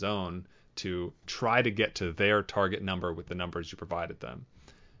time on his own to try to get to their target number with the numbers you provided them.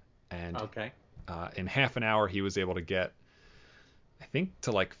 And Okay. in half an hour, he was able to get, I think,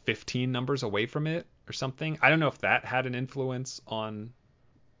 to like 15 numbers away from it or something. I don't know if that had an influence on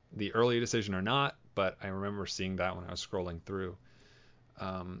the early decision or not, but I remember seeing that when I was scrolling through.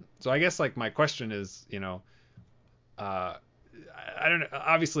 So I guess like my question is, uh, I don't know.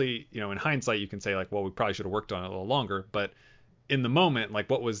 Obviously, in hindsight, you can say like, well, we probably should have worked on it a little longer. But in the moment, like,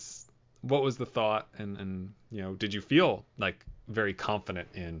 what was the thought, and did you feel like very confident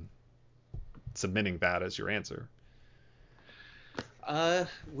in submitting that as your answer?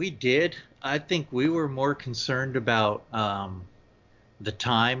 We did. I think we were more concerned about the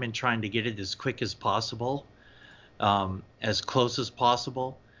time and trying to get it as quick as possible, as close as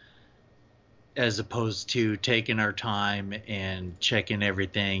possible, as opposed to taking our time and checking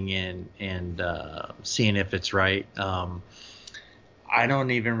everything and seeing if it's right. I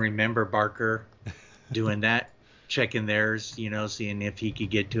don't even remember Barker doing that, checking theirs, seeing if he could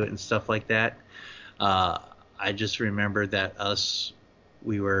get to it and stuff like that. Uh, I just remember that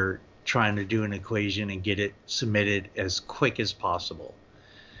we were trying to do an equation and get it submitted as quick as possible.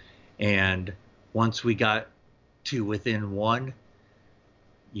 And once we got to within one,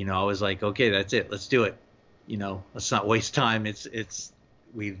 I was like, okay, that's it. Let's do it. Let's not waste time. It's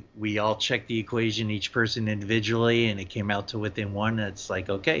we all checked the equation, each person individually, and it came out to within one. It's like,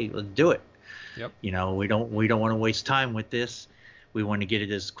 okay, let's do it. Yep. We don't want to waste time with this. We want to get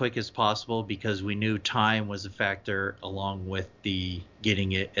it as quick as possible because we knew time was a factor along with the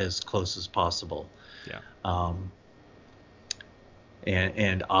getting it as close as possible. Yeah.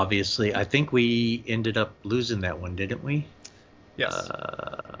 And obviously, I think we ended up losing that one, didn't we? Yes.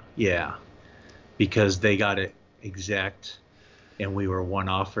 Yeah, because they got it exact, and we were one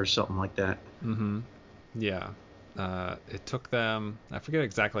off or something like that. Mm-hmm. Yeah. It took them, I forget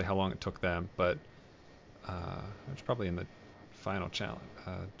exactly how long it took them, but it was probably in the final challenge.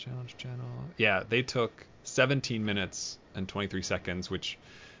 Challenge channel. Yeah, they took 17 minutes and 23 seconds, which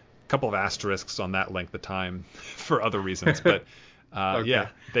a couple of asterisks on that length of time for other reasons. But Okay. yeah,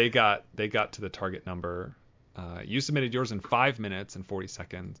 they got to the target number. You submitted yours in 5 minutes and 40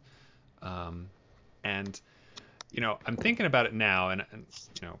 seconds. And I'm thinking about it now, and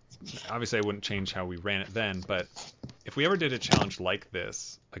obviously I wouldn't change how we ran it then, but if we ever did a challenge like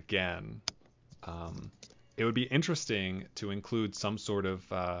this again, it would be interesting to include some sort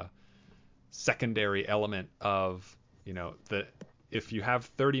of secondary element of, if you have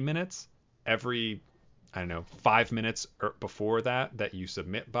 30 minutes, every, I don't know, 5 minutes before that you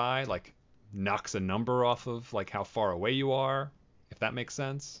submit by, like, knocks a number off of, like, how far away you are, if that makes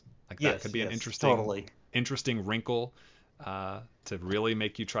sense. Like, that could be an interesting wrinkle to really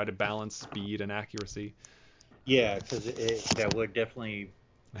make you try to balance speed and accuracy. Yeah, because that would definitely,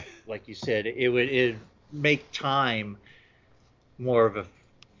 like you said, it make time more of a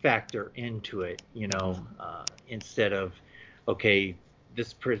factor into it. Instead of, okay,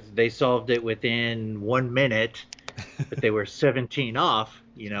 they solved it within 1 minute, but they were 17 off.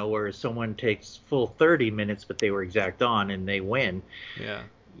 Whereas someone takes full 30 minutes, but they were exact on and they win. Yeah.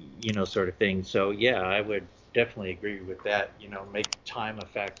 Sort of thing. So yeah, I would definitely agree with that. Make time a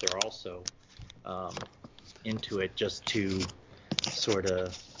factor also into it, just to sort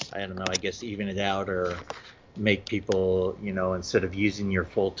of, I don't know, I guess even it out, or make people, instead of using your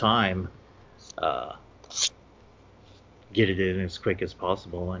full time, get it in as quick as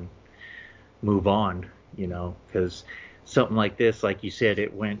possible and move on. Because something like this, like you said,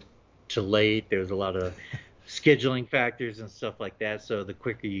 it went to late. There was a lot of scheduling factors and stuff like that. So the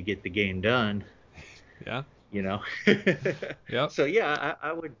quicker you get the game done, Yeah. Yep. So yeah,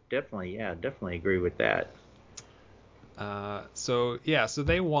 I would definitely agree with that. So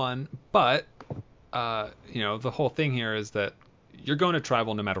they won, but the whole thing here is that you're going to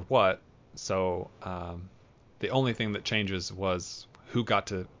tribal no matter what. So the only thing that changes was who got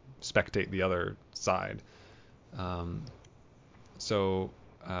to spectate the other side. So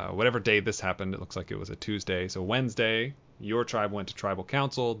whatever day this happened, it looks like it was a Tuesday. So Wednesday, your tribe went to tribal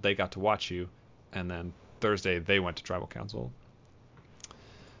council. They got to watch you, and then Thursday they went to tribal council.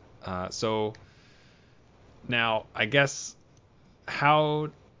 So now I guess how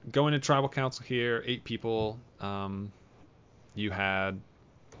going to tribal council here, 8 people. You had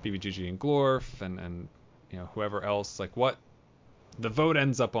BBGG and Glorf and whoever else. Like, what the vote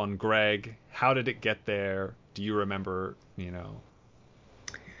ends up on Greg. How did it get there? Do you remember?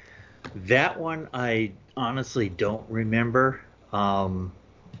 That one I honestly don't remember. I'm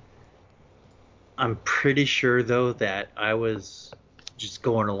pretty sure though that I was just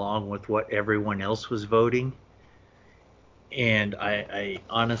going along with what everyone else was voting. And I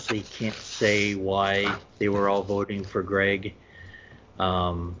honestly can't say why they were all voting for Greg.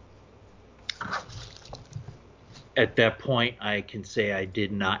 At that point, I can say I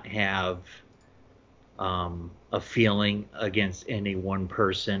did not have a feeling against any one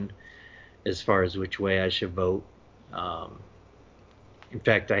person as far as which way I should vote. In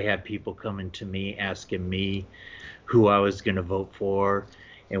fact, I had people coming to me asking me who I was going to vote for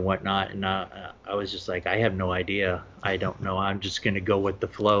and whatnot, and I was just like, I have no idea. I don't know. I'm just going to go with the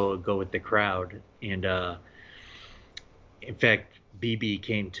flow, go with the crowd. And in fact, BB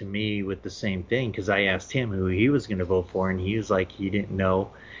came to me with the same thing because I asked him who he was going to vote for, and he was like he didn't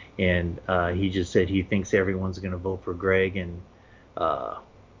know, and he just said he thinks everyone's going to vote for Greg, and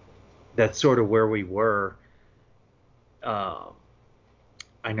that's sort of where we were.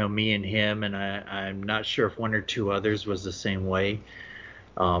 I know me and him, and I'm not sure if one or two others was the same way.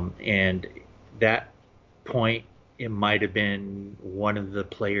 And that point, it might have been one of the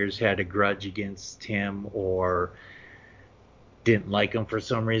players had a grudge against him or didn't like him for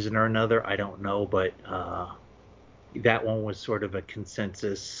some reason or another. I don't know, but that one was sort of a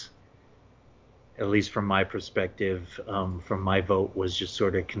consensus, at least from my perspective. From my vote was just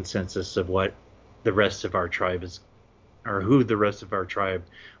sort of consensus of what the rest of our tribe is, or who the rest of our tribe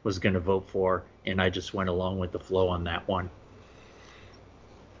was going to vote for, and I just went along with the flow on that one.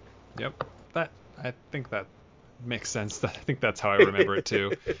 Yep. I think that makes sense. I think that's how I remember it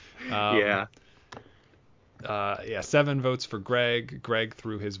too. Um, Yeah. yeah, 7 votes for Greg. Greg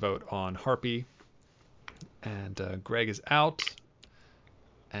threw his vote on Harpy, and Greg is out.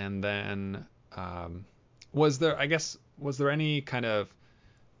 And then was there any kind of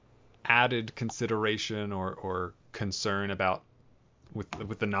added consideration or concern about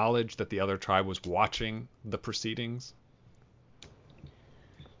with the knowledge that the other tribe was watching the proceedings?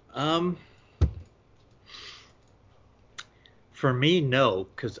 Um, for me, no,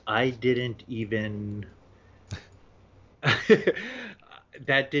 because I didn't even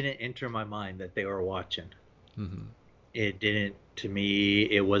that didn't enter my mind that they were watching. Mm-hmm. It didn't to me.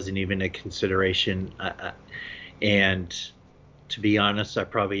 It wasn't even a consideration. And to be honest, I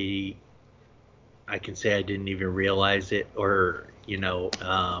can say I didn't even realize it, or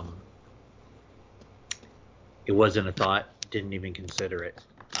it wasn't a thought. Didn't even consider it.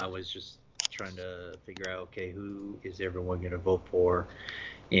 I was just trying to figure out, okay, who is everyone going to vote for,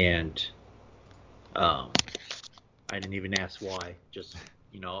 and um, I didn't even ask why. Just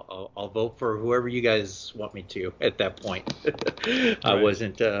I'll vote for whoever you guys want me to at that point. I Right.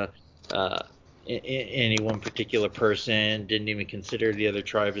 wasn't any one particular person. Didn't even consider the other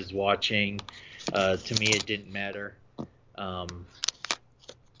tribe as watching. To me, it didn't matter. Um,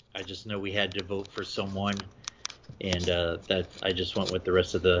 I just know we had to vote for someone, and that I just went with the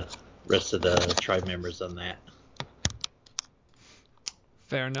rest of the tribe members on that.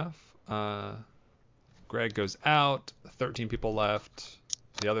 Fair enough. Greg goes out. 13 people left.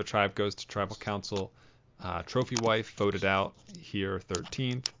 The other tribe goes to tribal council. Trophy Wife voted out here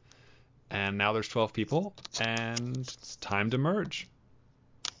 13th. And now there's 12 people, and it's time to merge.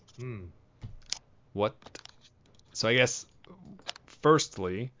 Hmm. What? So I guess,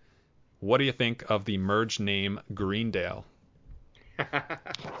 firstly, what do you think of the merge name Greendale?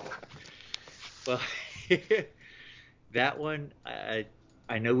 Well, that one, I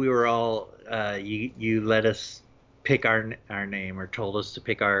know we were all you let us pick our name, or told us to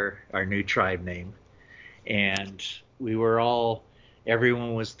pick our new tribe name, and we were all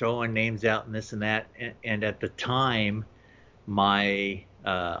everyone was throwing names out and this and that, and at the time my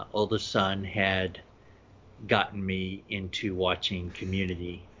oldest son had gotten me into watching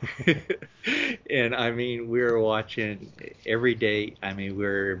Community. And I mean, we were watching every day. I mean, we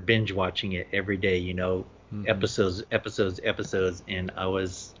were binge watching it every day, Mm-hmm. episodes. And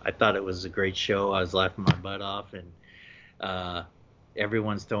I thought it was a great show. I was laughing my butt off, and uh,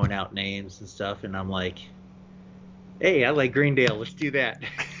 everyone's throwing out names and stuff. And I'm like, hey, I like Greendale. Let's do that.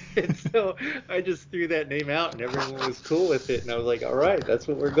 And so I just threw that name out, and everyone was cool with it. And I was like, all right, that's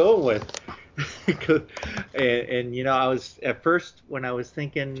what we're going with. And I was at first when I was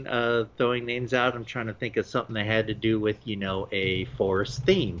thinking throwing names out, I'm trying to think of something that had to do with a forest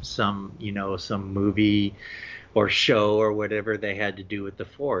theme, some movie or show or whatever they had to do with the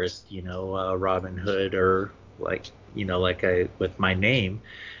forest, Robin Hood, or like I with my name,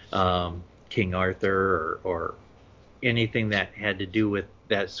 King Arthur, or anything that had to do with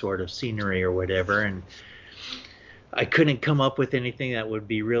that sort of scenery or whatever. And I couldn't come up with anything that would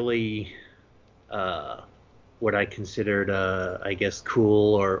be really uh, what I considered, I guess,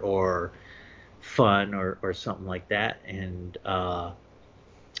 cool or fun, or something like that. And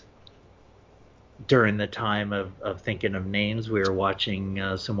during the time of thinking of names, we were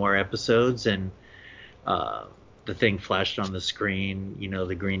watching some more episodes, and uh, the thing flashed on the screen,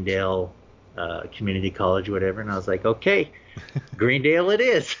 the Greendale Community College, whatever. And I was like, okay, Greendale it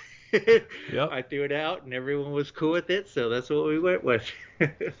is. Yep. I threw it out, and everyone was cool with it, so that's what we went with.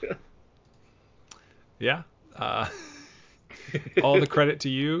 Yeah. Uh, all the credit to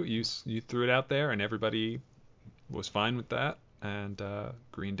you. You threw it out there, and everybody was fine with that. And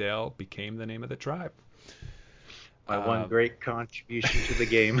Greendale became the name of the tribe. My one great contribution to the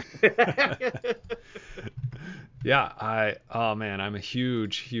game. Yeah, oh man, I'm a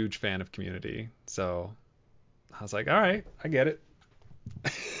huge fan of Community. So I was like, all right, I get it.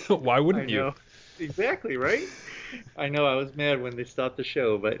 Why I wouldn't you? know. Exactly, right? I know I was mad when they stopped the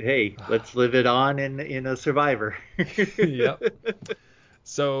show, but hey, let's live it on in a Survivor. Yep.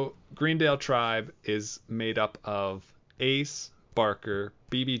 So Greendale Tribe is made up of Ace, Barker,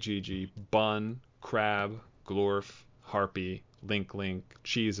 BBGG, Bun, Crab, Glorf, Harpy, Link Link,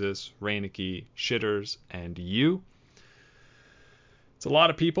 Cheeses, Reineke, Shitters, and you. It's a lot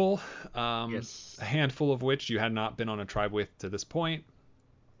of people, a Yes, handful of which you had not been on a tribe with to this point.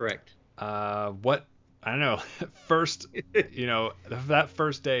 correct. What I don't know. First, that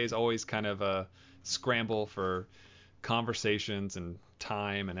first day is always kind of a scramble for conversations and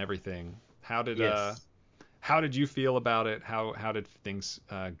time and everything. Yes. how did you feel about it? How did things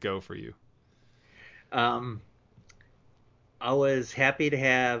go for you? Um, I was happy to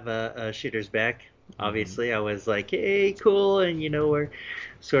have Shitters back. Hmm. Obviously, I was like, "Hey, cool," and we're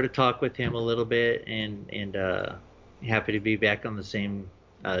sort of talk with him a little bit, and happy to be back on the same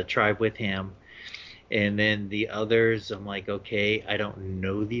tribe with him. And then the others, I'm like, okay, I don't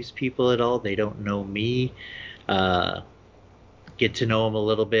know these people at all. They don't know me. Uh, get to know them a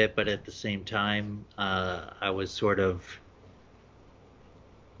little bit, but at the same time, I was sort of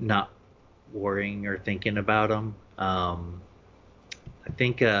not worrying or thinking about them. I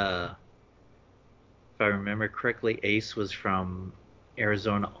think if I remember correctly, Ace was from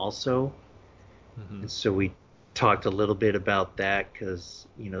Arizona also, Hmm. and so we talked a little bit about that because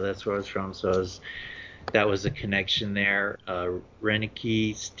that's where I was from. So that was a connection there.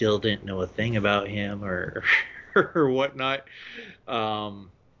 Renicky still didn't know a thing about him or or whatnot.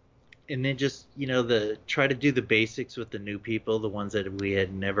 Um, and then just the try to do the basics with the new people, the ones that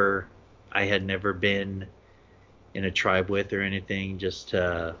I had never been in a tribe with or anything, just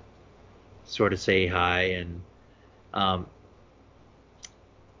to sort of say hi um,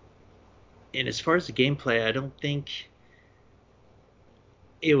 and as far as the gameplay, I don't think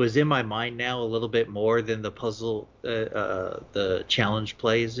it was in my mind now a little bit more than the challenge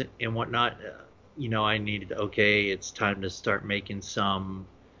plays and whatnot. I needed, okay, it's time to start making some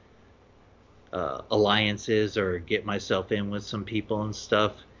alliances or get myself in with some people and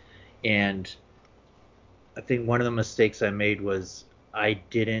stuff. And I think one of the mistakes I made was I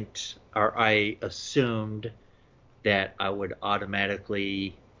assumed that I would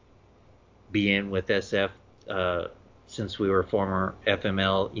automatically be in with SF uh, since we were former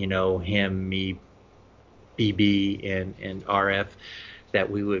FML, him, me, BB, and RF,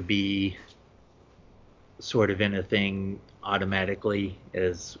 that we would be sort of in a thing automatically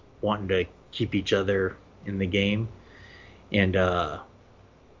as wanting to keep each other in the game. And,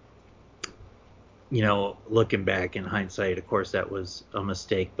 looking back in hindsight, of course, that was a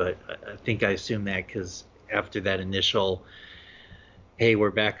mistake, but I think I assumed that because after that initial, hey,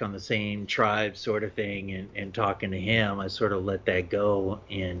 we're back on the same tribe sort of thing, and talking to him, I sort of let that go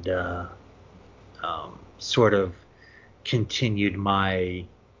and sort of continued my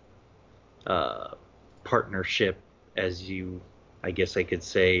uh, partnership, I guess I could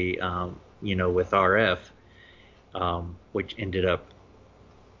say, with RF, which ended up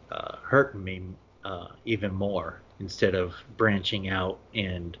hurting me even more instead of branching out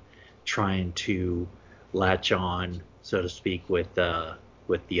and trying to latch on, so to speak, with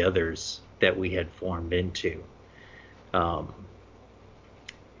the others that we had formed into. Um,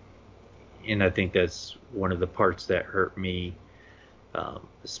 and I think that's one of the parts that hurt me,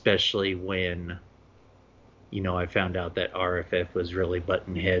 especially when I found out that RFF was really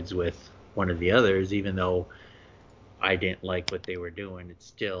butting heads with one of the others, even though I didn't like what they were doing. It's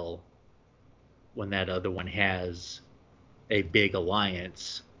still when that other one has a big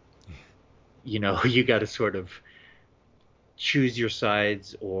alliance, you got to sort of choose your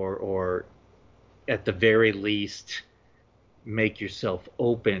sides, or at the very least make yourself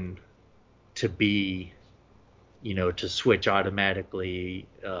open to be, to switch automatically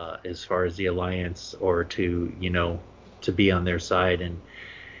as far as the alliance, or to to be on their side.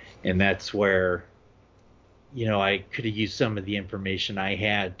 And that's where I could have used some of the information I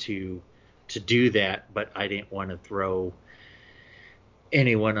had to do that, but I didn't want to throw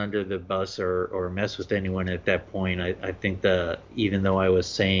anyone under the bus, or mess with anyone at that point. I think even though I was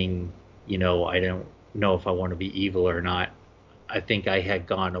saying, I don't know if I want to be evil or not, I think I had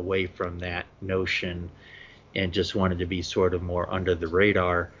gone away from that notion and just wanted to be sort of more under the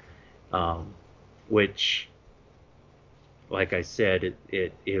radar, um, which, like I said,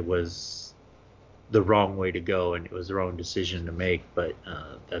 it was the wrong way to go, and it was the wrong decision to make. But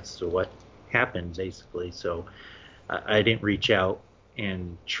that's what happened basically. So I didn't reach out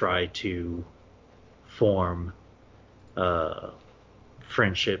and try to form uh,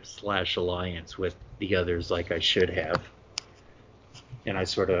 friendship / alliance with the others like I should have, and I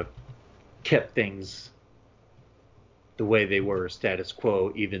sort of kept things the way they were, status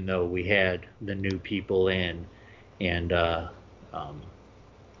quo, even though we had the new people in, and um,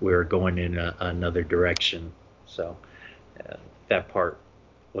 we were going in another direction. So uh, that part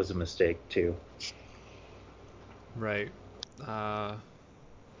was a mistake too. Right. Uh,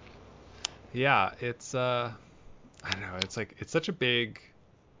 yeah, it's I don't know. It's like it's such a big.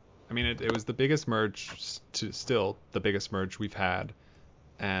 I mean, it was the biggest merge, still the biggest merge we've had,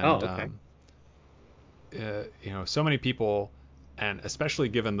 Oh, and okay. so many people, and especially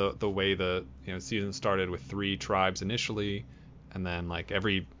given the way the season started with 3 tribes initially, and then like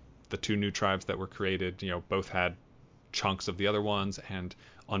every the two new tribes that were created, both had chunks of the other ones, and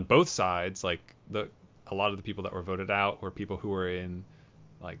on both sides, like a lot of the people that were voted out were people who were in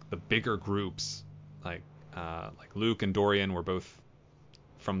like the bigger groups, like Luke and Dorian were both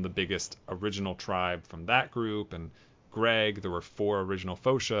from the biggest original tribe from that group, and Greg, there were 4 original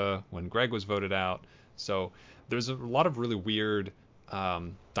Phosha when Greg was voted out. So there's a lot of really weird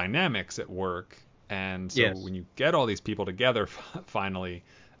dynamics at work, and so Yes. when you get all these people together finally,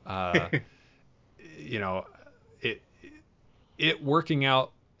 you know, it working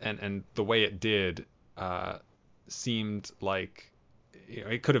out and the way it did seemed like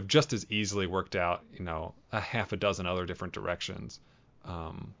it could have just as easily worked out, a half a dozen other different directions,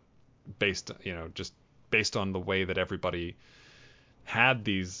 based on the way that everybody had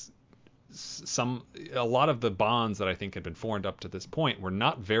a lot of the bonds that I think had been formed up to this point were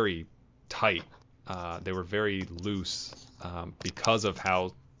not very tight. They were very loose, because of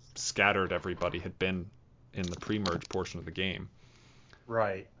how scattered everybody had been in the pre-merge portion of the game.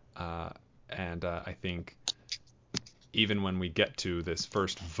 Right. And I think even when we get to this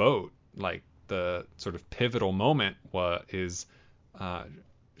first vote, like the sort of pivotal moment is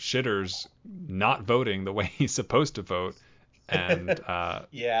Shitters not voting the way he's supposed to vote, and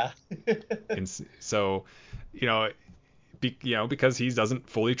yeah. and so because he doesn't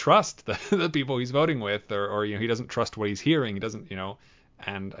fully trust the people he's voting with, or he doesn't trust what he's hearing. He doesn't,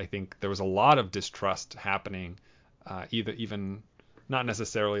 and I think there was a lot of distrust happening, even not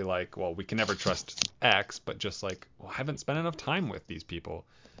necessarily like, well, we can never trust X, but just like, well, I haven't spent enough time with these people.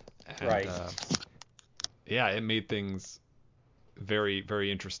 And, Right. Yeah, it made things very,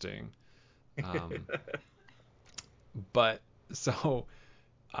 very interesting. But so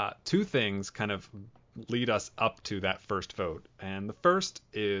 2 things kind of lead us up to that first vote. And the first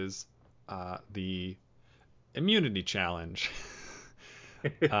is the immunity challenge.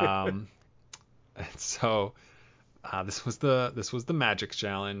 And so this was the magic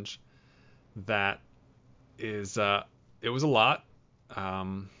challenge. That is it was a lot.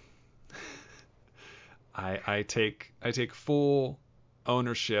 I take full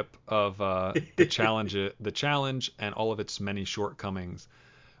ownership of the challenge and all of its many shortcomings.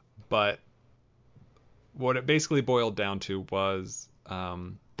 But what it basically boiled down to was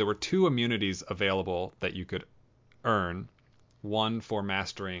there were 2 immunities available that you could earn, one for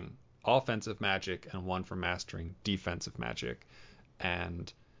mastering offensive magic and one for mastering defensive magic.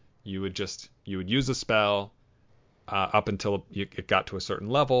 And you would use a spell up until it got to a certain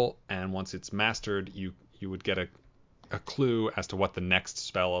level, and once it's mastered, you would get a clue as to what the next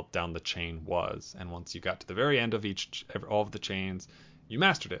spell down the chain was. And once you got to the very end of all of the chains, you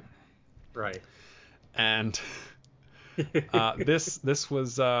mastered it. Right. And this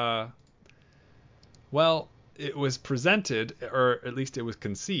was well, it was presented, or at least it was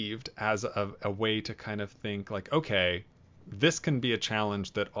conceived as a way to kind of think like, okay, this can be a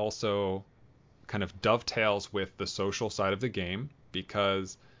challenge that also kind of dovetails with the social side of the game,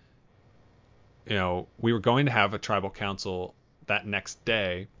 because we were going to have a tribal council that next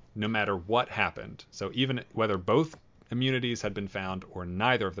day no matter what happened. So even whether both immunities had been found or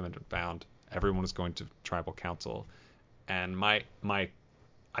neither of them had been found, everyone was going to tribal council. And my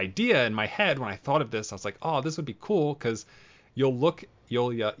idea in my head when I thought of this, I was like, oh, this would be cool, because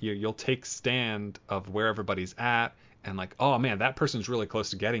you'll take stand of where everybody's at, and like, oh man, that person's really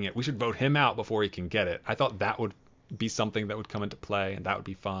close to getting it, we should vote him out before he can get it. I thought that would be something that would come into play, and that would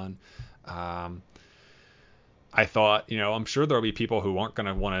be fun. I thought, I'm sure there'll be people who aren't going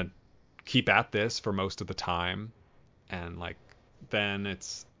to want to keep at this for most of the time, and like then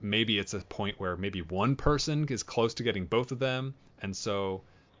it's a point where maybe one person is close to getting both of them, and so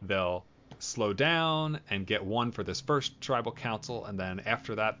they'll slow down and get one for this first tribal council, and then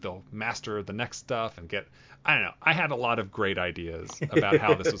after that they'll master the next stuff and get, I don't know. I had a lot of great ideas about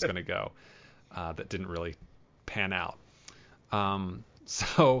how this was going to go that didn't really pan out.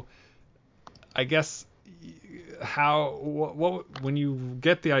 So I guess when you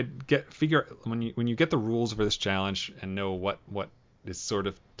get when you get the rules for this challenge and know what is sort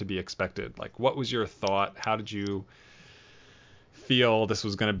of to be expected, like what was your thought? How did you feel this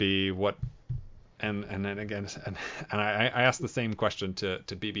was going to be? What and then again, and I asked the same question to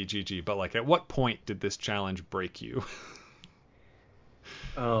BBGG, but like, at what point did this challenge break you?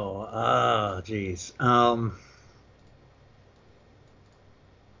 Geez.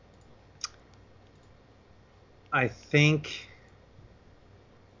 I think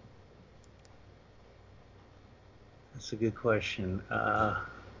that's a good question. I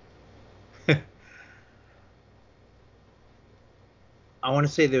want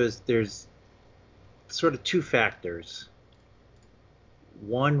to say there's sort of 2 factors.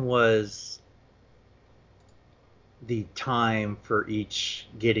 One was the time for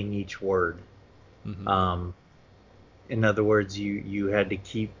getting each word. Mm-hmm. In other words, you had to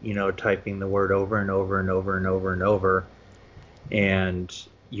keep, typing the word over and over and over and over and over, and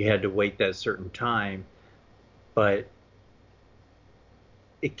you had to wait that certain time, but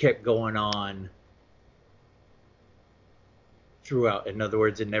it kept going on throughout. In other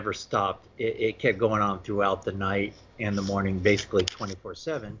words, it never stopped. It kept going on throughout the night and the morning, basically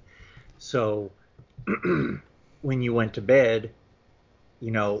 24/7. So when you went to bed,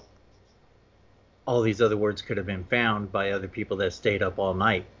 you know, all these other words could have been found by other people that stayed up all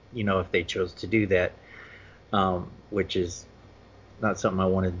night, if they chose to do that, which is not something I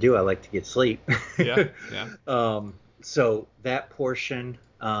want to do. I like to get sleep. Yeah, yeah. So that portion,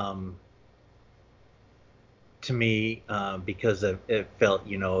 to me, because it felt,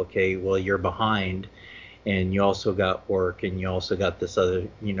 okay, well, you're behind, and you also got work, and you also got this other,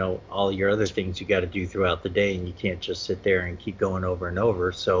 all your other things you got to do throughout the day, and you can't just sit there and keep going over and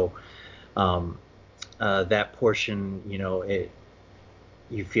over. So that portion,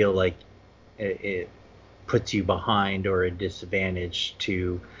 you feel like it puts you behind or a disadvantage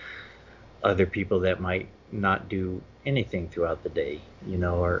to other people that might not do anything throughout the day,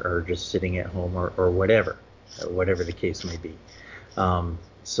 or just sitting at home or whatever the case may be.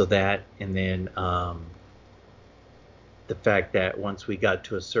 So that, and then the fact that once we got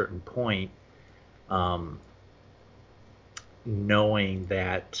to a certain point, knowing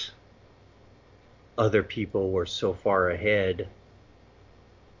that other people were so far ahead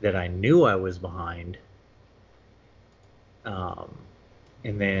that I knew I was behind.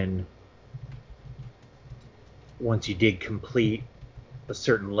 And then once you did complete a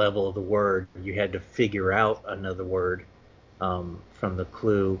certain level of the word, you had to figure out another word from the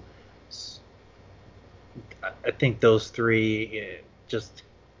clue. I think those three, just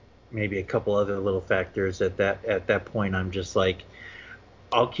maybe a couple other little factors at that point, I'm just like,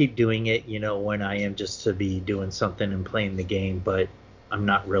 I'll keep doing it, when I am just to be doing something and playing the game, but I'm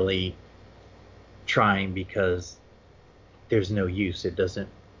not really trying because there's no use. It doesn't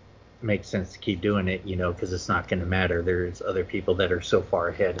make sense to keep doing it, because it's not going to matter. There's other people that are so far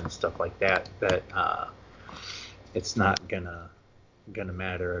ahead and stuff like that it's not gonna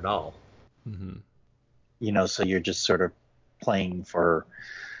matter at all. Mm-hmm. So you're just sort of playing for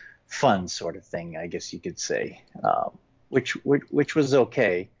fun, sort of thing, I guess you could say, which was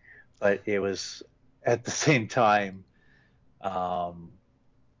okay, but it was at the same time, I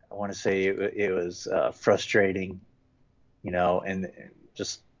want to say it was frustrating, and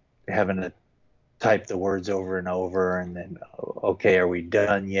just having to type the words over and over, and then, okay, are we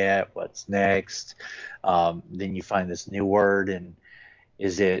done yet? What's next? Then you find this new word, and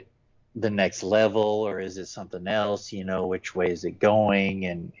is it the next level or is it something else? Which way is it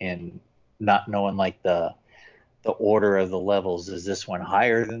going? And not knowing like the order of the levels. Is this one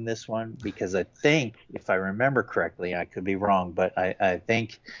higher than this one? Because I think, if I remember correctly, I could be wrong, but I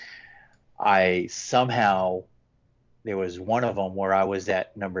think I somehow, there was one of them where I was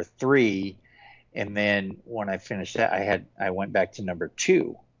at number 3, and then when I finished that, I went back to number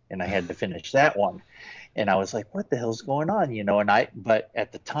 2, and I had to finish that one. And I was like, what the hell's going on? But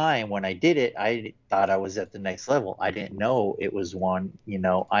at the time when I did it, I thought I was at the next level. I didn't know it was one.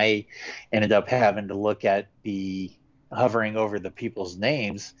 I ended up having to look at hovering over the people's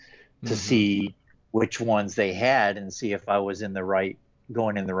names to see which ones they had and see if I was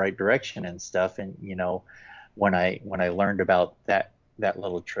going in the right direction and stuff. And, when I learned about that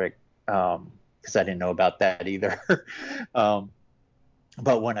little trick, because I didn't know about that either.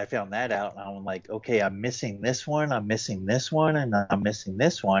 But when I found that out, I'm like, okay, I'm missing this one, and I'm missing this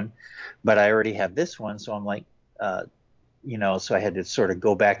one, but I already have this one. So I'm like, so I had to sort of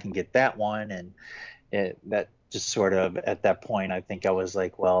go back and get that one. And that just sort of, at that point, I think I was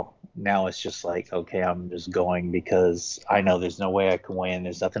like, well, now it's just like, okay, I'm just going because I know there's no way I can win.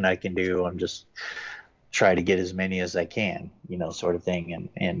 There's nothing I can do. I'm just try to get as many as I can, sort of thing.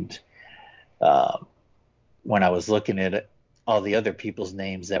 And when I was looking at it, all the other people's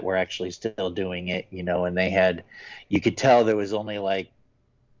names that were actually still doing it, and you could tell there was only like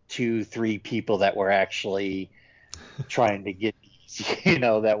 2-3 people that were actually trying to get these,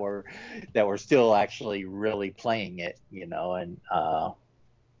 that were still actually really playing it, and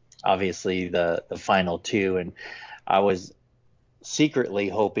obviously the final 2. And I was secretly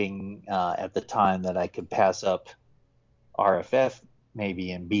hoping at the time that I could pass up RFF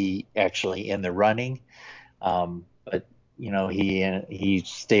maybe and be actually in the running. But he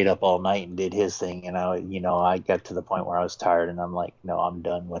stayed up all night and did his thing, and I got to the point where I was tired, and I'm like, no, I'm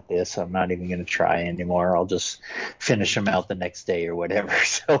done with this. I'm not even going to try anymore. I'll just finish him out the next day or whatever.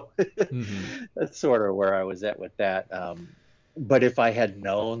 So Mm-hmm. that's sort of where I was at with that. But if I had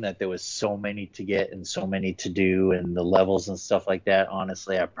known that there was so many to get and so many to do and the levels and stuff like that,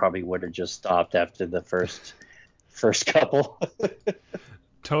 honestly, I probably would have just stopped after the first couple.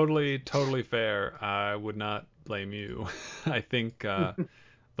 Totally fair. I would not blame you. I think the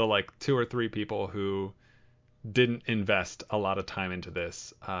like two or three people who didn't invest a lot of time into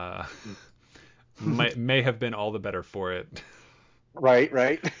this may have been all the better for it. Right.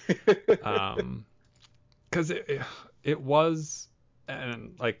 Because it was,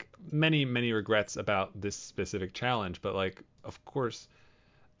 and like many regrets about this specific challenge, but like of course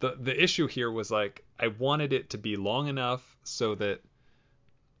the issue here was like I wanted it to be long enough so that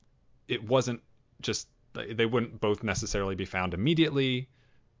it wasn't just they wouldn't both necessarily be found immediately.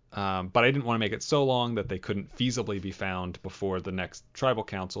 But I didn't want to make it so long that they couldn't feasibly be found before the next tribal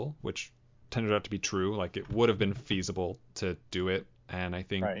council, which turned out to be true. Like it would have been feasible to do it, and I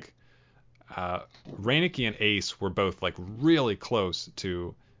think Right. Reineke and Ace were both like really close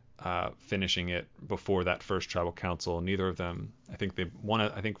to finishing it before that first tribal council. Neither of them, I think they won.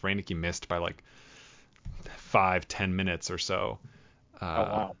 I think Reineke missed by like 5-10 minutes or so. Oh Uh,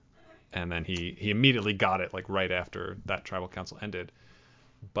 wow. and then he immediately got it like right after that tribal council ended.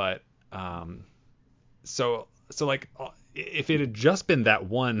 But so like if it had just been that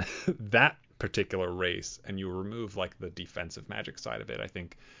one that particular race and you remove like the defensive magic side of it, I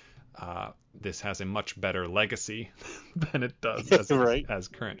think this has a much better legacy than it does Right. as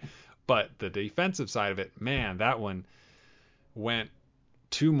current. But the defensive side of it, man, that one went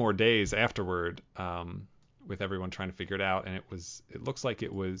 2 more days afterward, with everyone trying to figure it out, and it looks like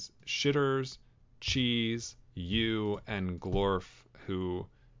it was Shitters, Cheese, you, and Glorf who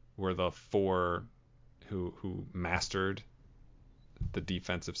were the four who mastered the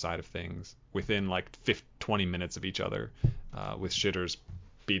defensive side of things within like 20 minutes of each other, with Shitters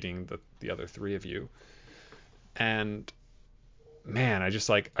beating the other three of you. And man,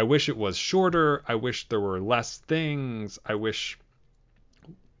 I wish it was shorter. I wish there were less things. I wish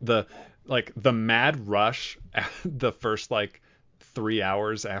the the mad rush the first like 3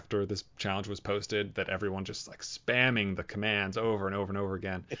 hours after this challenge was posted, that everyone just like spamming the commands over and over and over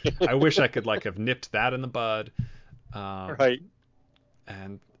again. I wish I could like have nipped that in the bud. Um, Right.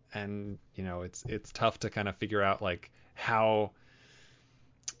 and it's tough to kind of figure out like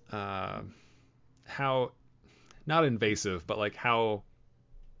uh, how not invasive, but like how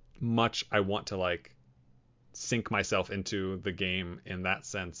much I want to like sink myself into the game in that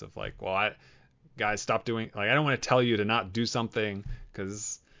sense of like, well, guys, stop doing, like I don't want to tell you to not do something,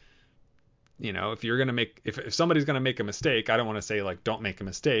 because if you're gonna make if somebody's gonna make a mistake, I don't want to say like don't make a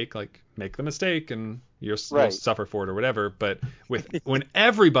mistake, like make the mistake and you'll Right. suffer for it or whatever. But when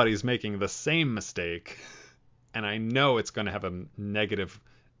everybody's making the same mistake, and I know it's going to have a negative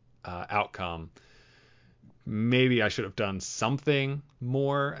outcome, maybe I should have done something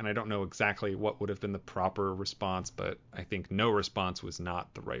more. And I don't know exactly what would have been the proper response, but I think no response was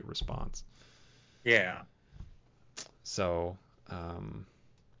not the right response. Yeah. So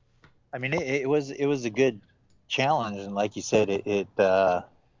I mean, it was a good challenge, and like you said, it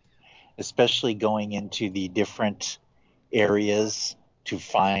especially going into the different areas to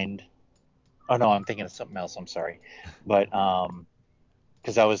find. Oh no, I'm thinking of something else. I'm sorry, but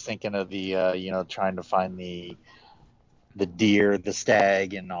because I was thinking of the trying to find the deer, the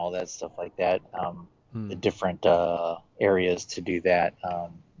stag, and all that stuff like that. The different areas to do that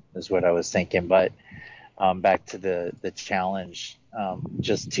is what I was thinking. But back to the challenge,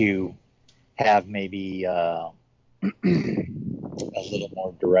 just to have maybe a little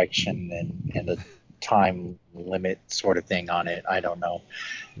more direction and a time limit sort of thing on it. I don't know.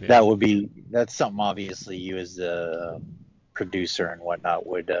 yeah. That's something obviously you as a producer and whatnot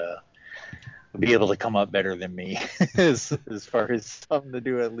would be able to come up better than me as far as something to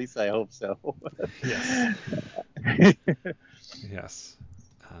do. At least I hope so. Yes. Yes.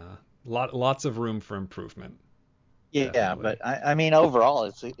 Lots of room for improvement. Yeah, Definitely. but I mean overall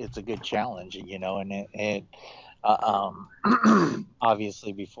it's a good challenge, and it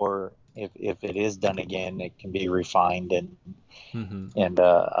obviously before if it is done again, it can be refined and Mm-hmm. and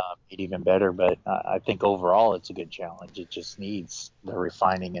made even better. But I think overall it's a good challenge. It just needs the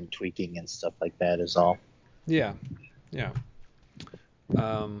refining and tweaking and stuff like that is all. Yeah. Yeah.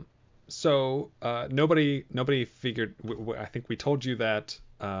 Um, so nobody figured. I think we told you that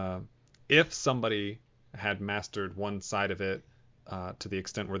if somebody had mastered one side of it to the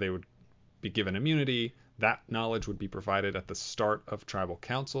extent where they would be given immunity. That knowledge would be provided at the start of tribal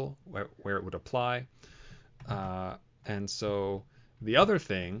council, where it would apply. And so the other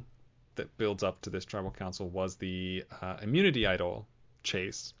thing that builds up to this tribal council was the immunity idol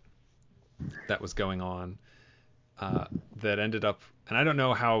chase that was going on, that ended up, and I don't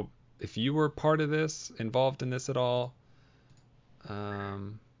know how, if you were part of this, involved in this at all,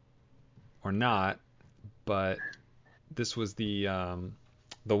 or not, but this was the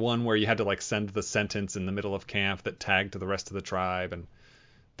one where you had to like send the sentence in the middle of camp that tagged to the rest of the tribe, and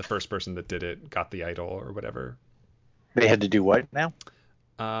the first person that did it got the idol or whatever. They had to do what now?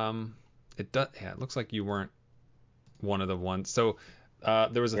 It looks like you weren't one of the ones. So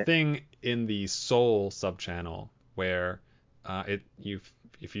there was a thing in the Soul subchannel where if you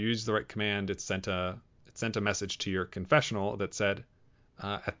use the right command, it sent a message to your confessional that said,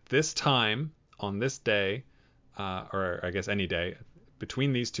 at this time on this day, or I guess any day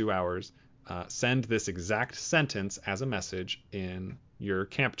between these 2 hours, send this exact sentence as a message in your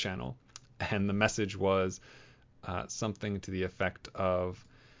camp channel. And the message was something to the effect of,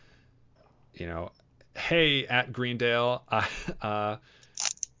 hey, at Greendale, I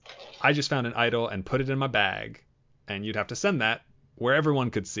just found an idol and put it in my bag, and you'd have to send that where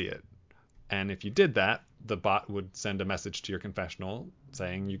everyone could see it. And if you did that, the bot would send a message to your confessional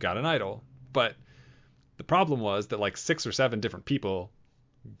saying you got an idol. But the problem was that like 6 or 7 different people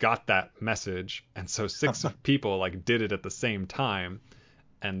got that message, and so 6 people like did it at the same time,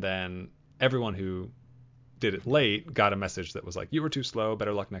 and then everyone who did it late got a message that was like, you were too slow,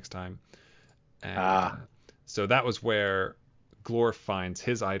 better luck next time. And so that was where Glorf finds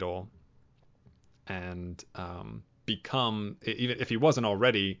his idol and become, even if he wasn't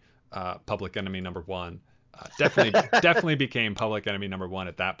already public enemy number 1, definitely became public enemy number 1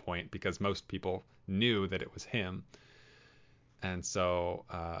 at that point, because most people knew that it was him. And so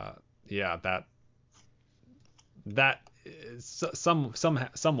that is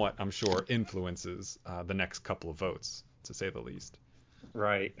somewhat, I'm sure, influences the next couple of votes, to say the least.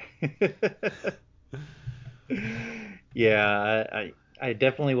 Right. Yeah, I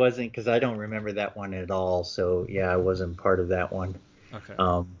definitely wasn't, because I don't remember that one at all. So yeah, I wasn't part of that one. Okay.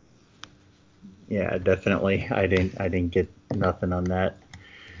 Yeah, definitely. I didn't get nothing on that.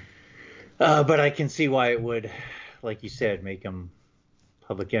 But I can see why it would, like you said, make him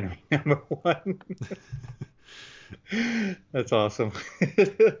public enemy number 1. That's awesome.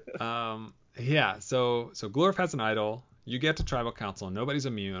 Yeah. So Glorf has an idol. You get to tribal council. Nobody's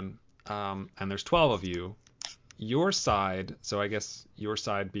immune. And there's 12 of you. Your side. So I guess your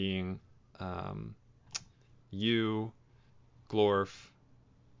side being you, Glorf,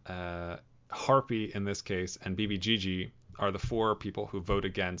 Harpy in this case, and BBGG are the 4 people who vote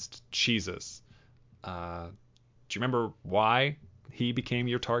against Jesus. Do you remember why he became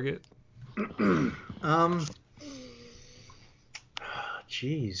your target?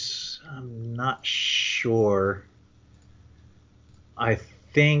 Jeez, I'm not sure. I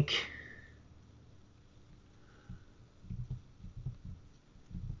think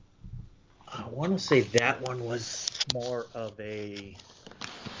I want to say that one was more of the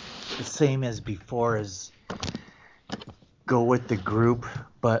same as before, as go with the group,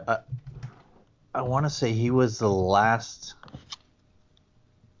 but I want to say he was the last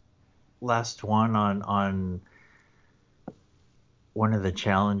one on one of the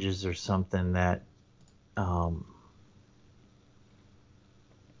challenges or something that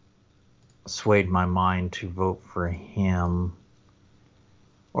swayed my mind to vote for him.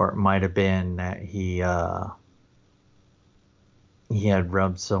 Or it might have been that he had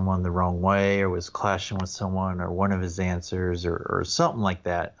rubbed someone the wrong way, or was clashing with someone, or one of his answers, or something like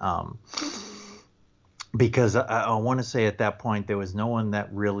that. Because I want to say at that point there was no one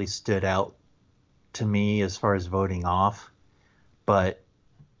that really stood out to me as far as voting off, but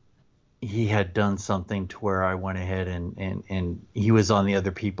he had done something to where I went ahead and he was on the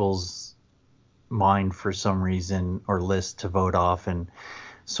other people's mind for some reason, or list to vote off, and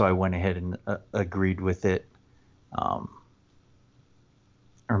so I went ahead and agreed with it. Or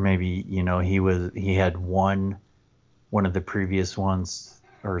maybe, he had won one of the previous ones,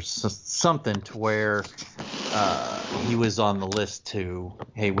 or something to where he was on the list to,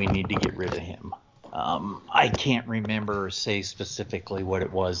 hey, we need to get rid of him. I can't remember or say specifically what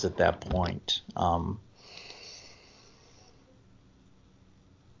it was at that point.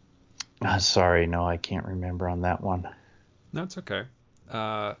 Sorry, no, I can't remember on that one. No, it's okay.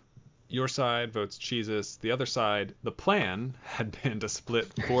 Your side votes Jesus. The other side, the plan had been to split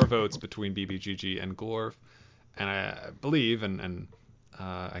 4 votes between BBGG and Glorf. And I believe, and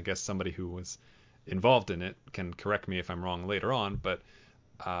I guess somebody who was involved in it can correct me if I'm wrong later on, but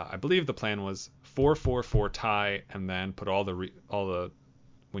I believe the plan was 4-4-4 tie, and then put all the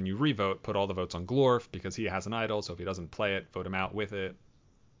when you revote, put all the votes on Glorf because he has an idol. So if he doesn't play it, vote him out with it.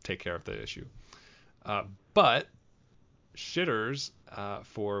 Take care of the issue. But Shitters,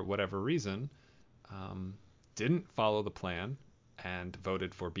 for whatever reason, didn't follow the plan and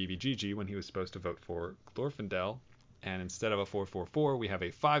voted for BBGG when he was supposed to vote for Glorfindel. And instead of a 4-4-4, we have a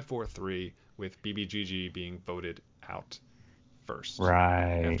 5-4-3 with BBGG being voted out first.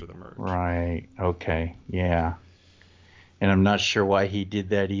 Right. After the merge. Right. Okay. Yeah. And I'm not sure why he did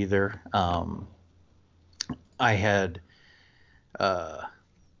that either. I had, I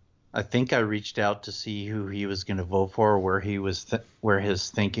think I reached out to see who he was going to vote for, where he was, where his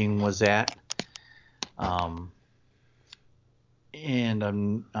thinking was at. And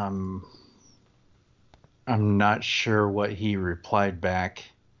I'm not sure what he replied back.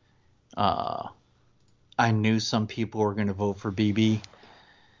 I knew some people were going to vote for BB.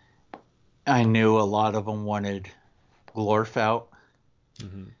 I knew a lot of them wanted Glorf out.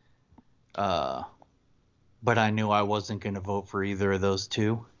 Mm-hmm. But I knew I wasn't going to vote for either of those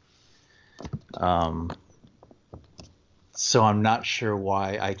two. So I'm not sure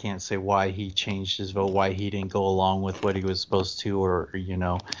why. I can't say why he changed his vote, why he didn't go along with what he was supposed to, or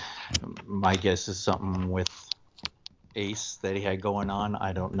my guess is something with Ace that he had going on.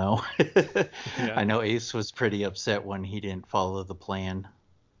 I don't know. Yeah. I know Ace was pretty upset when he didn't follow the plan.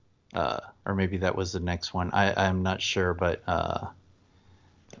 Or maybe that was the next one. I'm not sure, but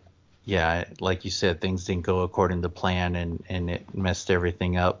yeah, like you said, things didn't go according to plan, and it messed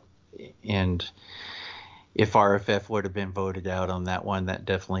everything up. And if RFF would have been voted out on that one, that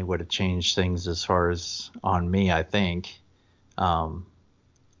definitely would have changed things as far as on me, I think.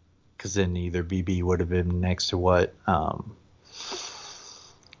 Because then either BB would have been next to what.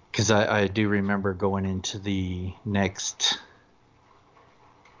 Because I do remember going into the next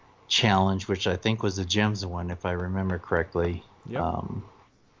challenge, which I think was the Gems one, if I remember correctly. Yep.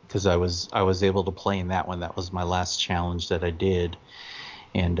 Because I was able to play in that one. That was my last challenge that I did,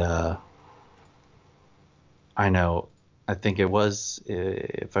 and I know, I think it was,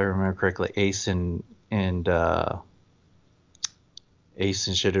 if I remember correctly, Ace and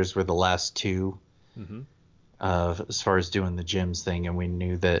Shitters were the last two, Mm-hmm. as far as doing the Gems thing, and we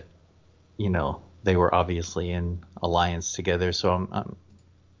knew that they were obviously in alliance together. So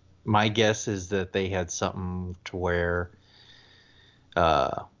my guess is that they had something to where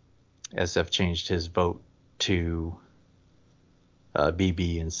SF changed his vote to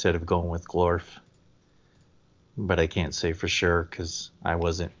BB instead of going with Glorf. But I can't say for sure because I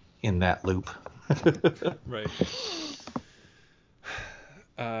wasn't in that loop. Right.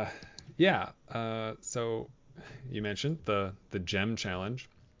 Yeah. So you mentioned the gem challenge.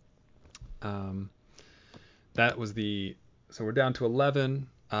 That was so we're down to 11.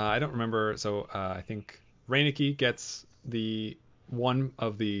 I don't remember. So I think Reineke gets the one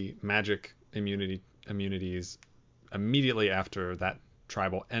of the magic immunities immediately after that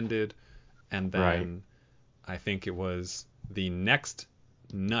tribal ended, and then Right. I think it was the next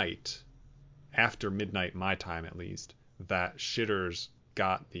night, after midnight my time at least, that Shitters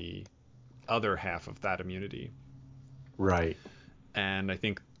got the other half of that immunity. Right. And I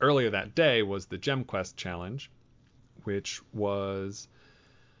think earlier that day was the Gem Quest challenge, which was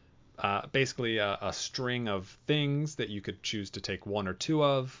basically a string of things that you could choose to take one or two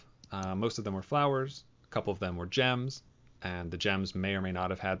of. Most of them were flowers, a couple of them were gems, and the gems may or may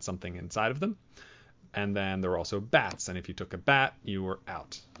not have had something inside of them. And then there were also bats, and if you took a bat, you were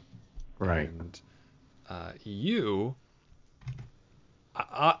out. Right. And you,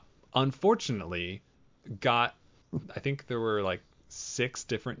 unfortunately, got, I think there were like 6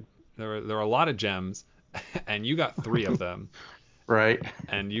 different, there were a lot of gems, and you got 3 of them. Right.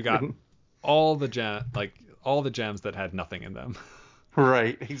 And you got all the gems that had nothing in them.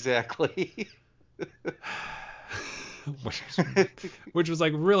 Right. Exactly. which was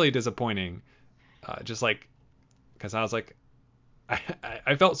like really disappointing. Just like, because I was like,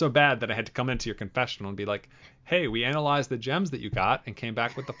 I felt so bad that I had to come into your confessional and be like, hey, we analyzed the gems that you got and came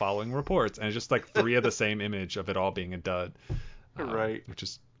back with the following reports. And it's just like 3 of the same image of it all being a dud. Right. Which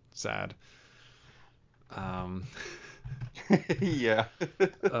is sad. Yeah.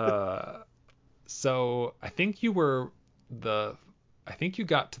 So I think you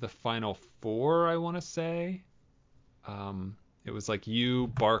got to the final 4, I want to say. It was like you,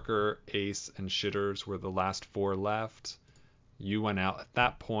 Barker, Ace, and Shitters were the last 4 left. You went out at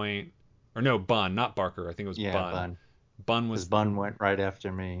that point. Or no, Bun, not Barker. I think it was Yeah, Bun. Bun. Bun was... Because Bun went right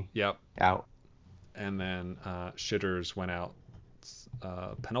after me. Yep. Out. And then Shitters went out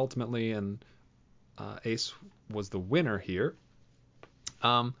penultimately, and Ace was the winner here.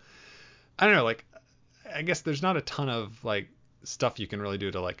 I don't know, like I guess there's not a ton of like stuff you can really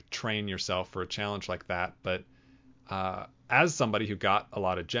do to like train yourself for a challenge like that, but as somebody who got a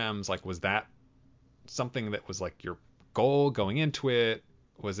lot of gems, like was that something that was like your goal going into it?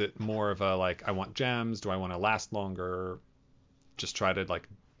 Was it more of a like I want gems, do I want to last longer, just try to like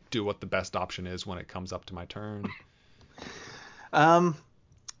do what the best option is when it comes up to my turn? Um,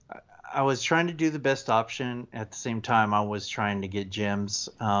 I was trying to do the best option. At the same time, I was trying to get gems.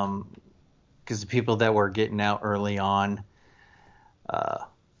 Because the people that were getting out early on,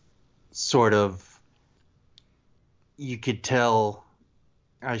 sort of, you could tell,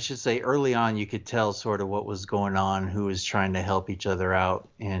 I should say early on, you could tell sort of what was going on, who was trying to help each other out,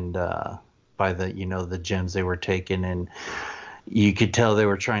 and by the, the gems they were taking, and you could tell they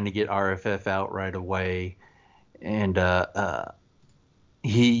were trying to get RFF out right away. And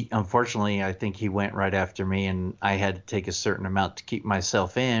he, unfortunately, I think he went right after me, and I had to take a certain amount to keep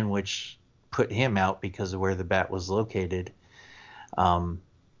myself in, which put him out because of where the bat was located. And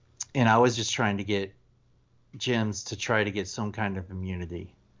I was just trying to get gems to try to get some kind of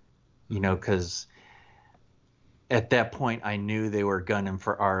immunity, because at that point I knew they were gunning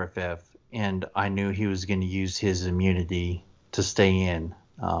for RFF, and I knew he was going to use his immunity to stay in.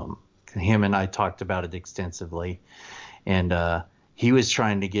 Him and I talked about it extensively, and he was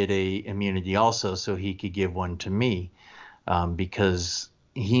trying to get a immunity also so he could give one to me, because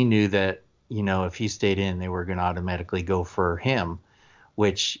he knew that, if he stayed in, they were going to automatically go for him,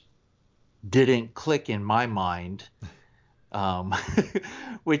 which didn't click in my mind,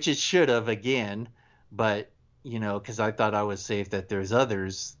 which it should have again, but, because I thought I was safe, that there's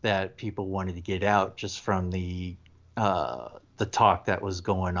others that people wanted to get out just from the talk that was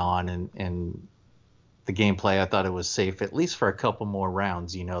going on and the gameplay. I thought it was safe, at least for a couple more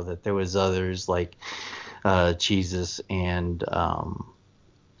rounds, that there was others like Jesus and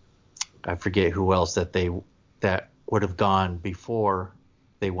I forget who else that would have gone before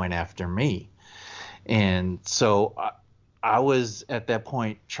they went after me. And so I was at that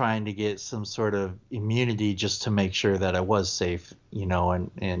point trying to get some sort of immunity just to make sure that I was safe,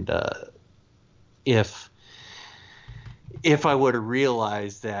 and if I would have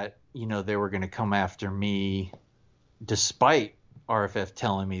realized that, they were going to come after me despite RFF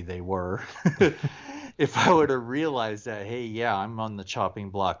telling me they were, if I would have realized that, hey, yeah, I'm on the chopping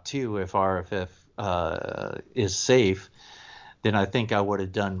block too, if RFF is safe, then I think I would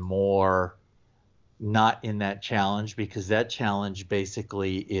have done more not in that challenge, because that challenge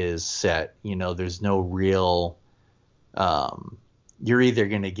basically is set. There's no real, you're either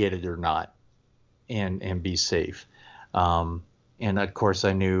going to get it or not and be safe. And of course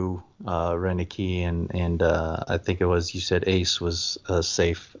I knew Reneki and I think it was, you said Ace was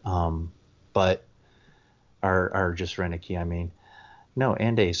safe, but or just Reneki, I mean. No,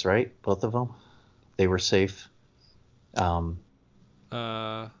 and Ace, right? Both of them? They were safe?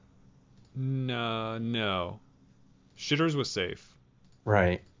 No. Shitters was safe.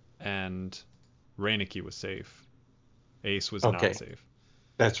 Right. And Reineke was safe. Ace was Okay. not safe.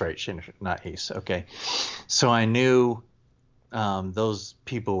 That's right. Not Ace. Okay. So I knew those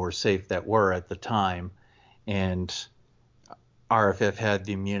people were safe that were at the time, and RFF had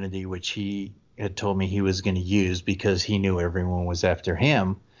the immunity, which he had told me he was going to use because he knew everyone was after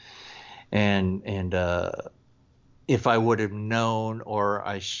him. And if I would have known, or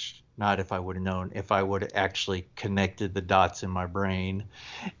not if I would have known, if I would have actually connected the dots in my brain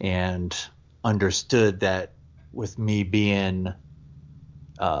and understood that with me being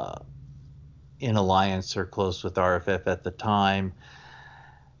in alliance or close with RFF at the time,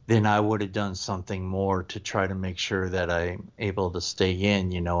 then I would have done something more to try to make sure that I'm able to stay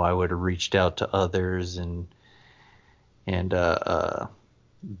in. I would have reached out to others and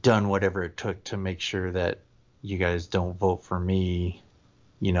done whatever it took to make sure that you guys don't vote for me.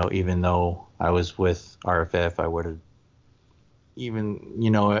 Even though I was with RFF, I would have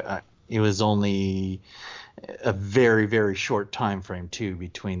it was only a very, very short time frame too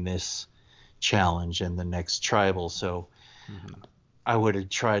between this challenge and the next tribal. So I would have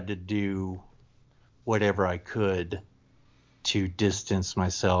tried to do whatever I could to distance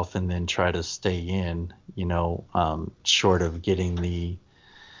myself and then try to stay in, short of getting the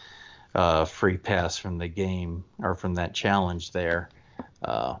free pass from the game or from that challenge there.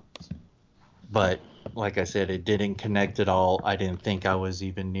 But like I said, it didn't connect at all. I didn't think I was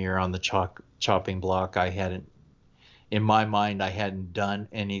even near on the chopping block. In my mind, I hadn't done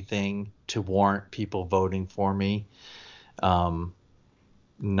anything to warrant people voting for me.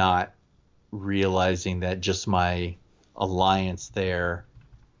 Not realizing that just my alliance there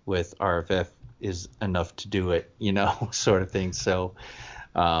with RFF is enough to do it, sort of thing. So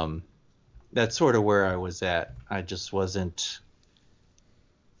That's sort of where I was at. I just wasn't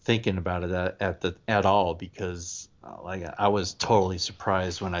thinking about it at all because like I was totally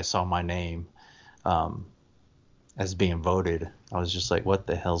surprised when I saw my name as being voted. I was just like, what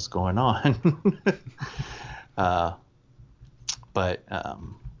the hell's going on? But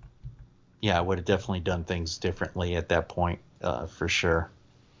yeah, I would have definitely done things differently at that point, for sure,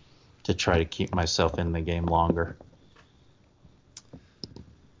 to try to keep myself in the game longer.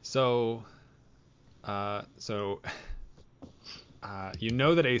 So, you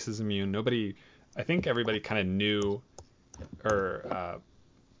know that Ace is immune. I think everybody kind of knew or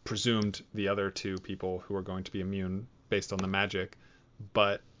presumed the other two people who were going to be immune based on the magic,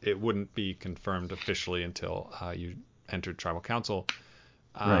 but it wouldn't be confirmed officially until you entered Tribal Council.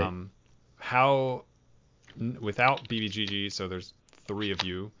 Right. How, without BBGG, so there's three of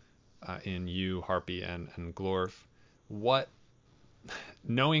you, in you, Harpy, and Glorf. What,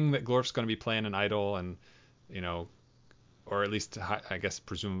 knowing that Glorf's going to be playing an idol, and or at least I guess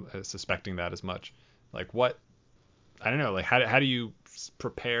suspecting that as much, like what, I don't know, like how do you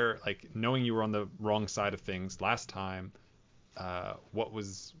prepare, like knowing you were on the wrong side of things last time, what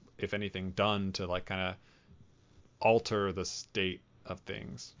was, if anything, done to like kind of alter the state of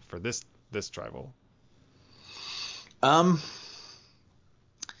things for this tribal?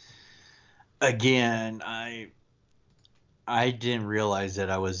 Again, I didn't realize that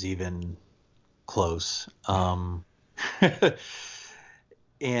I was even close. And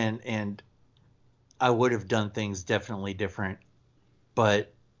I would have done things definitely different,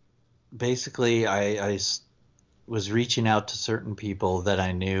 but basically I was reaching out to certain people that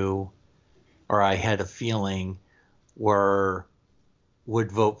I knew or I had a feeling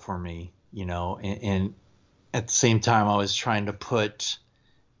would vote for me, and at the same time I was trying to put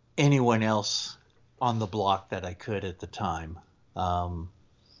anyone else on the block that I could at the time,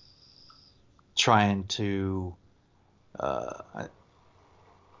 trying to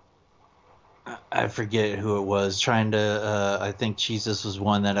I forget who it was, trying to I think Jesus was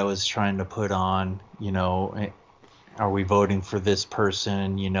one that I was trying to put on, are we voting for this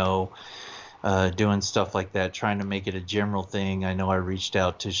person, doing stuff like that, trying to make it a general thing. I know I reached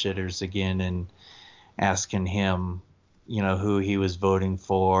out to Shitters again and asking him, who he was voting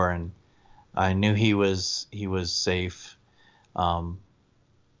for, and I knew he was safe.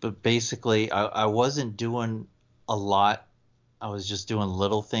 But basically, I wasn't doing a lot. I was just doing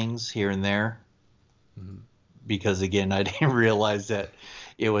little things here and there, because again, I didn't realize that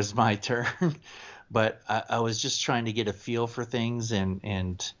it was my turn. But I was just trying to get a feel for things,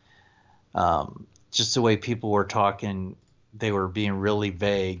 and just the way people were talking, they were being really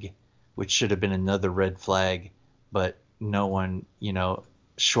vague, which should have been another red flag. But no one,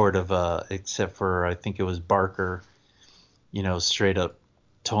 short of except for I think it was Barker, straight up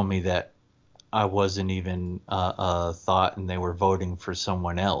told me that I wasn't even a thought, and they were voting for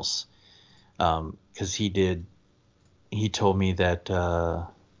someone else. Because he told me that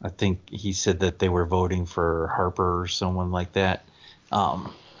I think he said that they were voting for Harper or someone like that.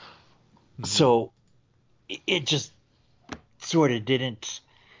 So it just sort of didn't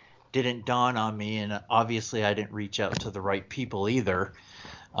dawn on me, and obviously I didn't reach out to the right people either,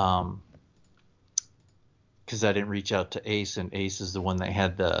 because I didn't reach out to Ace, and Ace is the one that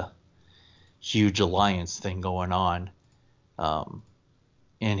had the huge alliance thing going on,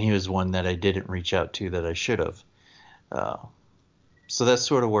 and he was one that I didn't reach out to that I should have. So that's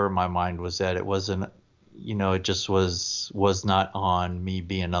sort of where my mind was at. It wasn't, it just was not on me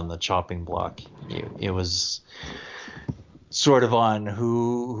being on the chopping block. It was sort of on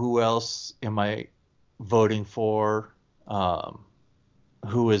who else am I voting for,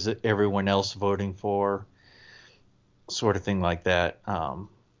 who is everyone else voting for, sort of thing like that.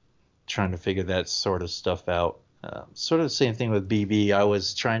 Trying to figure that sort of stuff out. Sort of the same thing with BB. I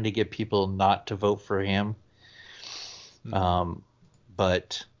was trying to get people not to vote for him.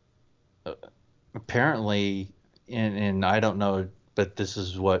 But apparently, and I don't know, but this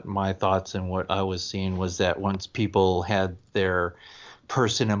is what my thoughts and what I was seeing was that once people had their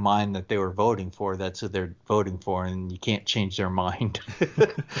person in mind that they were voting for, that's who they're voting for, and you can't change their mind.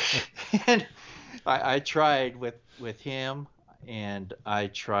 And I tried with him, and I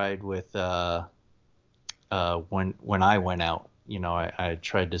tried with when I went out. I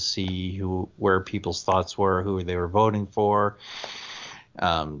tried to see where people's thoughts were, who they were voting for,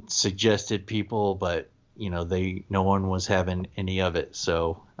 suggested people, but no one was having any of it.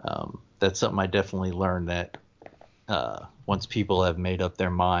 So that's something I definitely learned, that once people have made up their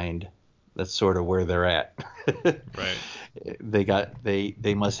mind, That's sort of where they're at. Right.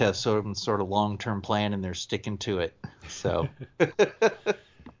 They must have some sort of long-term plan, and they're sticking to it. So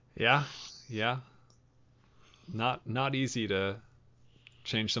Yeah. Yeah. Not easy to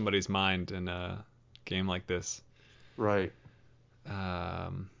change somebody's mind in a game like this. right.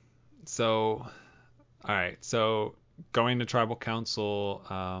 So, all right. So going to tribal council,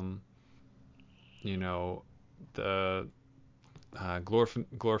 you know, the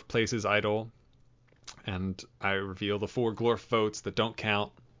Glorf places idol, and I reveal the 4 Glorf votes that don't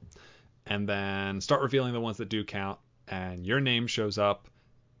count, and then start revealing the ones that do count, and your name shows up.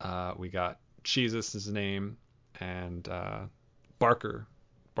 We got Jesus' name, and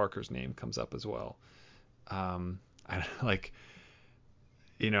Barker's name comes up as well. I like,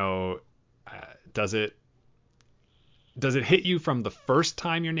 you know, does it hit you from the first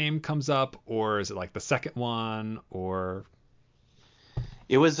time your name comes up, or is it like the second one, or?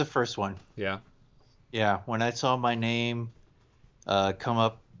 It was the first one. Yeah. Yeah, when I saw my name come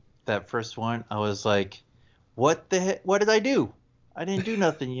up, that first one, I was like, "What the heck? What did I do? I didn't do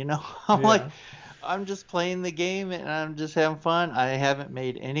nothing, you know." I'm like, Yeah. I'm just playing the game and I'm just having fun. I haven't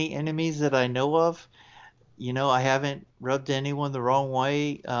made any enemies that I know of. You know, I haven't rubbed anyone the wrong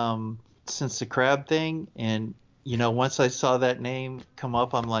way since the crab thing. And you know, once I saw that name come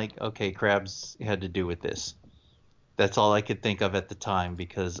up, I'm like, okay, crabs had to do with this. That's all I could think of at the time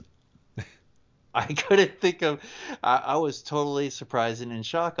because I couldn't think of. I was totally surprised and in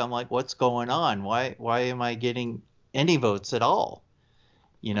shock. I'm like, what's going on? Why am I getting any votes at all?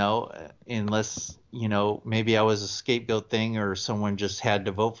 You know, unless, you know, maybe I was a scapegoat thing or someone just had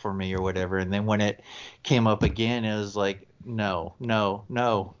to vote for me or whatever. And then when it came up again, it was like, no, no,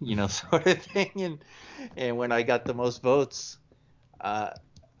 no, you know, sort of thing. And when I got the most votes, uh,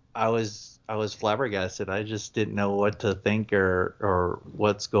 I was flabbergasted. I just didn't know what to think or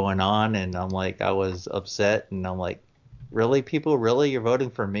what's going on, and I'm like, I was upset, and I'm like, really, people, really, you're voting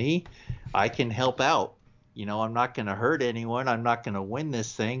for me? I can help out. You know, I'm not going to hurt anyone. I'm not going to win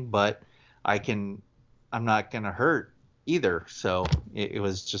this thing, but I can. I'm not going to hurt either. So it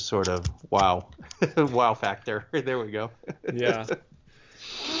was just sort of wow, wow factor. There we go. Yeah.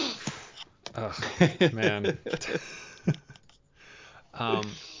 Ugh, man.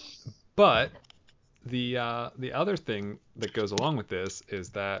 But the other thing that goes along with this is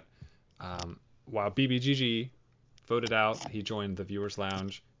that while BBGG voted out, he joined the viewers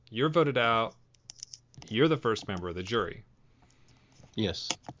lounge. You're voted out. You're the first member of the jury. Yes.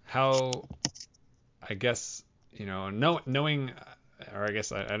 How, I guess, you know, knowing, or I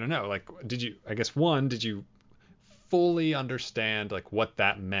guess I don't know. Like, did you? I guess one, did you fully understand like what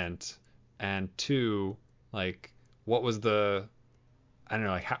that meant, and two, like what was the, I don't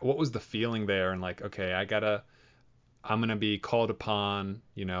know, like what was the feeling there, and like, okay, I'm gonna be called upon,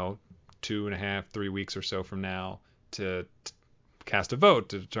 you know, 2.5, 3 weeks or so from now to cast a vote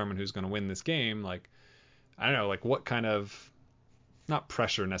to determine who's gonna win this game. Like, I don't know, like what kind of, not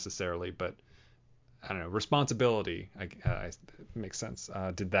pressure necessarily, but I don't know, responsibility. Makes sense.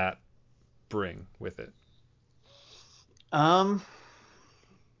 Did that bring with it? Um.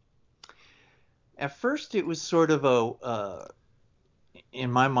 At first, it was sort of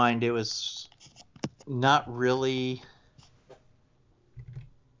in my mind, it was not really,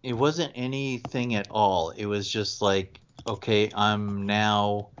 it wasn't anything at all. It was just like, okay, I'm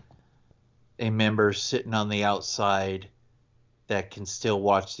now a member sitting on the outside that can still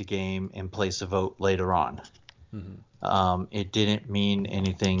watch the game and place a vote later on. It didn't mean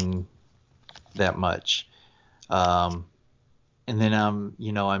anything that much. And then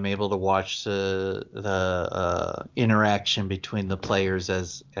I'm able to watch the interaction between the players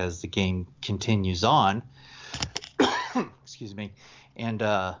as the game continues on. Excuse me, and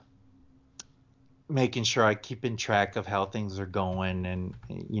making sure I keep in track of how things are going, and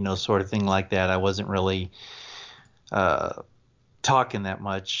sort of thing like that. I wasn't really talking that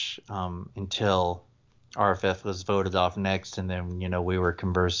much until RFF was voted off next, and then we were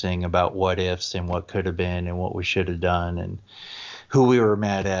conversing about what ifs and what could have been and what we should have done and who we were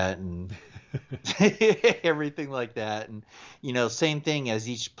mad at and everything like that. And same thing as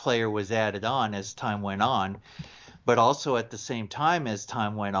each player was added on as time went on, but also at the same time as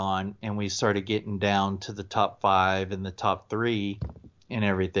time went on and we started getting down to the top 5 and the top 3 and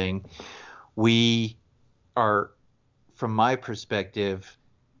everything, we are, from my perspective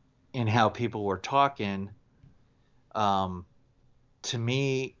in how people were talking, to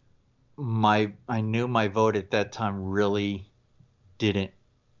me, I knew my vote at that time really didn't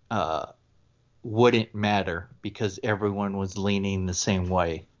wouldn't matter because everyone was leaning the same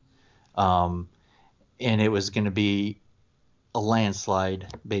way, and it was going to be a landslide,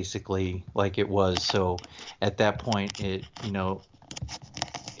 basically, like it was. So at that point, it's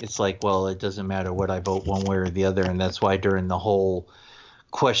like, well, it doesn't matter what I vote one way or the other, and that's why during the whole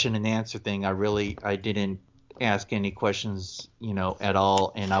question and answer thing, I didn't ask any questions, at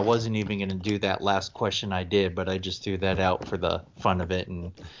all, and I wasn't even going to do that last question I did, but I just threw that out for the fun of it.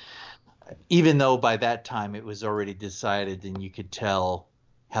 And even though by that time it was already decided and you could tell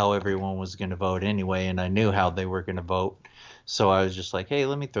how everyone was going to vote anyway, and I knew how they were going to vote, so I was just like, hey,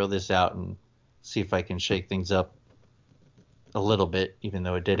 let me throw this out and see if I can shake things up a little bit, even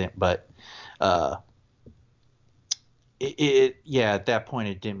though it didn't. But yeah, at that point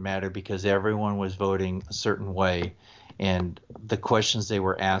it didn't matter because everyone was voting a certain way, and the questions they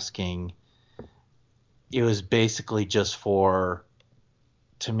were asking, it was basically just for,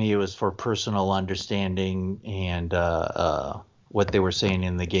 to me, it was for personal understanding and what they were saying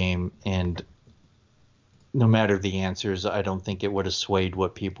in the game. And no matter the answers, I don't think it would have swayed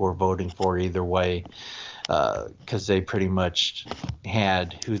what people were voting for either way, because they pretty much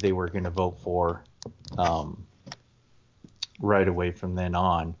had who they were going to vote for right away from then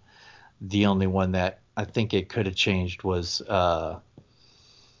on. The only one that I think it could have changed was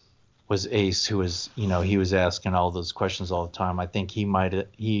Ace, who was, he was asking all those questions all the time. I think he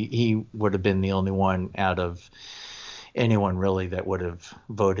would have been the only one out of anyone really that would have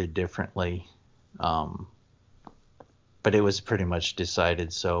voted differently. But it was pretty much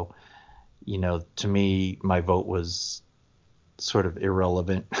decided. So, to me, my vote was sort of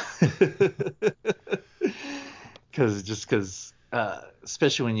irrelevant. Because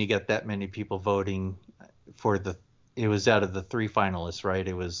especially when you get that many people voting for it was out of the three finalists, right?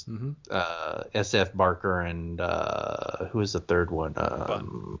 It was SF, Barker, and who was the third one?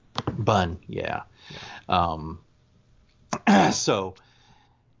 Bun, yeah. So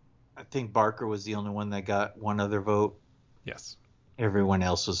I think Barker was the only one that got one other vote. Yes. Everyone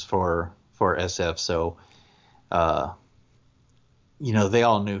else was for SF. So, they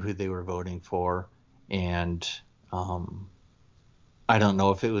all knew who they were voting for, and I don't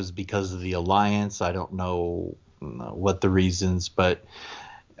know if it was because of the alliance. I don't know what the reasons, but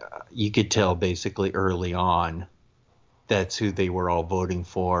you could tell basically early on that's who they were all voting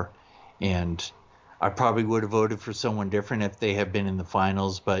for. And I probably would have voted for someone different if they had been in the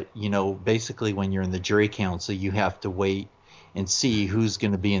finals. But, basically when you're in the jury council, you have to wait and see who's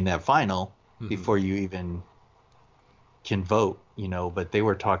going to be in that final before you even can vote, but they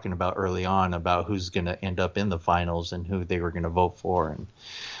were talking about early on about who's going to end up in the finals and who they were going to vote for. And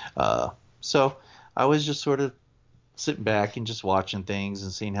so I was just sort of sitting back and just watching things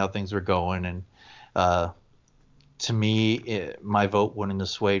and seeing how things were going. And to me, my vote wouldn't have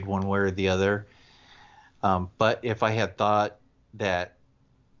swayed one way or the other. But if I had thought that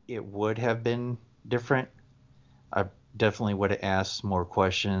it would have been different, I definitely would have asked more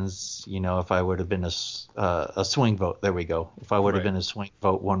questions. If I would have been a swing vote, there we go. If I would have been a swing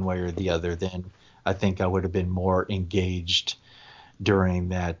vote one way or the other, then I think I would have been more engaged during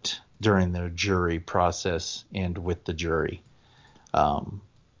the jury process and with the jury.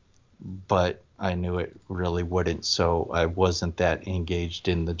 But I knew it really wouldn't, so I wasn't that engaged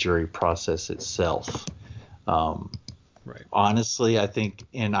in the jury process itself. Right. Honestly, I think,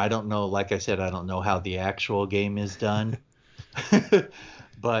 and I don't know, like I said, I don't know how the actual game is done.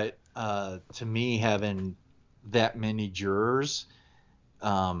 But to me, having that many jurors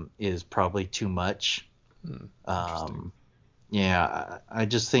is probably too much. Yeah, I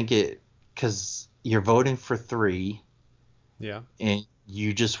just think because you're voting for 3. Yeah. And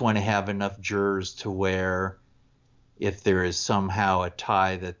you just want to have enough jurors to where if there is somehow a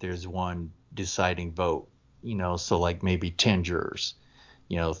tie that there's one deciding vote. So like maybe 10 jurors,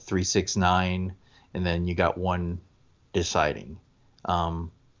 3, 6, 9, and then you got one deciding.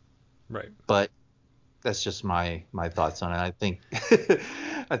 Right. But that's just my thoughts on it.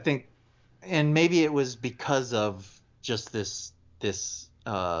 I think, and maybe it was because of just this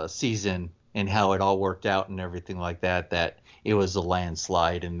season and how it all worked out and everything like that it was a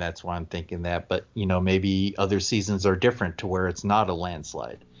landslide, and that's why I'm thinking that. But maybe other seasons are different to where it's not a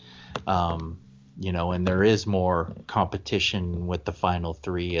landslide. And there is more competition with the final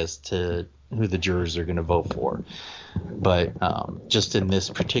 3 as to who the jurors are going to vote for. But just in this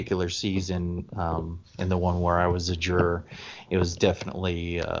particular season, in the one where I was a juror, it was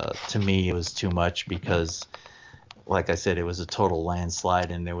definitely, to me, it was too much because, like I said, it was a total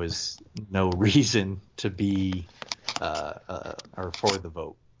landslide and there was no reason to be or for the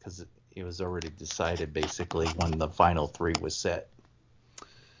vote because it was already decided basically when the final 3 was set.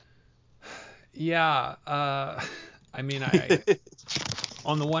 Yeah, I mean, I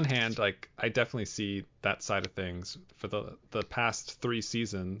on the one hand, like I definitely see that side of things for the past 3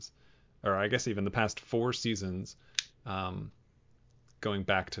 seasons, or I guess even the past 4 seasons, going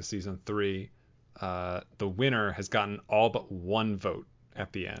back to season 3, the winner has gotten all but 1 vote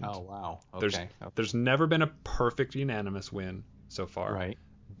at the end. Oh wow. There's Okay. there's never been a perfect unanimous win so far. Right.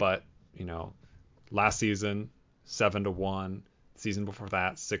 But, last season 7-1, season before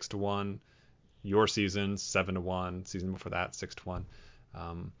that 6-1, your season 7-1, season before that 6-1.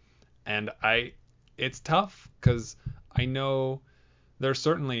 And it's tough because I know there's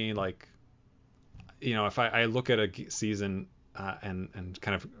certainly like, if I look at a season and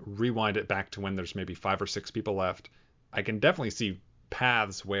kind of rewind it back to when there's maybe 5 or 6 people left, I can definitely see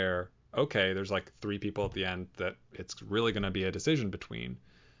paths where, okay, there's like 3 people at the end that it's really going to be a decision between.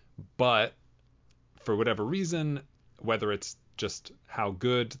 But for whatever reason, whether it's just how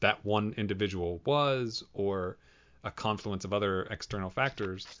good that one individual was or a confluence of other external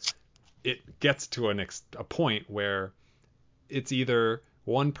factors, it gets to a point where it's either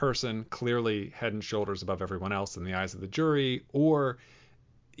one person clearly head and shoulders above everyone else in the eyes of the jury, or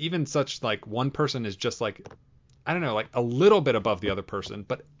even such like one person is just like, I don't know, like a little bit above the other person,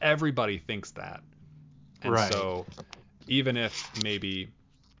 but everybody thinks that. And Right. so even if maybe,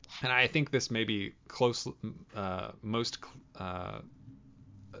 and I think this maybe most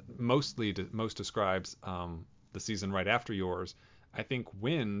describes the season right after yours. I think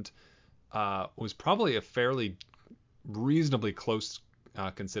Wind was probably a fairly reasonably close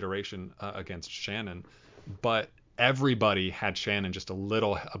consideration against Shannon, but everybody had Shannon just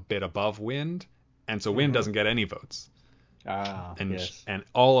a bit above Wind, and so Wind doesn't get any votes. And Yes. and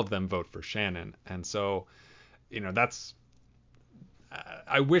all of them vote for Shannon, and so that's.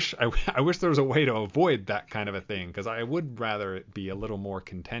 I wish there was a way to avoid that kind of a thing, because I would rather it be a little more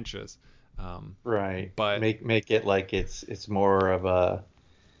contentious. Right. But Make it like it's more of a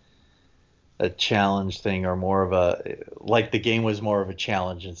challenge thing, or more of like the game was more of a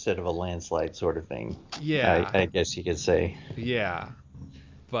challenge instead of a landslide sort of thing. yeah, I guess you could say. yeah.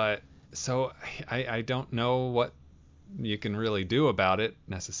 But so I don't know what you can really do about it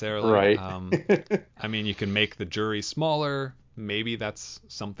necessarily. Right. I mean, you can make the jury smaller. Maybe that's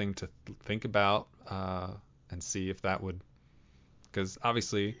something to think about, and see if that would, because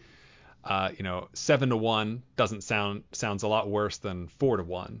obviously, 7-1 doesn't sounds a lot worse than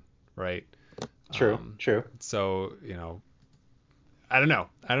 4-1, right? True. True. So I don't know,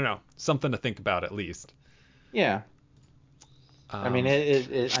 something to think about at least. Yeah. I mean,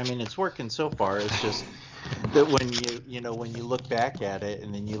 I mean, it's working so far. It's just that when you look back at it,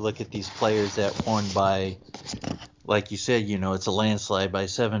 and then you look at these players that won by, like you said, it's a landslide by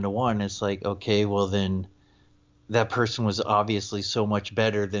 7-1. It's like, okay, well then that person was obviously so much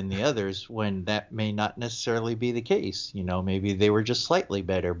better than the others, when that may not necessarily be the case. Maybe they were just slightly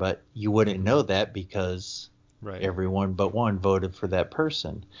better, but you wouldn't know that because Right. everyone but one voted for that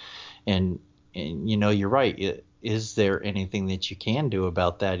person. And you're right. Is there anything that you can do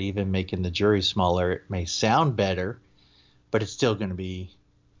about that? Even making the jury smaller, it may sound better, but it's still going to be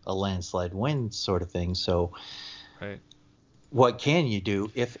a landslide win sort of thing. So Right. what can you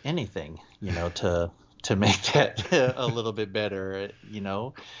do, if anything, to make that a little bit better,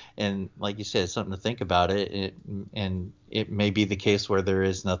 And like you said, something to think about it. And it may be the case where there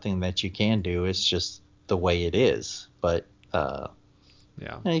is nothing that you can do. It's just the way it is. But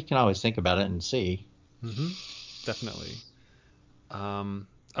Yeah. you can always think about it and see. Mm-hmm. Definitely.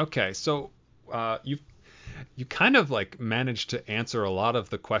 Okay, so you kind of like managed to answer a lot of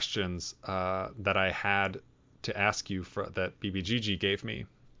the questions that I had to ask you that BBGG gave me.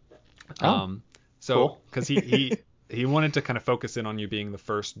 So cool. because he wanted to kind of focus in on you being the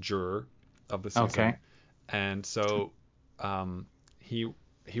first juror of the season. Okay. And so he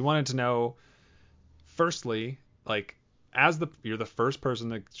wanted to know, firstly, like, you're the first person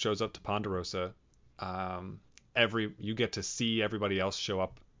that shows up to Ponderosa, you get to see everybody else show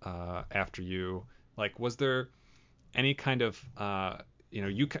up after you. Like, was there any kind of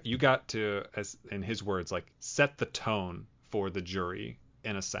you got to, as in his words, like set the tone for the jury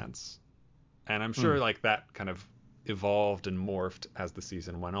in a sense, and I'm sure like that kind of evolved and morphed as the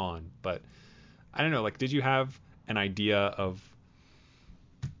season went on. But I don't know, like, did you have an idea of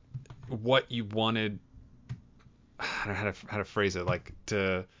what you wanted? I don't know how to phrase it. Like,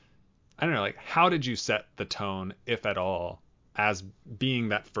 I don't know, like, how did you set the tone, if at all, as being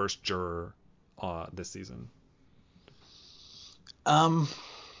that first juror this season? I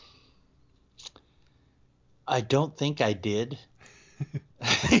don't think I did.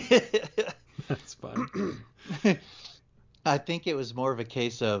 That's fun. I think it was more of a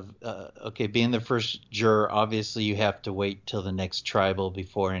case of, okay, being the first juror, obviously you have to wait till the next tribal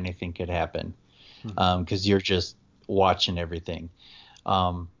before anything could happen, because you're just watching everything.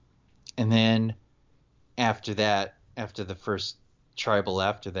 Um, and then after that, after the first tribal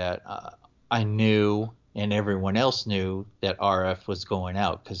after that, I knew and everyone else knew that RF was going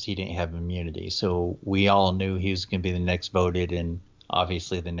out because he didn't have immunity. So we all knew he was going to be the next voted and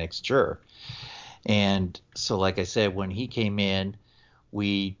obviously the next juror. And so, like I said, when he came in,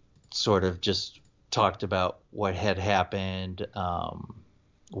 we sort of just talked about what had happened,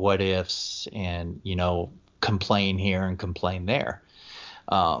 what ifs, and, complain here and complain there.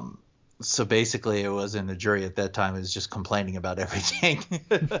 So basically, it wasn't a jury at that time. It was just complaining about everything.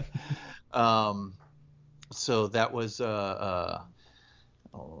 So that was, let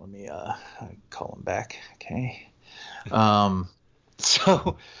me call him back. Okay.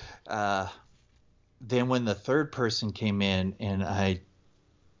 So then when the third person came in, and I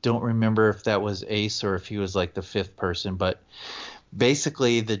don't remember if that was Ace or if he was like the fifth person, but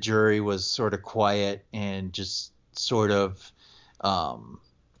basically the jury was sort of quiet and just sort of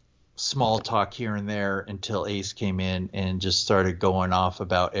small talk here and there until Ace came in and just started going off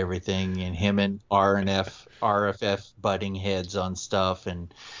about everything, and him and RFF butting heads on stuff,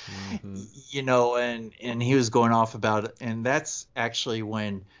 and and he was going off about it, and that's actually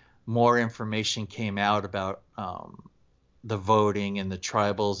when more information came out about the voting and the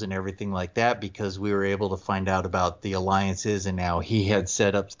tribals and everything like that, because we were able to find out about the alliances and how he had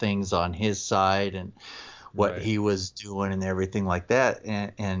set up things on his side and what he was doing and everything like that.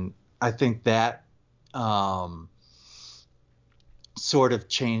 And I think that sort of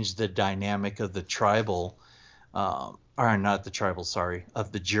changed the dynamic of the tribal, or not the tribal, sorry,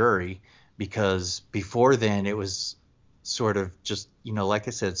 of the jury, because before then it was sort of just, like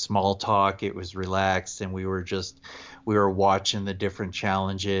I said, small talk. It was relaxed, and we were watching the different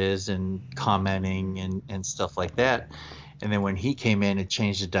challenges and commenting and stuff like that. And then when he came in, it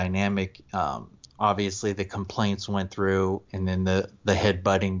changed the dynamic. Obviously the complaints went through, and then the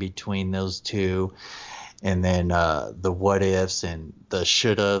headbutting between those two, and then the what ifs and the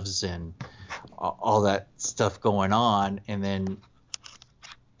should haves and all that stuff going on. And then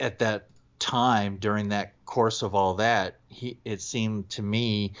at that time, during that course of all that, it seemed to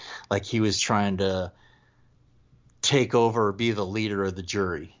me like he was trying to take over or be the leader of the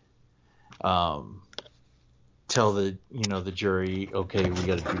jury. Tell the jury, okay, we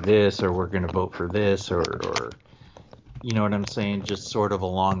got to do this, or we're going to vote for this, or you know what I'm saying, just sort of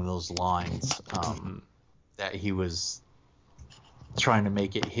along those lines, that he was trying to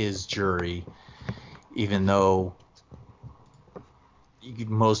make it his jury, even though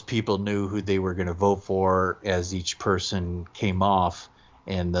most people knew who they were going to vote for as each person came off,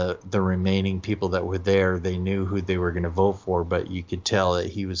 and the remaining people that were there, they knew who they were going to vote for, but you could tell that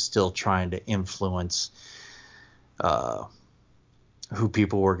he was still trying to influence who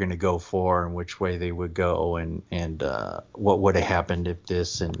people were going to go for and which way they would go, and what would have happened if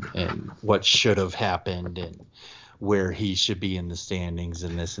this, and what should have happened, and where he should be in the standings,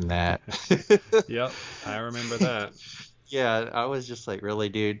 and this and that. Yep, I remember that. Yeah, I was just like, really,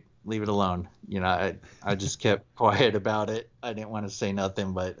 dude, leave it alone. I just kept quiet about it. I didn't want to say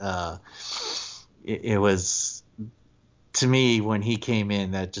nothing, but it was, to me, when he came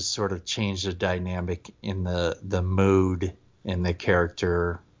in, that just sort of changed the dynamic in the mood and the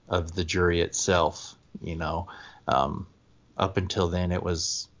character of the jury itself. Up until then, it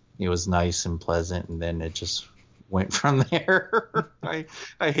was nice and pleasant, and then it just went from there. I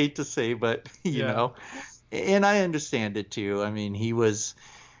hate to say, but you know, and I understand it too. I mean, he was,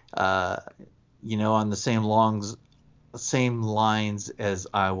 on the same lines as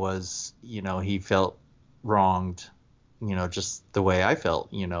I was. He felt wronged, just the way I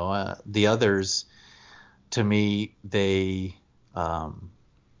felt. The others, to me, they, I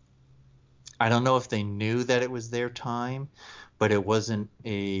don't know if they knew that it was their time, but it wasn't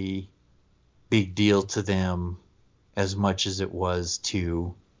a big deal to them as much as it was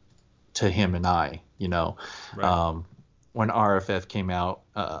to him and I. Right. When RFF came out,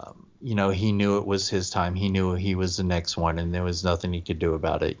 he knew it was his time. He knew he was the next one, and there was nothing he could do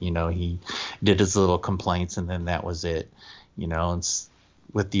about it. He did his little complaints, and then that was it. And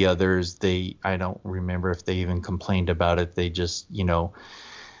with the others, I don't remember if they even complained about it. They just,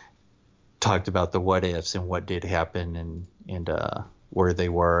 talked about the what ifs and what did happen, and where they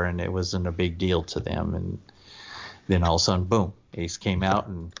were, and it wasn't a big deal to them. And then all of a sudden, boom, Ace came out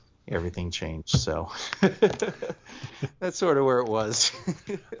and everything changed. So that's sort of where it was.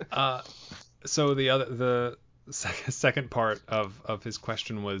 So the second part of his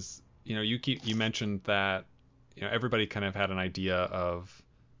question was, you mentioned that everybody kind of had an idea of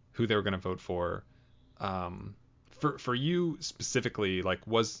who they were going to vote for. For you specifically, like,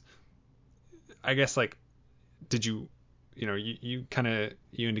 I guess, like, did you, you kind of,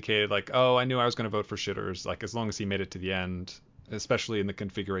 you indicated like, oh, I knew I was going to vote for Shitters, like, as long as he made it to the end, especially in the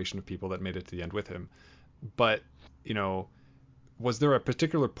configuration of people that made it to the end with him. But, was there a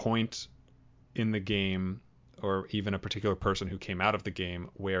particular point in the game, or even a particular person who came out of the game,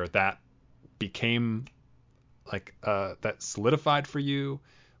 where that became like that solidified for you?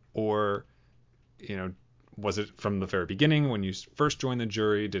 Or was it from the very beginning when you first joined the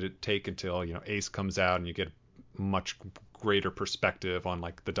jury? Did it take until Ace comes out and you get much greater perspective on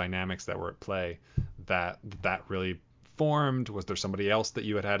like the dynamics that were at play that really formed? Was there somebody else that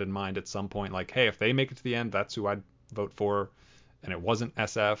you had in mind at some point, like, hey, if they make it to the end, that's who I'd vote for, and it wasn't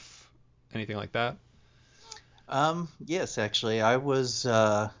SF? Anything like that? Yes, actually, I was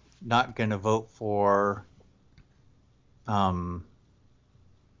not going to vote for. I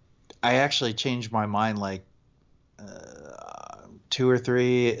actually changed my mind like two or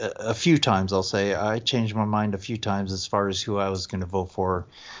three, a few times. I'll say I changed my mind a few times as far as who I was going to vote for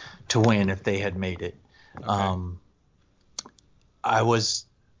to win if they had made it. Okay. I was,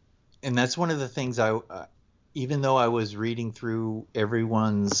 and that's one of the things even though I was reading through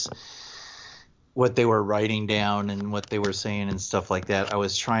everyone's what they were writing down and what they were saying and stuff like that, I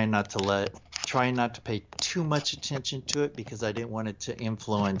was trying not to pay too much attention to it because I didn't want it to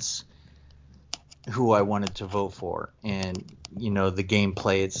influence who I wanted to vote for and the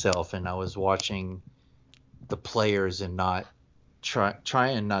gameplay itself. And I was watching the players and not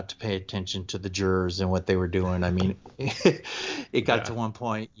trying not to pay attention to the jurors and what they were doing. I mean, it got to one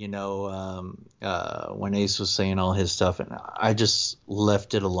point, when Ace was saying all his stuff, and I just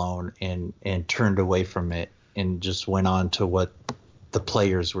left it alone and turned away from it and just went on to what the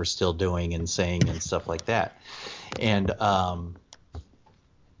players were still doing and saying and stuff like that. And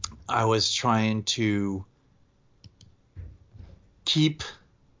I was trying to keep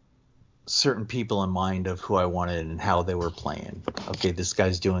certain people in mind of who I wanted and how they were playing. Okay, this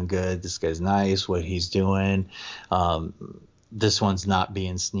guy's doing good. This guy's nice. What he's doing. This one's not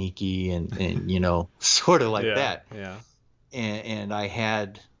being sneaky and sort of like that. Yeah. And I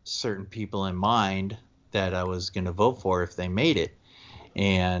had certain people in mind that I was going to vote for if they made it.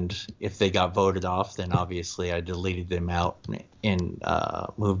 And if they got voted off, then obviously I deleted them out and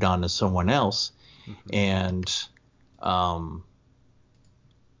moved on to someone else. Mm-hmm. And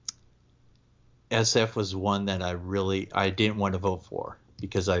SF was one that I didn't want to vote for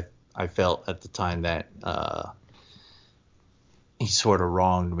because I felt at the time that he sort of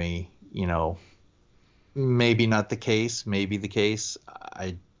wronged me. Maybe not the case, maybe the case.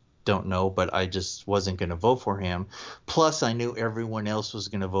 I don't know, but I just wasn't going to vote for him. Plus, I knew everyone else was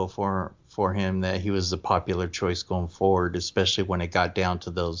going to vote for him, that he was the popular choice going forward, especially when it got down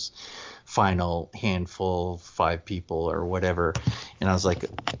to those final handful, 5 people or whatever. And I was like,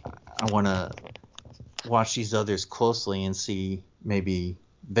 I want to watch these others closely and see maybe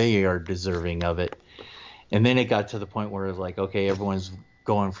they are deserving of it. And then it got to the point where it was like, okay, everyone's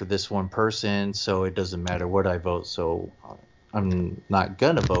going for this one person, so it doesn't matter what I vote, so I'm not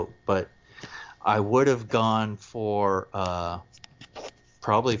gonna vote. But I would have gone for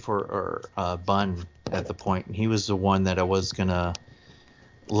probably for Bun at the point. He was the one that I was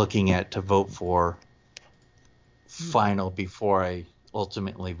looking at to vote for final before I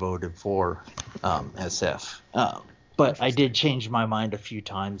ultimately voted for SF. But I did change my mind a few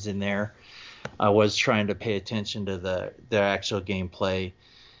times in there. I was trying to pay attention to the actual gameplay.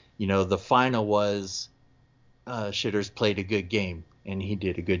 The final was Shitters played a good game and he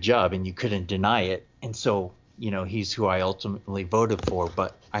did a good job and you couldn't deny it. And so, he's who I ultimately voted for.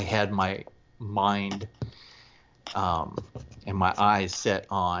 But I had my mind and my eyes set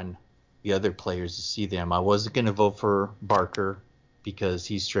on the other players to see them. I wasn't going to vote for Barker because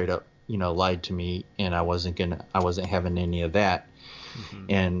he straight up, lied to me, and I wasn't having any of that. Mm-hmm.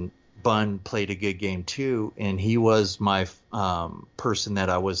 And Bun played a good game too, and he was my person that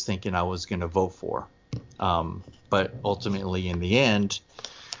I was thinking I was going to vote for. But ultimately, in the end,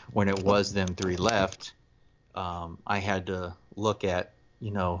 when it was them 3 left, I had to look at,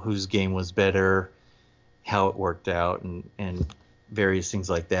 whose game was better, how it worked out, and various things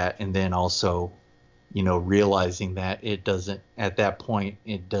like that. And then also, realizing that at that point,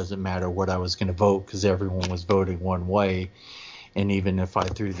 it doesn't matter what I was going to vote because everyone was voting one way. And even if I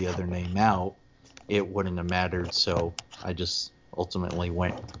threw the other name out, it wouldn't have mattered. So I just ultimately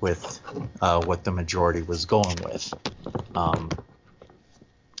went with what the majority was going with.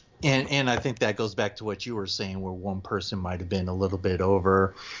 And I think that goes back to what you were saying, where one person might have been a little bit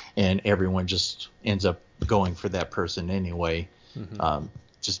over, and everyone just ends up going for that person anyway,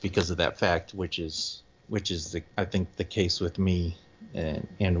 just because of that fact, which is I think the case with me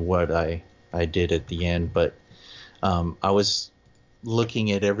and what I did at the end. But I was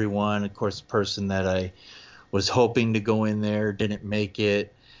looking at everyone. Of course, the person that I was hoping to go in there didn't make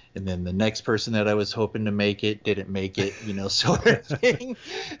it. And then the next person that I was hoping to make it didn't make it, sort of thing.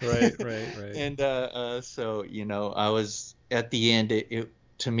 Right. And so, I was at the end.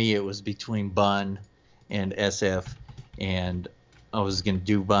 To me, it was between Bun and SF, and I was going to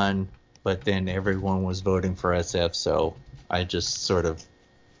do Bun, but then everyone was voting for SF, so I just sort of,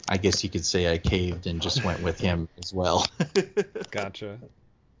 I guess you could say, I caved and just went with him as well. Gotcha.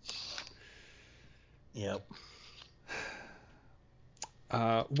 Yep.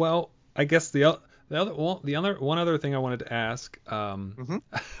 Well, I guess the one other thing I wanted to ask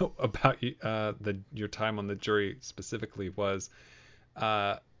about your time on the jury specifically was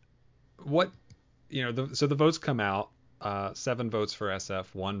what so the votes come out, 7 votes for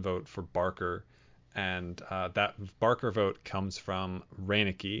SF, 1 vote for Barker, and that Barker vote comes from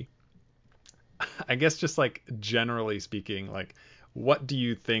Reinecke. I guess just like generally speaking, like what do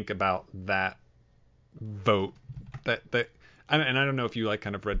you think about that vote? And I don't know if you like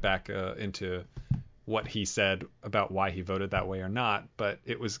kind of read back into what he said about why he voted that way or not, but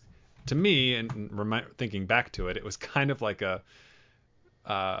it was, to me, and thinking back to it, it was kind of like a,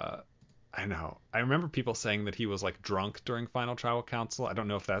 I don't know. I remember people saying that he was like drunk during final tribal council. I don't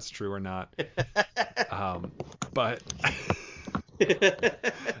know if that's true or not. But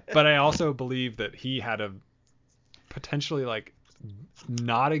but I also believe that he had a potentially like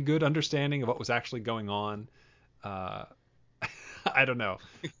not a good understanding of what was actually going on. I don't know,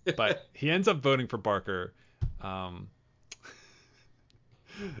 but he ends up voting for Barker.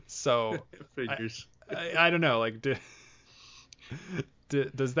 So Figures. I don't know. Like,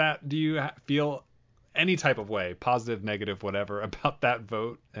 does that? Do you feel any type of way, positive, negative, whatever, about that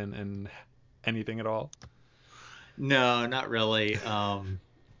vote and anything at all? No, not really.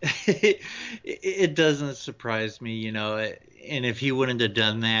 It doesn't surprise me, and if he wouldn't have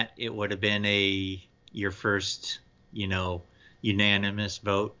done that, it would have been your first, unanimous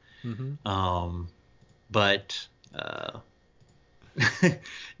vote. But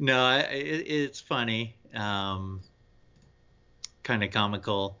no, it's funny, kind of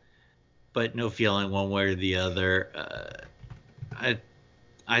comical, but no feeling one way or the other.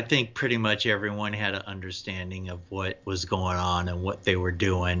 I think pretty much everyone had an understanding of what was going on and what they were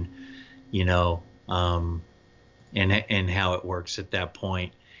doing, and how it works at that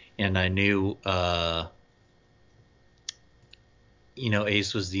point. And I knew,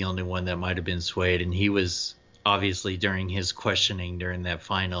 Ace was the only one that might have been swayed, and he was obviously, during his questioning during that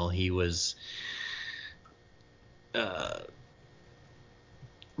final, he was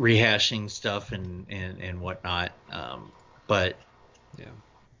rehashing stuff and whatnot. But yeah.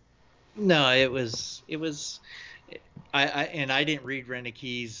 No, it was. I didn't read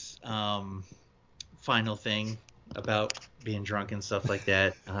Reinecke's final thing about being drunk and stuff like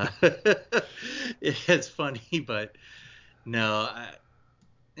that. It's funny, but no,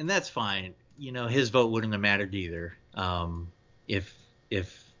 and that's fine. His vote wouldn't have mattered either. If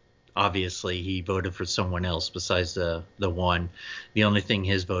obviously he voted for someone else besides the one. The only thing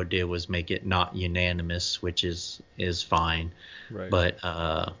his vote did was make it not unanimous, which is fine. Right.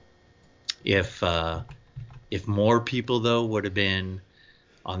 But if more people though would have been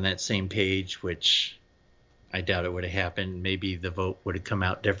on that same page, which I doubt it would have happened, maybe the vote would have come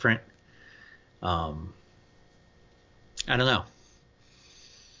out different. I don't know.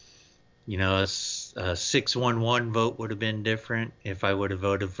 A 6-1-1 vote would have been different if I would have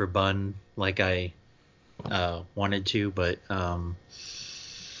voted for Bun like I wanted to, but I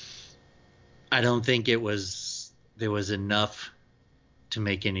don't think there was enough to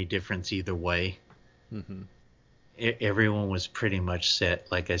make any difference either way. Everyone was pretty much set,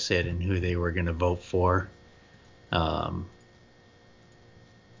 like I said, in who they were going to vote for. And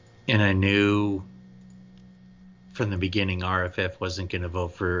I knew from the beginning RFF wasn't going to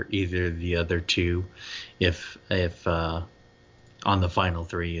vote for either of the other two if on the final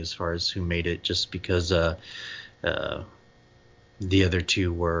 3 as far as who made it, just because the other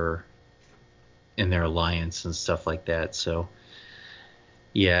two were in their alliance and stuff like that. So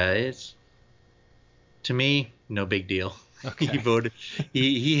yeah, it's, to me, no big deal. Okay. He voted.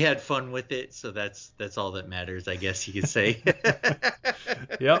 He had fun with it, so that's all that matters, I guess you could say.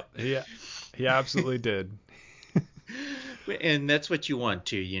 Yep. He absolutely did. And that's what you want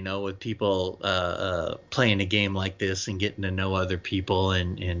to, with people playing a game like this and getting to know other people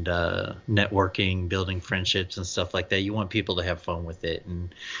and networking, building friendships and stuff like that. You want people to have fun with it.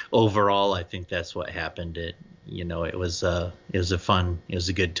 And overall, I think that's what happened. It was a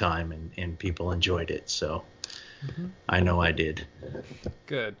good time and people enjoyed it. So I know I did.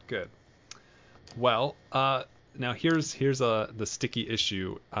 Good. Well, now here's the sticky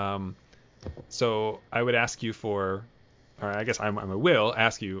issue. So I would ask you or I guess I will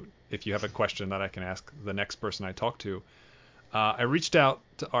ask you if you have a question that I can ask the next person I talk to. I reached out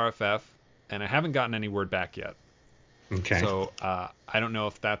to RFF and I haven't gotten any word back yet. Okay. So I don't know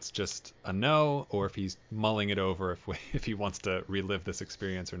if that's just a no or if he's mulling it over if he wants to relive this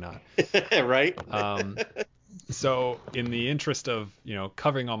experience or not. Right. So in the interest of,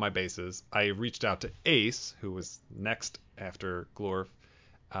 covering all my bases, I reached out to Ace, who was next after Glorf.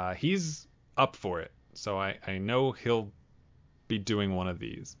 He's up for it. So I know he'll be doing one of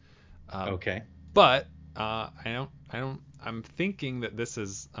these. Okay. But I'm thinking that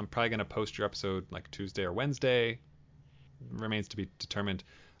I'm probably going to post your episode like Tuesday or Wednesday. Remains to be determined.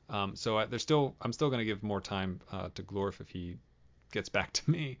 So I'm still going to give more time to Glorf if he gets back to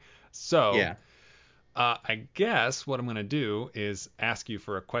me. So yeah. I guess what I'm going to do is ask you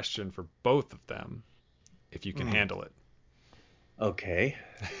for a question for both of them, if you can handle it. Okay.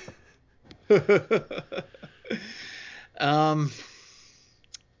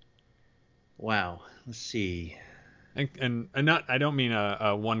 Wow. Let's see. And not, I don't mean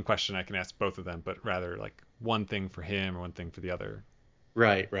a one question I can ask both of them, but rather like one thing for him or one thing for the other.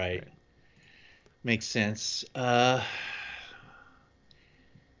 Right. Makes sense. And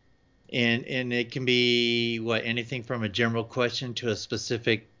it can be anything from a general question to a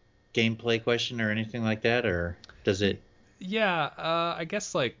specific gameplay question or anything like that, or does it? Yeah, I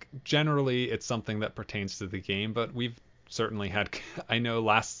guess like generally it's something that pertains to the game, but we've certainly had. I know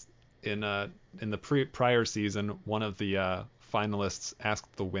in the prior season, one of the finalists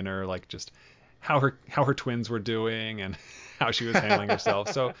asked the winner like just how her twins were doing and how she was handling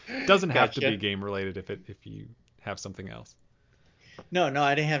herself. So it doesn't have to be game related if you have something else. No,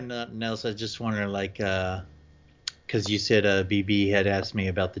 I didn't have nothing else. I just wanted because you said BB had asked me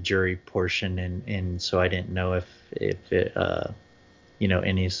about the jury portion, and so I didn't know if it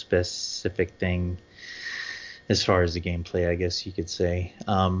any specific thing as far as the gameplay, I guess you could say.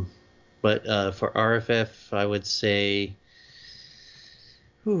 But for RFF, I would say,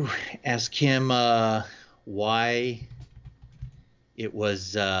 ask him why it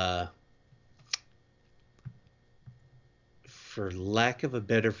was, for lack of a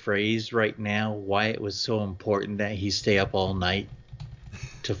better phrase right now, why it was so important that he stay up all night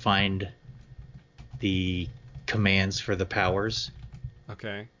to find the commands for the powers.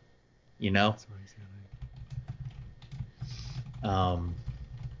 Okay. All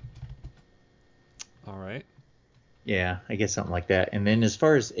right. Yeah, I guess something like that. And then as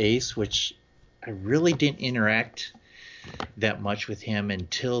far as Ace, which I really didn't interact that much with him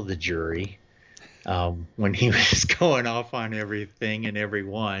until the jury, when he was going off on everything and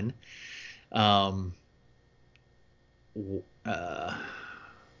everyone.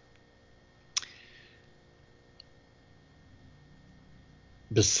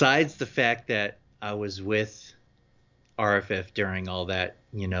 Besides the fact that I was with RFF during all that,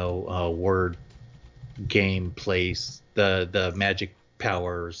 word game place, the magic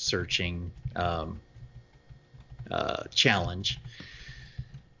power searching challenge,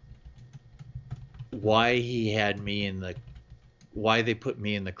 why they put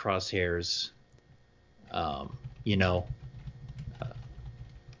me in the crosshairs,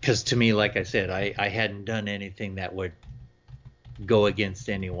 because to me, like I said, I hadn't done anything that would go against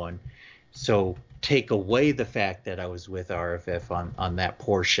anyone. So take away the fact that I was with RFF on that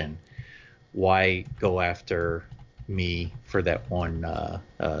portion. Why go after me for that one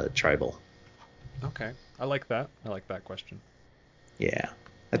tribal? Okay. I like that question. Yeah.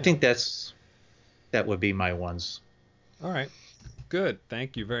 I think that would be my ones. All right. Good.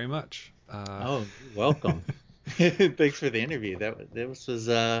 Thank you very much. You're welcome. Thanks for the interview. That was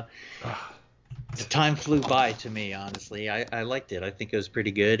the time flew by to me, honestly. I liked it. I think it was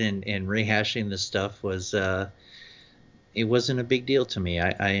pretty good, and rehashing the stuff was it wasn't a big deal to me.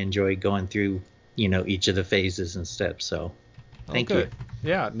 I enjoyed going through each of the phases and steps. So thank you.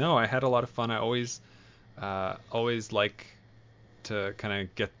 Yeah, no, I had a lot of fun. I always like to kind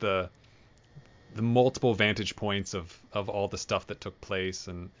of get the multiple vantage points of all the stuff that took place,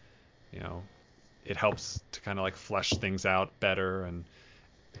 and it helps to kind of like flesh things out better. And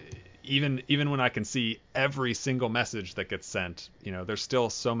even when I can see every single message that gets sent, there's still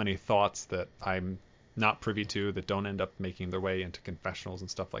so many thoughts that I'm not privy to, that don't end up making their way into confessionals and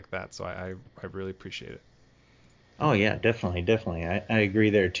stuff like that. So I really appreciate it. Oh yeah, definitely. I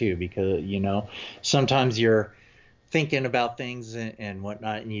agree there too, because sometimes you're thinking about things and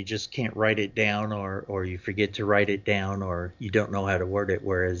whatnot, and you just can't write it down, or you forget to write it down, or you don't know how to word it.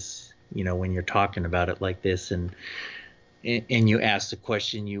 Whereas when you're talking about it like this, and you ask the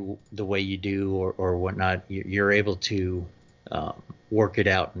question the way you do, or whatnot, you're able to work it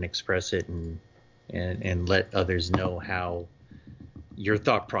out and express it, and let others know how your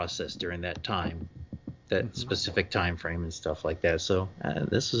thought process during that time, that specific time frame and stuff like that. So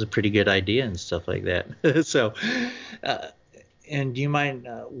this is a pretty good idea and stuff like that. So, and do you mind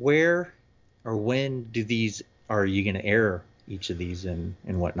where or when are you going to air each of these and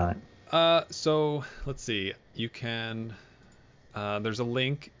whatnot? So let's see. You can. There's a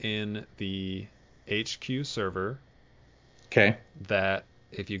link in the HQ server. Okay. That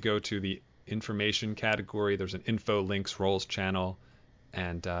if you go to the information category, there's an info, links, roles channel,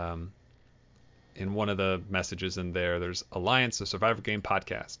 and in one of the messages in there's Alliance, a Survivor Game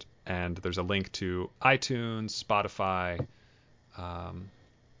podcast, and there's a link to iTunes, Spotify.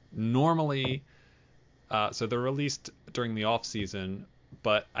 Normally, so they're released during the off season,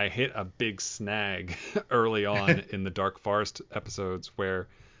 but I hit a big snag early on in the Dark Forest episodes where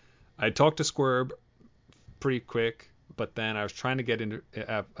I talked to Squirb pretty quick, but then I was trying to get into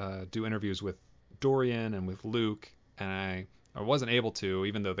do interviews with Dorian and with Luke, and I wasn't able to,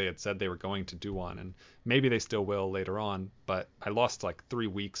 even though they had said they were going to do one, and maybe they still will later on, but I lost like 3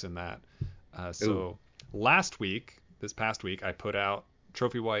 weeks in that. So this past week, I put out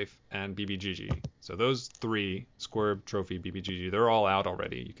Trophy Wife and BBGG. So those 3, Squirb, Trophy, BBGG, they're all out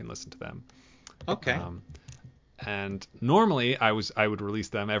already. You can listen to them. Okay. And normally I would release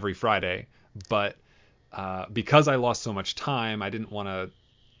them every Friday, but because I lost so much time, I didn't want to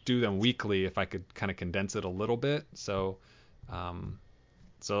do them weekly if I could kind of condense it a little bit. So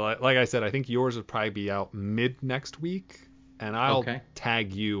like I said, I think yours would probably be out mid next week, and I'll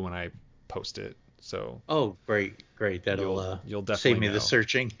tag you when I post it. So great. That'll you'll definitely save me know. the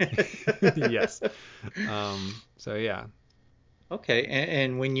searching. Yes. So yeah. Okay.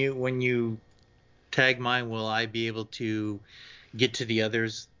 And when you tag mine, will I be able to get to the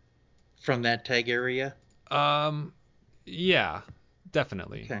others from that tag area? Yeah,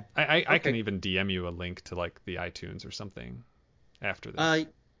 definitely. Okay. I can even DM you a link to like the iTunes or something after this.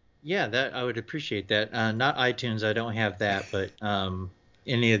 Yeah, that I would appreciate that. Not iTunes, I don't have that, but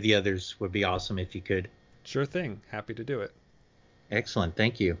any of the others would be awesome if you could. Sure thing. Happy to do it. Excellent.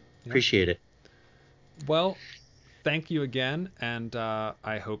 Thank you. Yeah. Appreciate it. Well, thank you again, and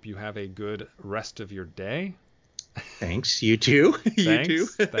I hope you have a good rest of your day. Thanks. You too. You too.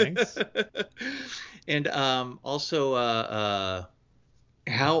 Thanks. And also,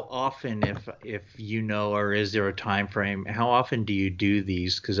 how often, if or is there a time frame? How often do you do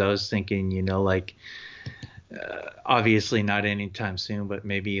these? Because I was thinking, like, obviously not anytime soon, but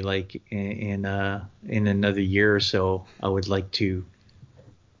maybe like in another year or so, I would like to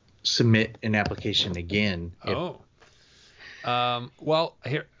submit an application again. Well,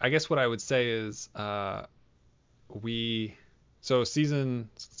 here I guess what I would say is season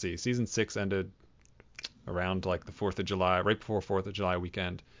 6 ended around like the 4th of July, right before 4th of July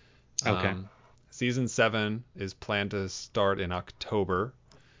weekend. Okay. Season 7 is planned to start in October.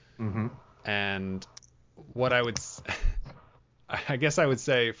 Mm-hmm. And what I guess I would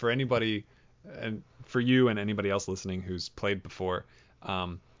say for anybody, and for you and anybody else listening who's played before,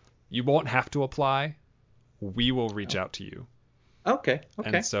 you won't have to apply. We will reach out to you. Okay.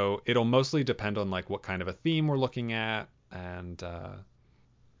 And so it'll mostly depend on like what kind of a theme we're looking at and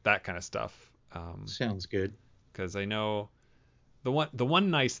that kind of stuff. Sounds good. Because I know the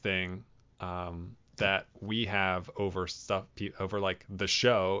one nice thing that we have over like the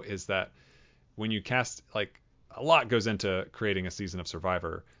show is that when you cast, like, a lot goes into creating a season of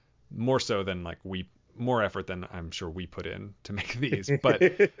Survivor, more so than like more effort than I'm sure we put in to make these, but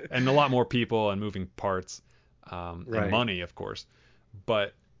and a lot more people and moving parts and money, of course,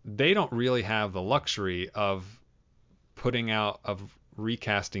 but they don't really have the luxury of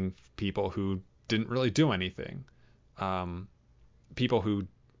recasting people who didn't really do anything. People who,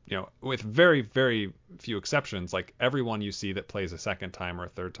 with very, very few exceptions, like everyone you see that plays a second time or a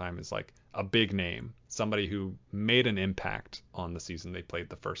third time is like a big name, somebody who made an impact on the season they played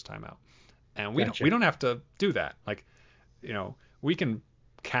the first time out. And we don't have to do that. Like, we can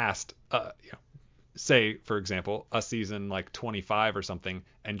cast, say, for example, a season like 25 or something,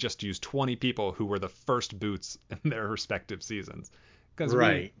 and just use 20 people who were the first boots in their respective seasons. Because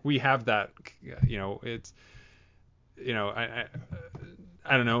we have that, it's,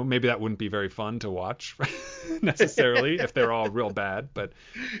 I don't know, maybe that wouldn't be very fun to watch necessarily if they're all real bad, but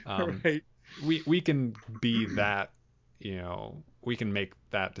Right. we can be that, we can make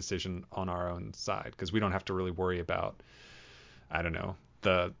that decision on our own side because we don't have to really worry about, I don't know,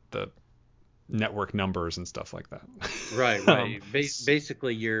 the network numbers and stuff like that. Right.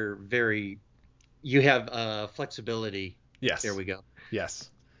 Basically, you have flexibility. Yes. There we go. Yes.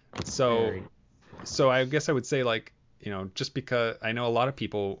 So I guess I would say, like, just because I know a lot of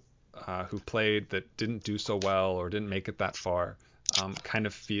people who played that didn't do so well or didn't make it that far, kind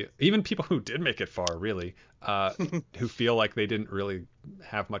of feel, even people who did make it far, really, who feel like they didn't really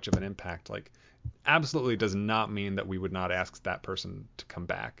have much of an impact, like, absolutely does not mean that we would not ask that person to come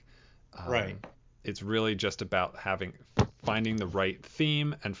back. Right. It's really just about finding the right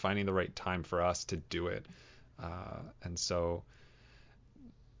theme and finding the right time for us to do it. And so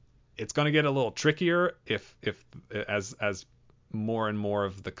it's going to get a little trickier if as more and more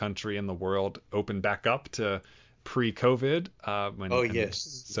of the country and the world open back up to pre-COVID.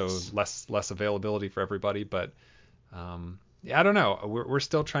 So less availability for everybody. But yeah, I don't know. We're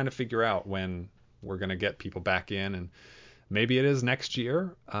still trying to figure out when we're going to get people back in, and maybe it is next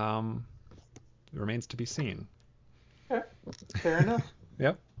year. It remains to be seen. Fair enough.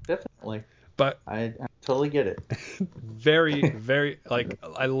 Yep. Definitely. But I totally get it. very, very, like,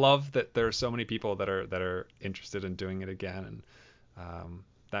 I love that there are so many people that are interested in doing it again, and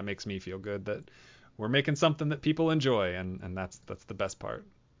that makes me feel good that we're making something that people enjoy, and that's the best part.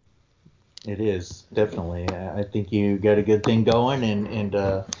 It is, definitely. I think you got a good thing going, and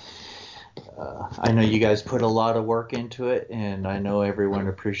I know you guys put a lot of work into it, and I know everyone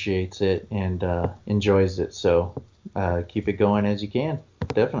appreciates it and enjoys it. So keep it going as you can.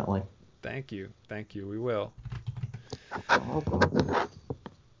 Definitely. Thank you. We will. Welcome.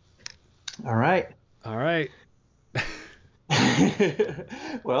 All right.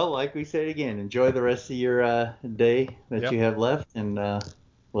 Well, like we said again, enjoy the rest of your day that you have left, and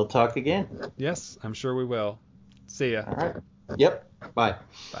we'll talk again. Yes, I'm sure we will. See ya. All right. Yep. Bye.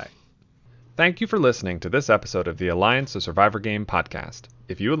 Bye. Thank you for listening to this episode of the Alliance of Survivor Game podcast.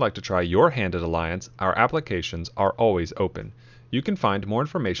 If you would like to try your hand at Alliance, our applications are always open. You can find more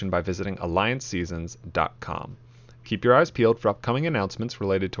information by visiting allianceseasons.com. Keep your eyes peeled for upcoming announcements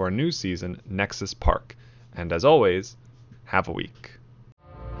related to our new season, Nexus Park. And as always, have a week.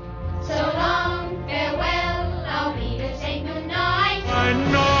 So long, farewell, I'll be to say goodnight. I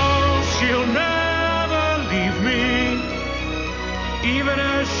know she'll never leave me, even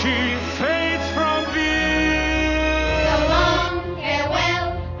as she fades from view. So long, farewell,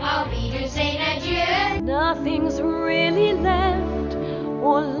 I'll be to say adieu. Nothing's really left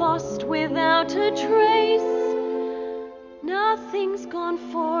or lost without a trace. Nothing's gone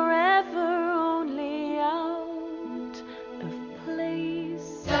forever, only out of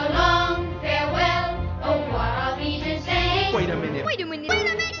place. So long, farewell, au revoir, I'll be to say. Wait a minute.